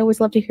comment. I always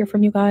love to hear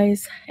from you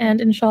guys,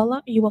 and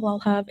inshallah, you will all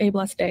have a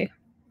blessed day.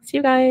 See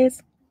you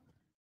guys.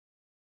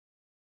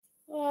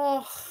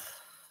 Oh,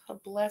 a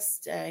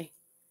blessed day.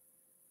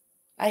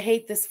 I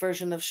hate this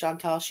version of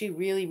Chantal. She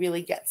really,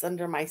 really gets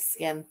under my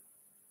skin.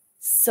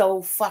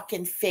 So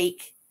fucking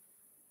fake.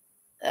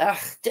 Ugh.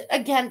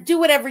 Again, do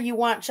whatever you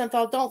want,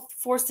 Chantal. Don't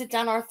force it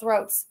down our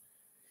throats.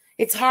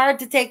 It's hard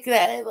to take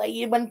that, like,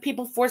 when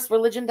people force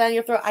religion down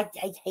your throat. I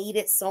hate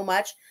it so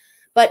much,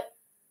 but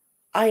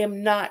I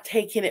am not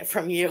taking it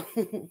from you.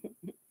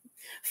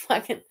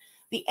 Fucking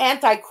the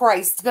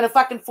Antichrist gonna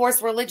fucking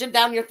force religion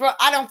down your throat?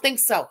 I don't think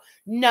so.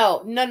 No,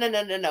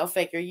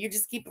 Faker. You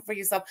just keep it for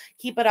yourself.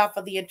 Keep it off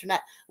of the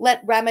internet.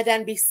 Let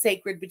Ramadan be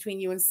sacred between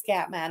you and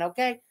Scatman,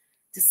 okay?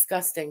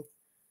 Disgusting.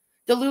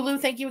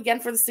 Delulu, thank you again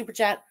for the super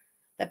chat.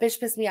 That bitch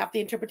pissed me off. The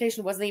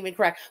interpretation wasn't even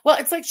correct. Well,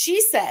 it's like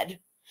she said.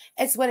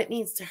 It's what it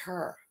means to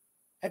her.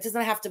 It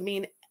doesn't have to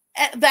mean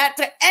that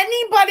to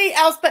anybody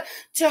else, but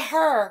to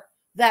her,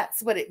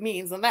 that's what it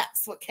means. And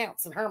that's what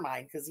counts in her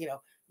mind. Because, you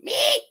know, me.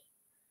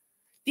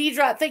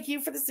 Deidre, thank you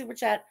for the super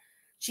chat.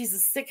 She's a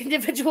sick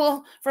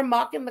individual for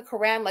mocking the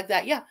Quran like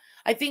that. Yeah,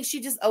 I think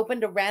she just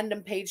opened a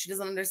random page. She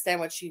doesn't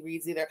understand what she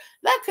reads either.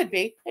 That could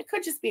be. It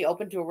could just be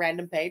open to a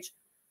random page.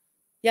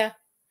 Yeah.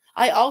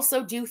 I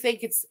also do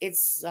think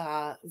it's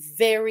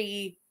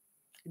very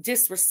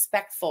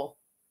disrespectful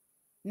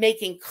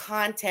making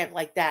content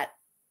like that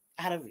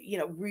out of, you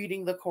know,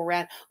 reading the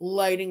Quran,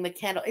 lighting the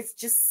candle. It's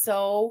just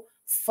so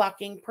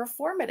fucking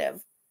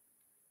performative.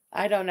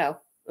 I don't know.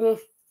 Ugh.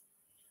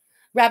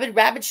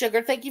 Rabbit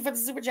Sugar, thank you for the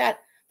super chat.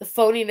 The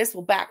phoniness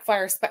will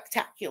backfire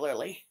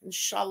spectacularly,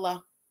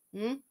 inshallah.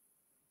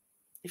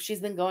 If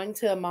she's been going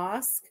to a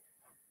mosque,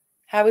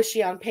 how is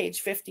she on page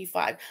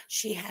 55?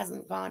 She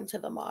hasn't gone to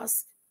the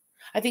mosque.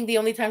 I think the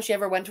only time she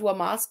ever went to a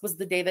mosque was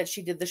the day that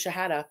she did the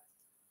Shahada.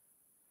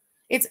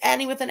 It's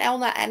Annie with an L,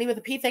 not Annie with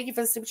a P. Thank you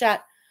for the super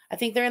chat. I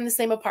think they're in the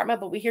same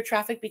apartment, but we hear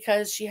traffic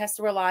because she has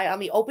to rely on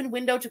the open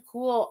window to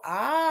cool.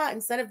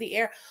 Instead of the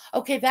air.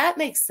 Okay, that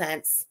makes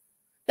sense.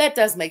 That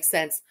does make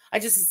sense. I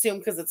just assume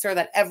because it's her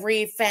that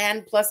every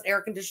fan plus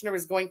air conditioner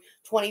is going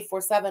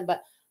 24/7.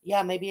 But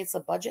yeah, maybe it's a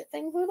budget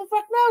thing. Who the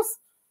fuck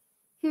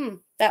knows?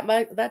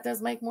 That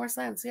does make more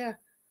sense. Yeah.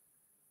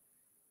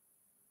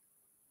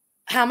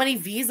 How many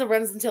visa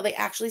runs until they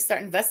actually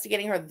start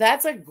investigating her?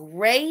 That's a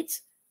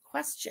great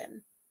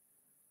question.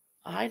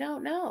 I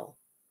don't know.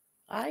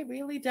 I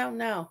really don't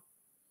know.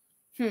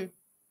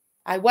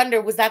 I wonder,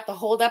 was that the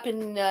holdup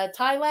in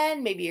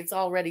Thailand? Maybe it's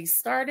already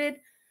started.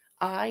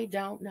 I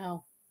don't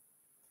know.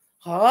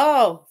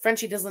 Oh,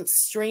 Frenchie doesn't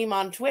stream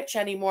on Twitch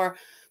anymore.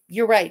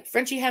 You're right.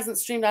 Frenchie hasn't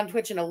streamed on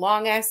Twitch in a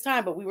long ass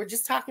time, but we were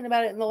just talking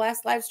about it in the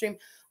last live stream.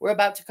 We're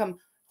about to come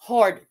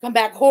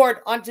back horde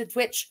onto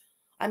Twitch.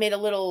 I made a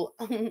little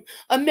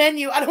a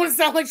menu. I don't want to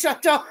sound like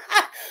Chantal.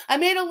 I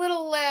made a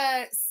little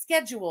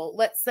schedule,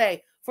 let's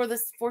say, for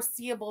this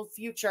foreseeable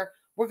future.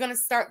 We're going to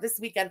start this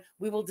weekend.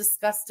 We will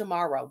discuss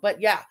tomorrow. But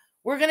yeah,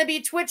 We're going to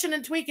be twitching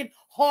and tweaking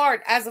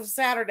hard as of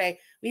Saturday.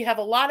 We have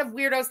a lot of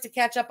weirdos to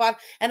catch up on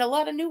and a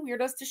lot of new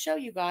weirdos to show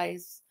you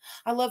guys.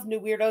 I love new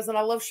weirdos and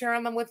I love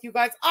sharing them with you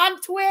guys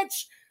on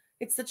Twitch.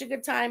 It's such a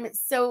good time.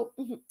 It's so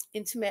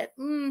intimate.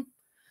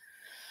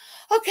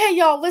 Okay,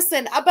 y'all,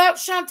 listen, about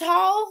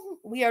Chantal,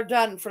 we are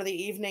done for the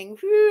evening.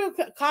 Whew,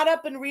 caught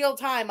up in real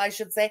time, I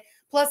should say.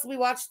 Plus, we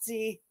watched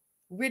the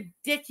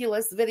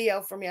ridiculous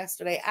video from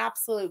yesterday.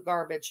 Absolute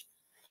garbage.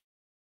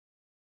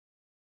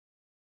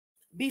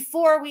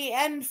 Before we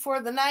end for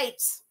the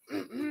night,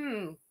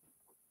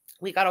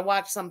 we got to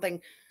watch something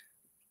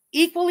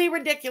equally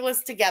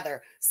ridiculous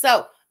together.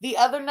 So the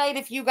other night,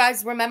 if you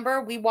guys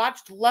remember, we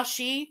watched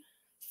Lushy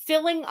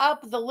filling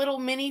up the little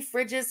mini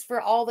fridges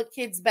for all the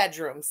kids'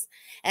 bedrooms.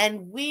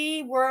 And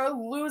we were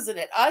losing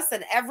it. Us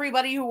and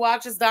everybody who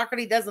watches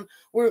Doherty Doesn't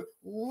were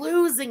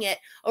losing it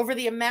over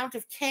the amount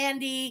of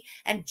candy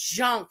and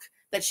junk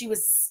that she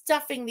was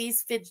stuffing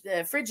these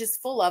fridges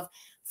full of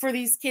for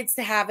these kids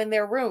to have in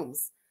their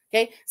rooms.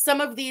 Okay,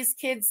 some of these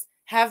kids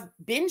have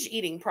binge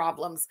eating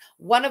problems.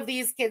 One of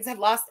these kids had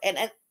lost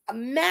a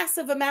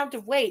massive amount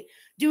of weight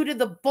due to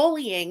the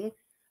bullying,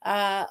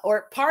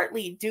 or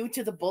partly due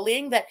to the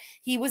bullying that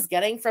he was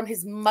getting from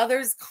his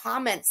mother's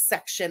comment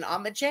section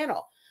on the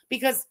channel,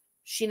 because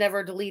she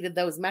never deleted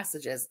those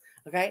messages.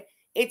 Okay,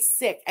 it's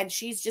sick. And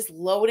she's just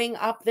loading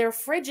up their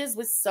fridges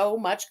with so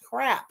much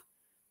crap.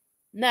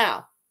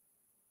 Now,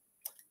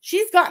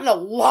 she's gotten a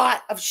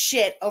lot of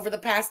shit over the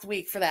past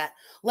week for that.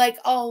 Like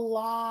a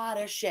lot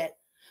of shit.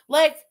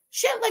 Like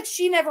shit like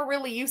she never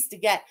really used to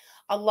get.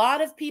 A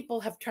lot of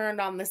people have turned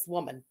on this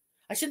woman.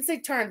 I shouldn't say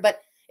turned, but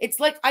it's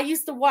like I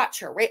used to watch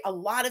her, right? A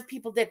lot of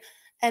people did.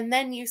 And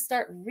then you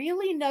start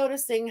really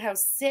noticing how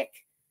sick.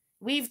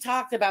 We've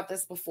talked about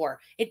this before.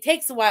 It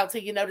takes a while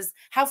till you notice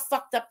how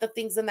fucked up the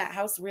things in that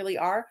house really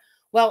are.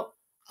 Well,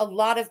 a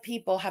lot of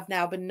people have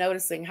now been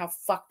noticing how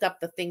fucked up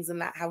the things in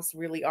that house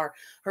really are.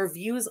 Her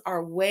views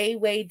are way,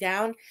 way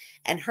down.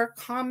 And her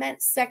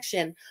comment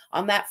section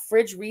on that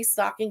fridge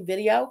restocking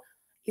video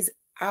is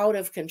out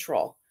of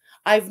control.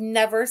 I've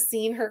never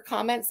seen her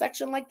comment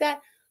section like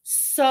that.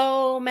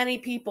 So many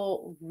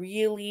people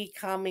really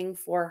coming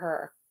for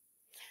her.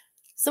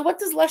 So what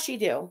does Lushy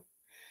do?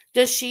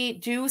 Does she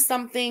do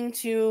something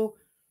to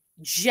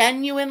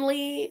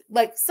genuinely,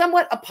 like,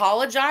 somewhat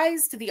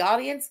apologize to the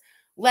audience?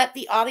 Let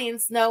the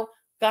audience know,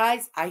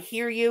 guys, I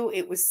hear you.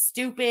 It was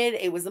stupid.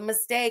 It was a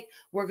mistake.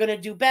 We're going to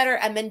do better,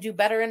 and then do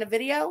better in a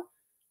video?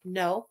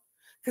 No,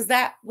 because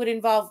that would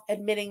involve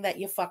admitting that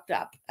you fucked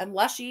up. And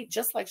Lushy,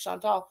 just like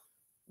Chantal,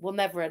 will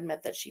never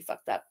admit that she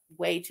fucked up.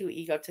 Way too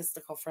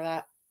egotistical for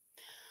that.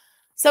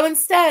 So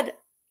instead,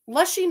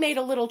 Lushy made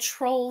a little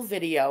troll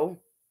video.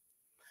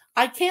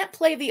 I can't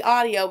play the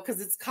audio because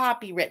it's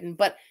copywritten,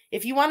 but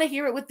if you want to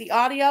hear it with the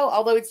audio,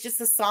 although it's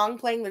just a song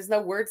playing, there's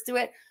no words to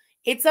it,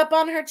 it's up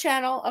on her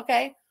channel,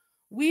 okay?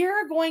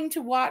 We're going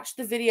to watch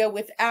the video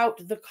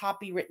without the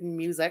copywritten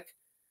music.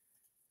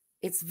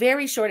 It's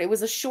very short. It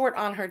was a short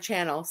on her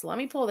channel, so let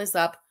me pull this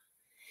up.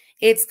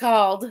 It's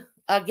called,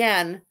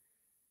 again,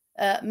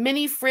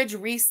 Mini Fridge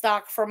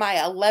Restock for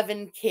My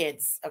 11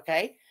 Kids,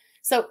 okay?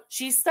 So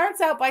she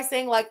starts out by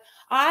saying, like,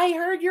 I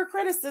heard your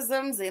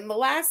criticisms in the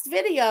last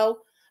video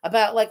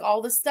about, like,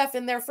 all the stuff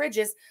in their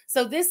fridges.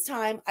 So this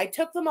time I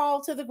took them all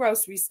to the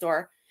grocery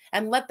store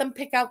and let them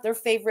pick out their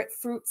favorite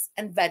fruits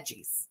and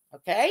veggies.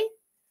 Okay?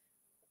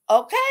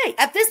 Okay.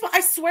 At this point,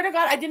 I swear to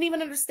God, I didn't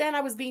even understand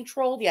I was being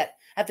trolled yet.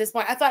 At this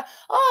point, I thought,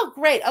 oh,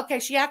 great. Okay,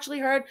 she actually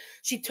heard.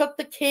 She took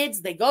the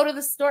kids. They go to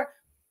the store.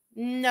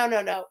 No,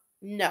 no, no,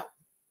 no.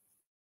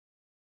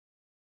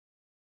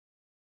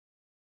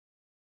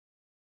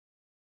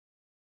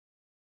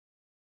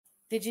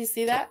 Did you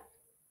see that?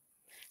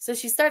 So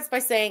she starts by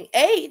saying,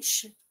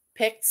 H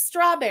picked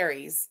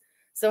strawberries.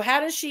 So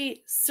how does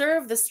she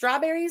serve the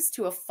strawberries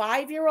to a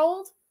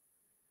 5-year-old?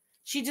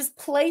 She just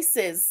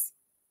places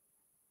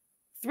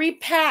 3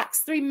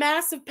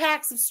 massive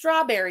packs of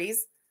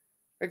strawberries,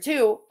 or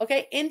 2,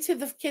 okay, into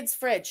the kid's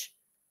fridge.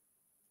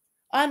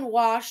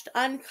 Unwashed,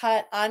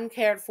 uncut,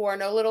 uncared for,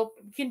 no little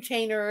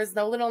containers,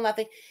 no little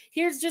nothing.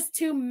 Here's just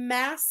 2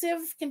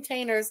 massive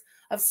containers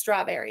of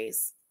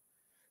strawberries.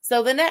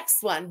 So the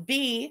next one,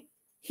 B,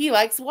 he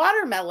likes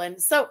watermelon.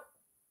 So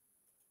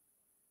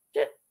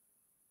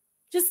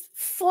just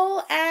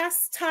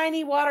full-ass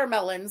tiny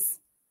watermelons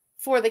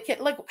for the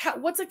kid. Like,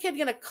 what's a kid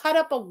going to cut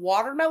up a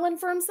watermelon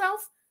for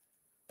himself?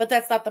 But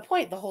that's not the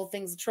point. The whole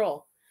thing's a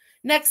troll.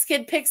 Next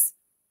kid picks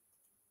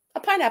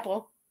a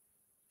pineapple.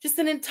 Just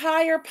an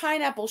entire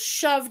pineapple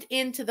shoved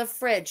into the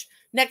fridge.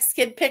 Next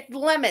kid picked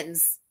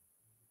lemons.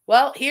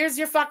 Well, here's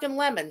your fucking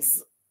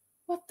lemons.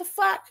 What the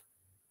fuck?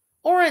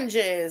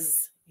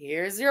 Oranges.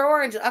 Here's your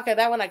oranges. Okay,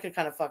 that one I could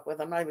kind of fuck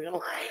with. I'm not even going to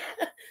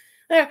lie.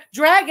 There,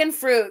 dragon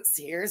fruits.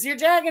 Here's your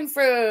dragon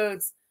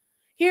fruits.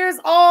 Here's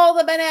all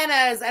the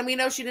bananas. And we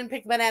know she didn't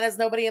pick bananas.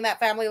 Nobody in that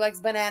family likes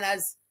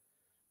bananas.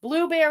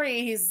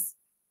 Blueberries.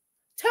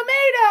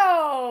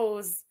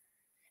 Tomatoes.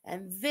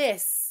 And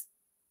this.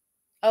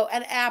 Oh,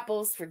 and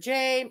apples for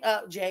Jay.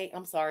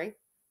 I'm sorry.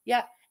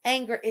 Yeah,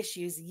 anger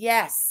issues.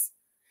 Yes.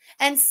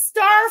 And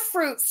star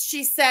fruits,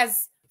 she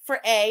says, for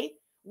A.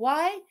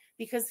 Why?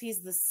 Because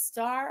he's the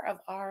star of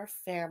our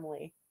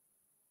family.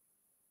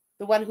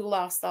 The one who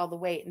lost all the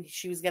weight, and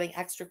she was getting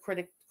extra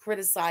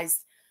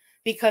criticized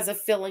because of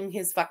filling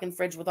his fucking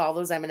fridge with all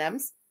those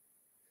M&Ms.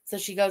 So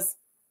she goes,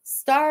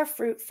 star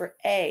fruit for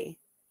A,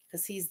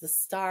 because he's the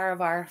star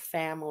of our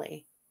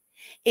family.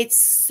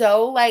 It's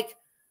so like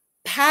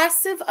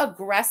passive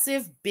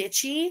aggressive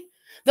bitchy.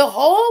 The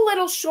whole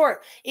little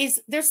short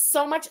is, there's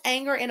so much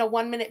anger in a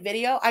 1-minute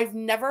video. I've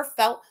never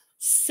felt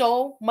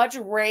so much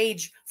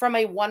rage from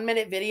a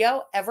 1-minute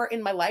video ever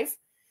in my life.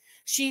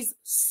 She's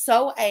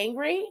so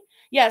angry.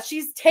 Yeah,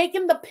 she's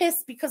taken the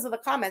piss because of the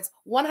comments,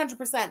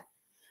 100%.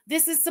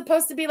 This is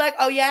supposed to be like,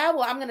 oh yeah,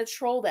 well, I'm going to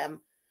troll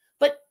them.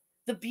 But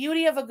the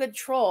beauty of a good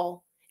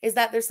troll is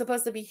that there's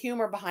supposed to be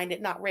humor behind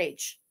it, not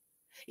rage.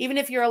 Even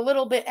if you're a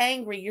little bit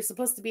angry, you're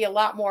supposed to be a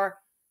lot more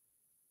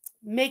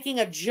making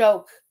a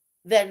joke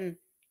than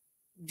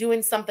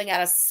doing something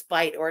out of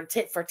spite or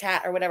tit for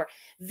tat or whatever.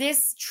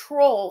 This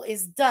troll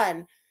is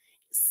done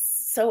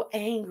so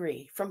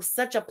angry from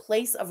such a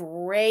place of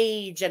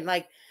rage and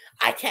like,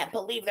 I can't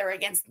believe they're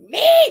against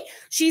me.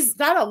 She's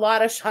got a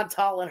lot of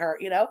Chantal in her,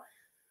 you know.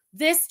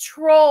 This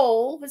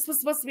troll, this was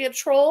supposed to be a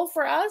troll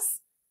for us?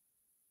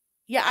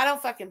 Yeah, I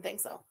don't fucking think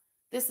so.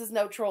 This is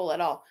no troll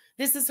at all.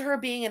 This is her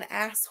being an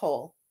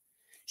asshole.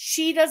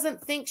 She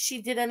doesn't think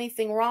she did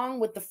anything wrong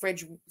with the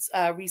fridge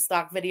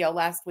restock video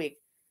last week.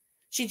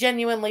 She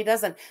genuinely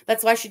doesn't.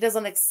 That's why she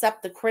doesn't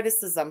accept the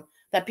criticism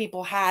that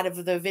people had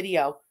of the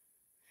video.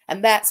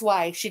 And that's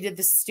why she did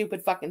this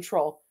stupid fucking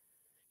troll.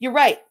 You're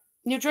right.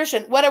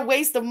 Nutrition. What a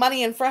waste of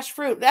money and fresh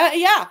fruit.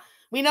 Yeah.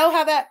 We know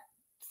how that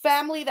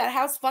family, that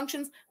house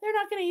functions. They're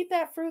not going to eat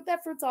that fruit.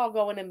 That fruit's all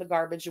going in the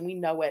garbage and we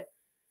know it.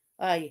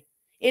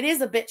 It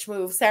is a bitch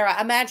move, Sarah.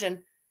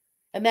 Imagine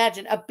a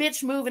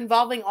bitch move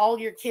involving all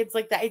your kids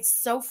like that. It's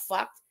so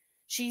fucked.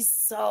 She's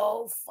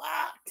so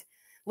fucked.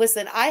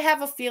 Listen, I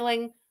have a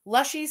feeling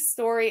Lushy's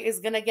story is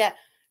going to get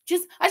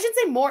I should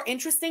say more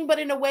interesting, but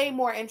in a way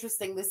more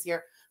interesting this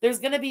year. There's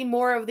going to be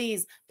more of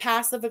these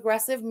passive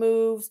aggressive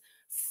moves,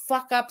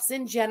 fuck ups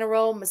in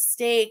general,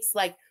 mistakes,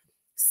 like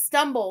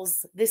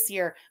stumbles this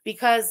year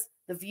because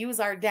the views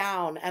are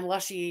down and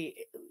Lushy,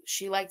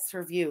 she likes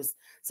her views.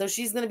 So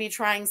she's going to be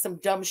trying some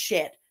dumb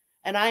shit.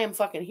 And I am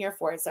fucking here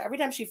for it. So every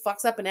time she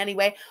fucks up in any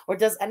way or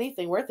does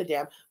anything worth a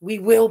damn, we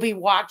will be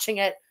watching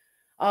it.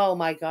 Oh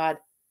my God.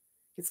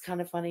 It's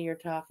kind of funny you're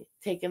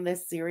taking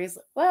this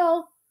seriously.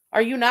 Well,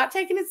 are you not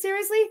taking it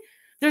seriously?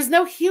 There's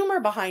no humor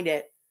behind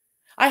it.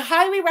 I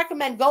highly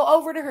recommend go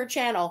over to her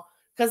channel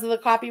because of the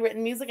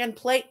copywritten music and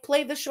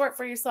play the short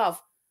for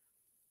yourself.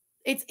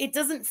 It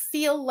doesn't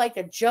feel like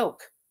a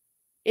joke.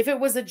 If it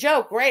was a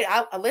joke, great.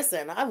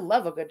 Listen, I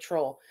love a good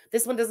troll.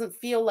 This one doesn't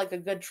feel like a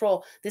good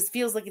troll. This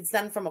feels like it's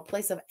done from a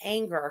place of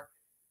anger,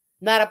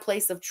 not a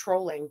place of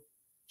trolling.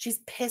 She's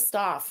pissed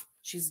off.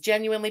 She's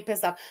genuinely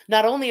pissed off,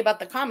 not only about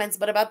the comments,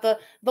 but about the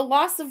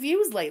loss of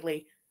views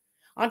lately.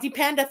 Auntie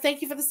Panda,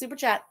 thank you for the super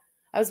chat.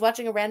 I was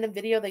watching a random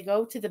video. They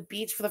go to the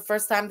beach for the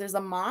first time. There's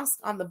a mosque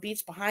on the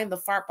beach behind the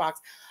fart box.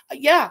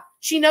 Yeah,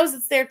 she knows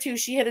it's there too.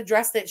 She had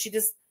addressed it. She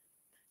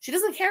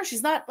doesn't care.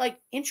 She's not like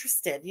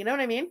interested. You know what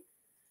I mean?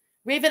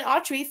 Raven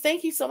Autry,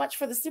 thank you so much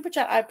for the super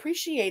chat. I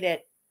appreciate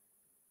it.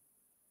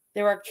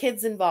 There are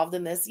kids involved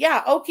in this.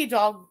 Yeah, okay,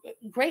 dog.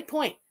 Great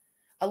point.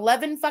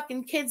 11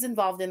 fucking kids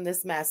involved in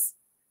this mess.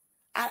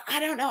 I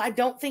don't know. I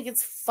don't think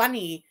it's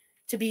funny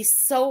to be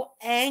so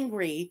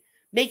angry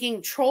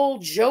making troll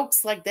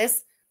jokes like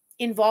this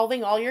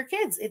involving all your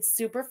kids. It's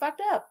super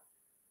fucked up.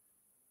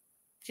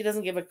 She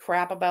doesn't give a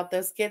crap about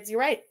those kids. You're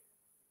right.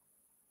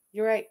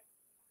 You're right.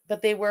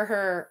 But they were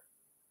her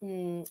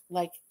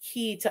like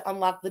key to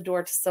unlock the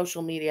door to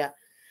social media.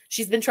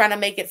 She's been trying to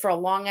make it for a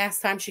long ass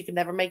time. She could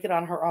never make it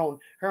on her own.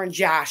 Her and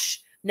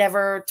Josh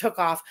never took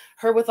off.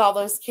 Her with all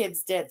those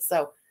kids did.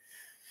 So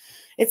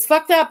it's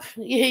fucked up.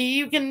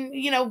 You can,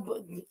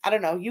 I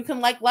don't know. You can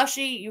like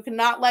Lushy. You can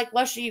not like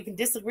Lushy. You can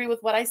disagree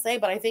with what I say.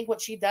 But I think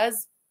what she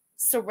does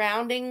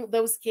surrounding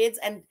those kids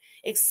and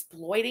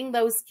exploiting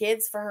those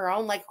kids for her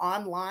own like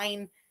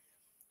online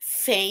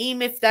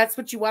fame, if that's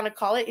what you want to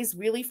call it, is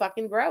really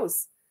fucking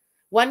gross.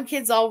 One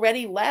kid's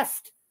already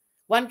left.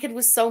 One kid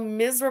was so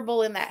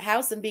miserable in that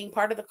house and being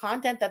part of the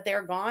content that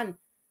they're gone.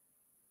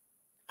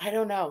 I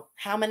don't know.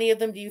 How many of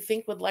them do you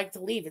think would like to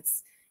leave?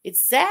 It's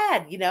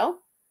sad,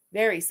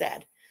 very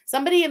sad.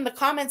 Somebody in the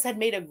comments had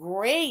made a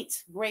great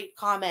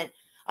comment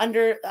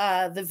under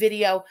the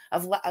video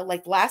of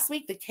like last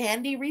week, the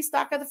candy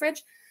restock of the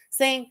fridge,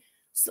 saying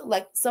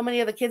so many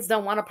of the kids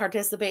don't want to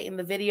participate in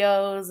the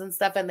videos and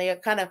stuff, and they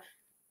kind of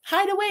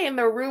hide away in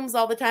their rooms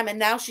all the time. And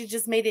now she's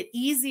just made it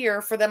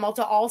easier for them all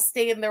to all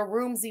stay in their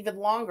rooms even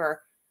longer.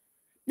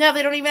 Now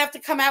they don't even have to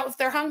come out if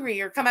they're hungry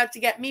or come out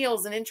to get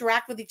meals and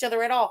interact with each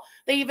other at all.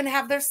 They even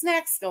have their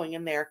snacks going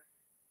in there.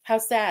 How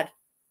sad.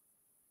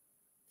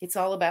 It's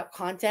all about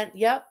content.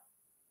 Yep.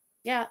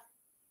 Yeah.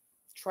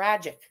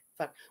 Tragic.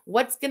 Fuck.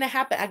 What's going to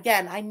happen?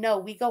 Again, I know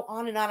we go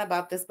on and on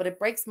about this, but it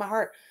breaks my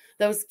heart.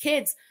 Those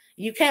kids,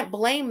 you can't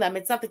blame them.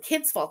 It's not the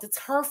kid's fault. It's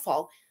her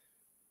fault.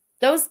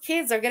 Those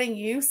kids are getting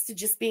used to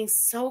just being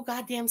so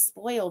goddamn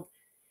spoiled.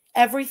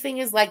 Everything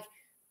is like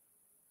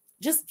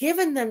just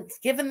given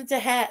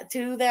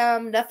to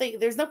them. Nothing,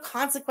 there's no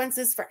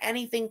consequences for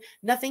anything.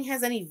 Nothing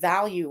has any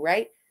value,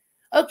 right?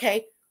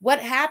 Okay, what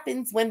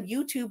happens when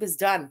YouTube is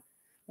done?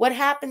 What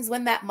happens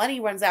when that money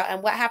runs out?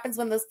 And what happens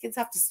when those kids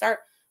have to start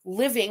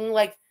living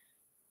like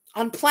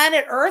on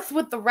planet Earth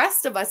with the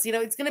rest of us? You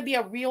know, it's going to be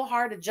a real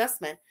hard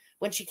adjustment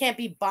when she can't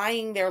be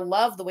buying their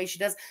love the way she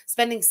does,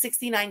 spending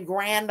 69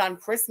 grand on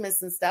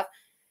Christmas and stuff.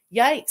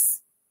 Yikes.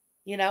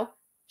 You know,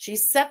 she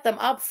set them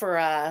up for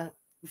a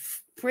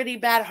pretty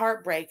bad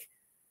heartbreak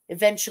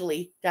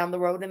eventually down the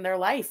road in their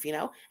life, you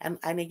know?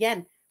 And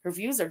again, her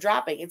views are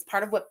dropping. It's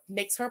part of what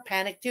makes her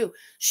panic too.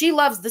 She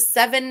loves the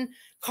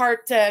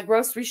 7-cart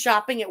grocery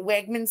shopping at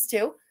Wegmans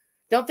too.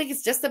 Don't think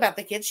it's just about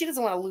the kids. She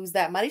doesn't want to lose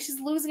that money. She's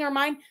losing her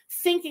mind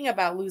thinking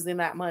about losing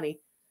that money.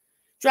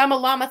 Drama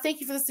Llama,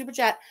 thank you for the super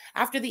chat.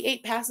 After the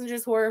 8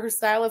 passengers horror, her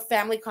style of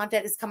family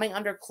content is coming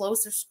under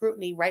closer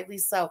scrutiny, rightly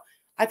so.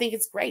 I think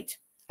it's great.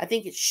 I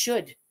think it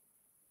should.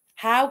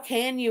 How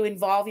can you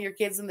involve your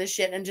kids in this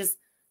shit and just,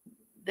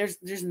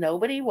 there's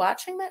nobody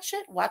watching that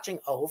shit, watching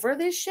over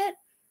this shit?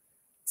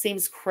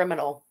 Seems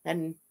criminal.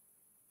 And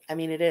I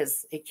mean, it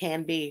is. It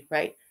can be,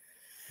 right?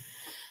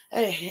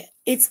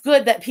 It's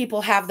good that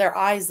people have their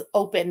eyes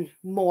open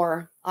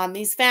more on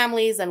these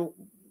families and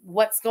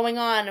what's going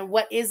on and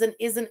what isn't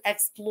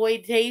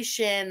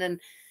exploitation.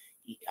 And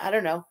I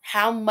don't know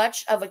how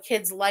much of a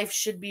kid's life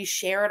should be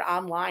shared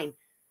online.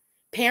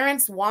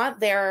 Parents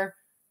want their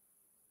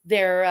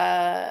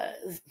I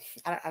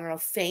don't know,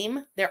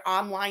 fame, their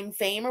online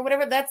fame or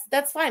whatever.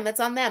 That's fine. That's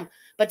on them.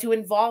 But to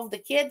involve the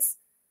kids,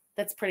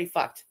 that's pretty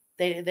fucked.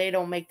 They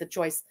don't make the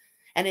choice.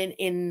 And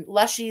in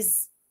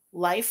Lushy's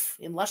life,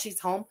 in Lushy's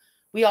home,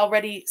 we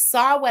already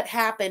saw what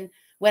happened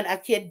when a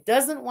kid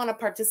doesn't want to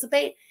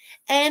participate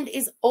and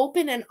is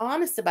open and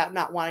honest about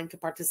not wanting to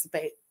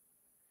participate.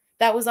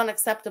 That was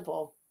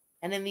unacceptable.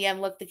 And in the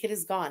end, look, the kid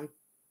is gone.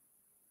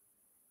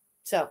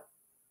 So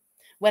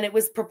when it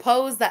was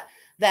proposed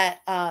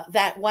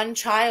that one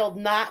child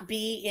not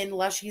be in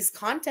Lushy's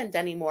content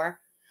anymore,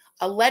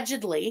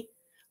 allegedly,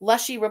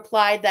 Lushy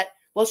replied that,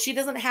 well, she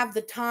doesn't have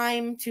the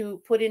time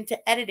to put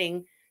into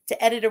editing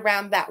to edit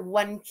around that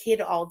one kid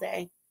all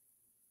day.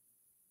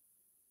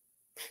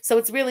 So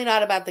it's really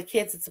not about the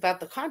kids. It's about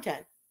the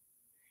content.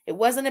 It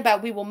wasn't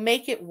about, we will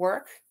make it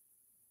work.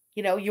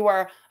 You know, you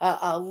are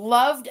a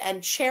loved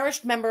and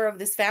cherished member of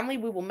this family.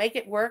 We will make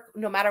it work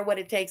no matter what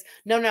it takes.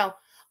 No,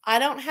 I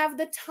don't have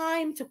the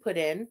time to put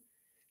in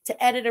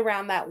to edit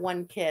around that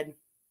one kid.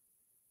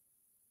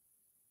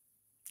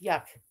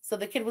 Yuck. So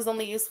the kid was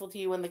only useful to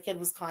you when the kid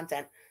was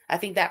content. I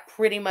think that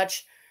pretty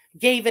much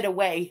gave it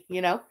away,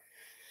 you know?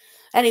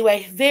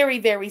 Anyway, very,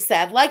 very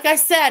sad. Like I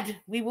said,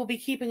 we will be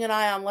keeping an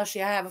eye on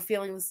Lushy. I have a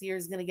feeling this year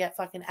is going to get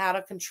fucking out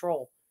of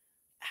control.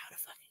 Out of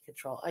fucking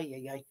control.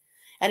 Ay.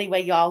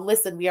 Anyway, y'all,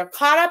 listen, we are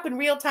caught up in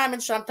real time in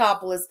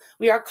Shantopolis.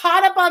 We are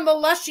caught up on the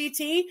Lushy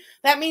tea.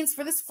 That means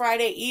for this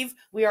Friday Eve,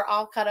 we are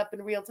all caught up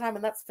in real time,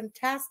 and that's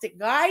fantastic,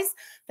 guys.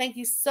 Thank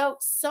you so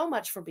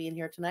much for being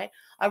here tonight.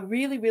 I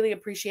really, really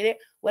appreciate it.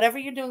 Whatever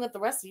you're doing with the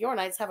rest of your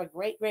nights, have a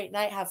great, great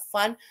night. Have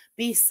fun.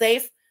 Be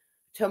safe.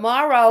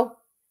 Tomorrow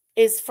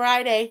is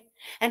Friday,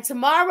 and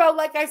tomorrow,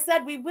 like I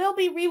said, we will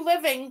be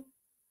reliving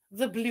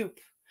the bloop,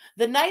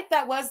 the night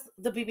that was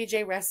the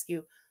BBJ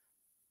rescue.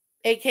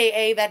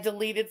 AKA that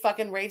deleted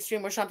fucking raid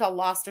stream where Chantal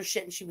lost her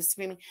shit and she was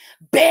screaming,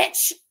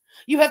 "Bitch,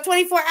 you have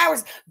 24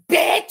 hours,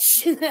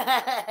 bitch!"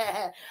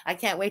 I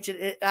can't wait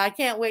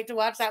to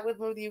watch that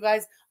with you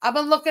guys. I've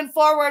been looking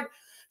forward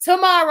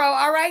tomorrow.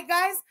 All right,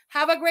 guys,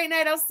 have a great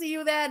night. I'll see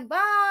you then.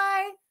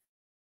 Bye.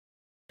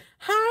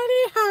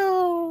 Howdy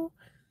ho.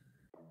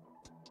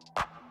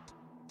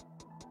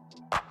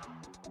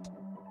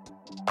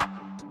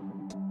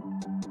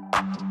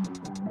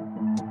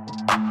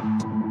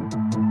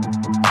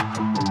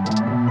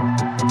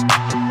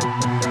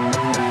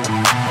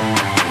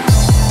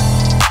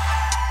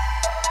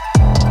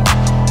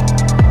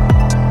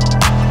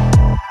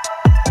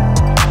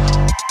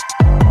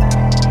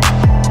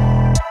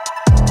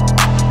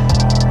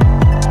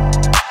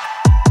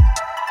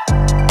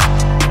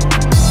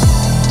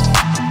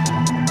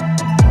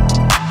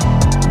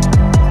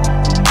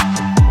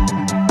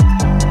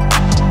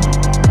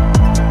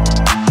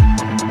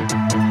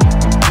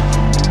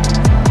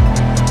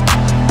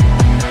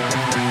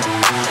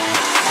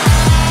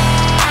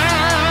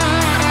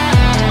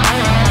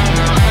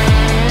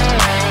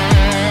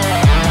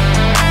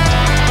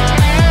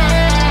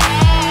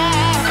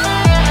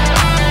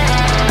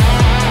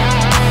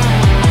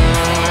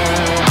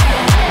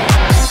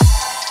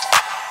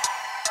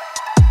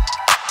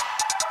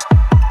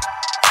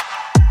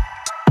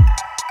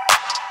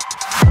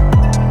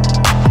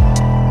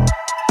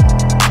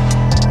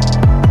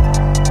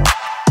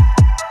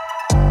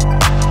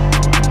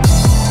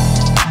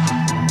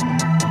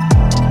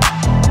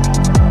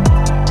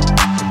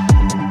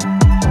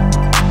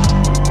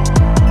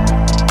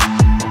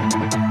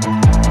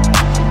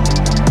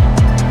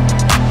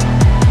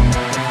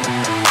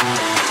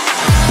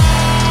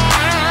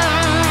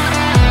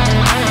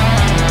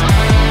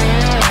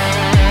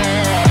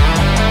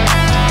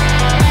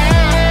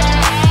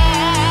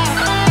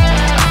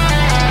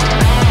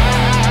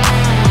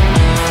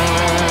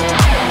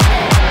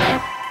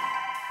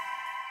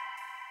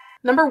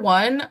 Number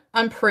one,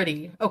 I'm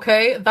pretty,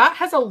 okay? That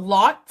has a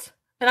lot,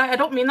 and I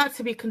don't mean that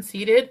to be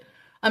conceited.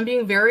 I'm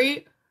being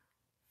very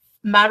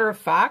matter of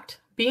fact.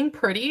 Being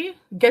pretty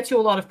gets you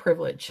a lot of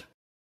privilege.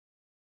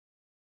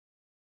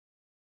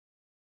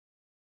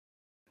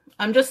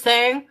 I'm just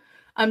saying,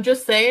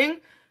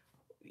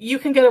 you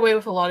can get away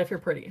with a lot if you're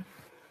pretty.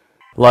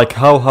 Like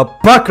how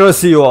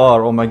hypocrisy you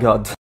are, oh my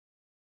god.